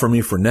 that's all for me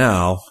for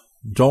now.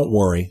 Don't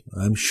worry,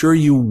 I'm sure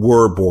you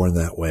were born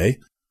that way.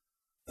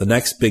 The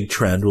next big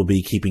trend will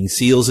be keeping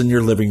seals in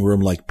your living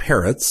room like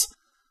parrots.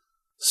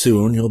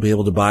 Soon you'll be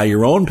able to buy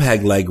your own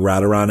peg leg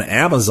router on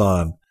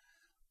Amazon.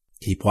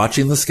 Keep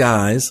watching the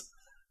skies,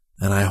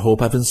 and I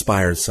hope I've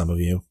inspired some of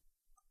you.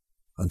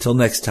 Until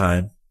next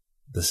time,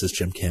 this is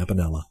Jim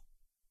Campanella.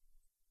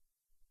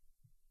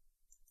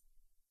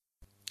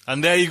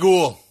 And there you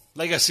go.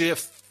 Like I say,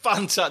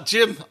 fantastic.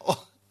 Jim,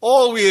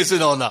 always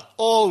an honour.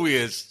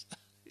 Always.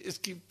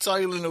 Just keep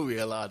toiling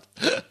away, lad.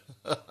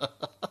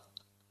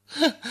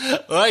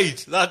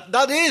 Right,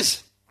 that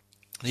is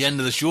the end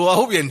of the show. I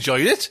hope you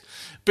enjoyed it.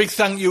 Big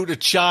thank you to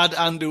Chad,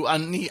 Andrew,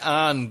 Anthony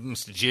and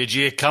Mr.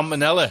 JJ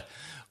Campanella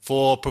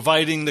for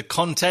providing the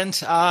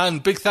content,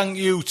 and big thank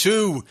you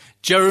to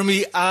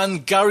Jeremy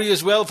and Gary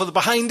as well for the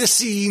behind the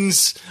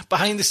scenes,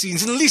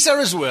 and Lisa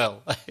as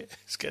well.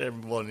 Let's get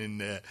everyone in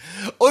there.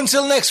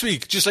 Until next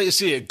week, just like to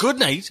say, good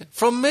night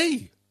from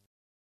me.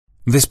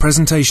 This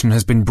presentation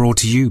has been brought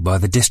to you by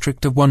the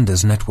District of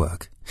Wonders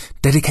Network,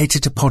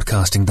 dedicated to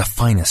podcasting the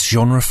finest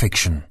genre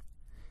fiction.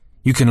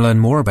 You can learn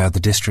more about the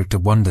District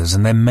of Wonders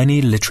and their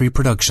many literary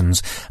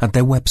productions at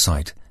their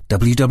website,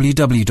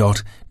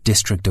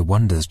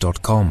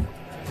 www.districtofwonders.com.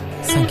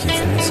 Thank you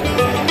for listening.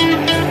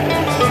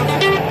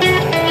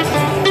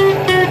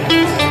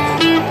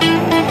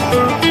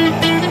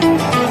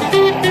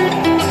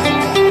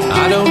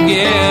 I don't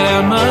get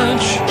out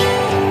much.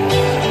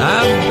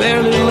 I've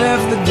barely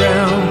left the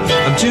ground.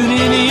 I'm tuning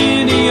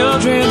into your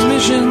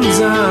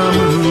transmissions. I'm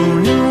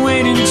marooned and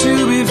waiting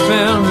to be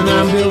found. And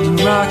I'm building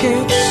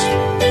rockets,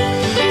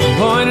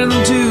 pointing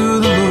them to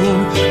the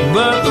moon.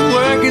 But the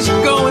work is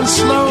going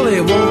slowly,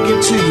 it won't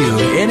get to you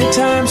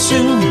anytime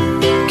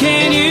soon.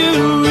 Can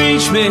you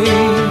reach me?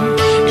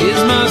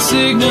 Is my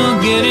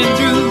signal getting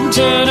through?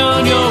 Turn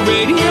on your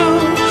radio,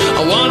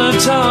 I wanna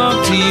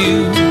talk to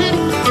you.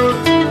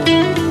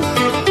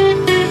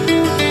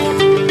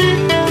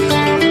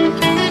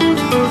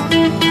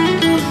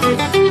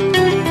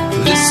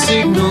 This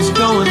signal's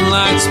going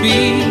light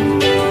speed.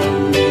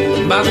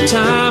 By the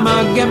time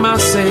I get my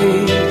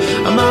say,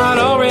 I might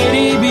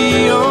already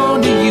be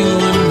on to you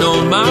and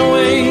on my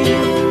way.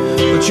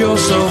 But you're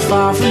so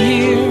far from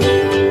here,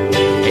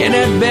 and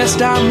at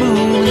best I'm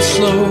moving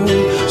slow.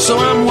 So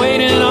I'm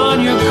waiting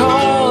on your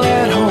call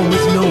at home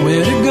with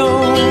nowhere to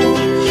go.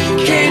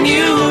 Can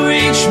you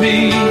reach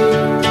me?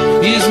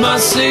 Is my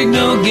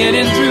signal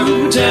getting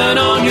through? Turn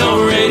on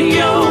your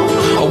radio,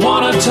 I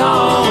wanna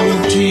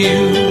talk to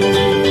you.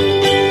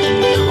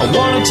 I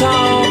wanna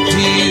talk to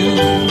you.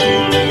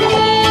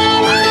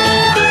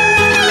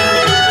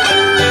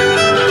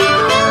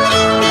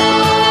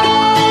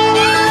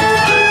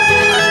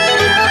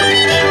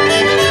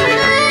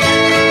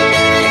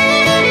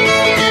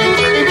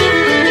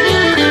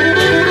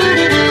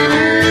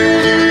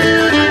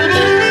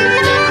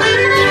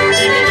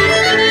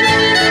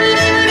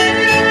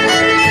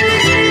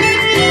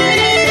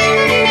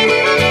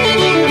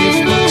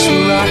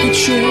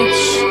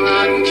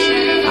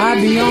 I'd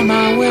be on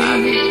my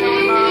way.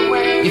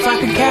 If I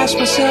could cast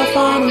myself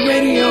on a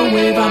radio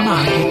wave, I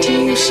might get to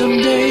you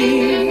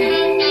someday.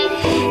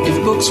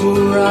 If books were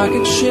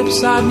rocket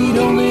ships, I'd need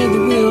only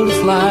the will to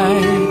fly.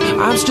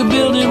 I'm still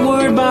building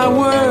word by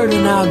word,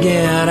 and I'll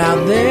get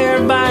out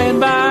there by and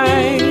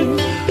by.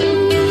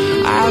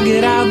 I'll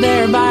get out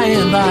there by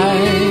and by.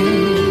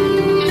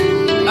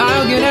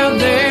 I'll get out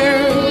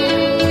there.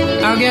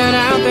 I'll get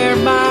out there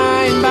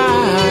by and by.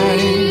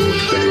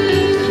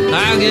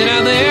 I'll get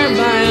out there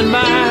by and by.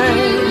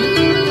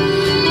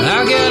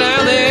 I'll get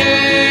out there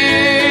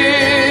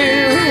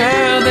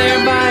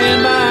by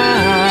and by.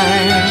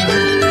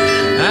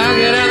 I'll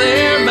get out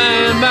there by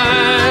and by.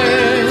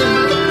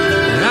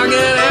 I'll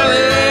get out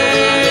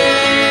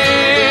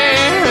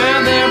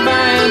there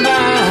by and by.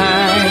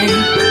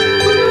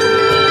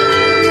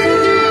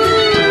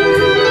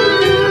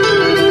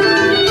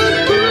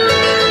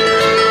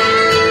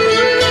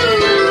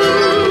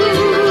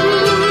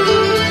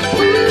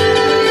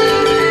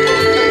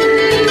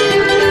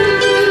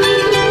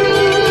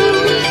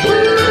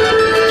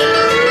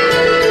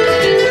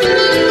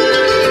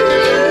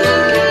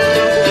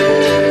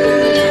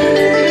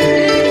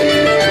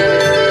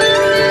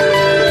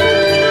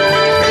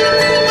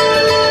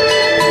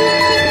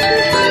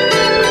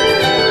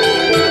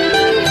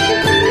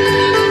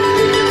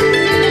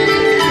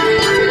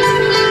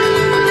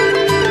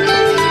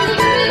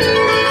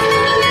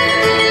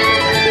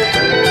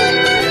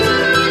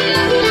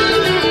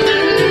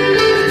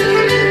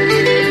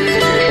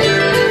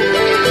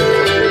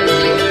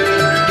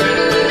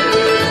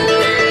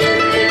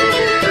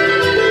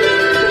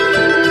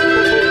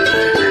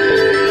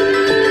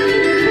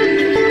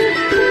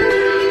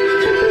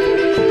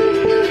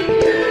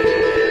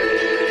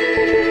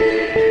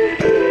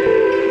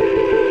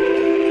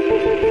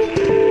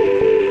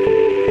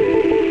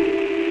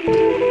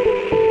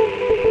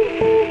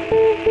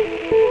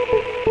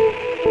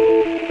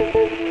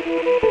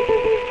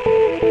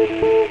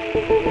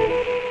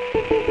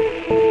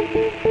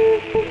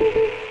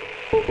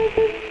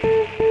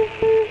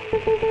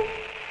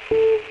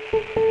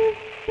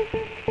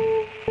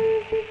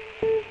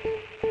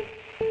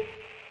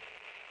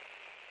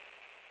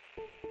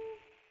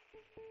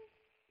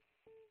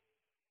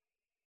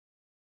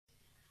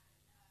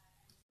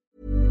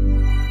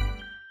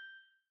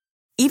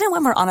 Even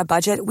when we're on a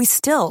budget, we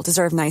still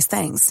deserve nice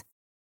things.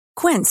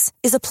 Quince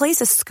is a place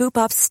to scoop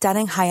up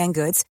stunning high-end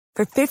goods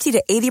for 50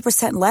 to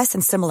 80% less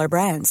than similar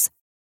brands.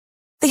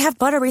 They have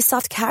buttery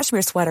soft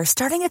cashmere sweaters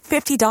starting at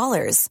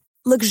 $50,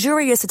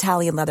 luxurious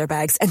Italian leather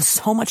bags, and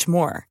so much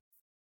more.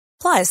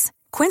 Plus,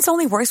 Quince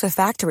only works with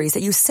factories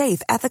that use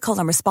safe, ethical,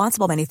 and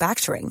responsible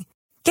manufacturing.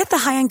 Get the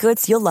high-end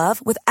goods you'll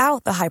love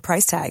without the high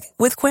price tag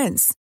with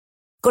Quince.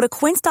 Go to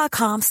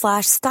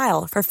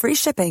quince.com/style for free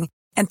shipping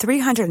and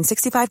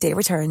 365-day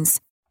returns.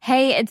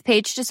 Hey, it's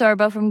Paige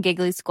DeSorbo from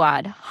Giggly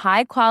Squad.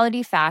 High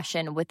quality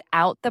fashion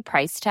without the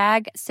price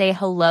tag. Say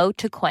hello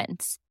to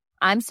Quince.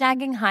 I'm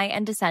snagging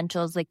high-end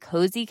essentials like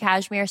cozy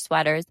cashmere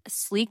sweaters,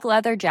 sleek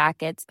leather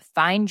jackets,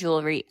 fine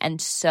jewelry,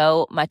 and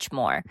so much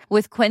more.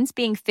 With Quince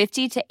being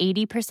 50 to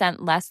 80%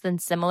 less than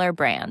similar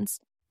brands.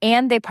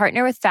 And they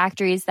partner with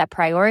factories that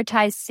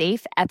prioritize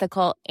safe,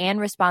 ethical, and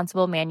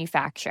responsible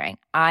manufacturing.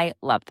 I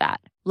love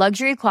that.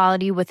 Luxury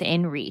quality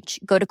within reach.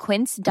 Go to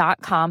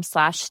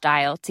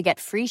quince.com/style to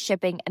get free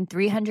shipping and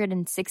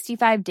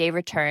 365-day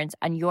returns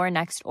on your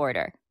next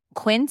order.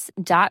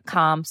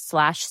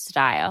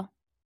 Quince.com/style.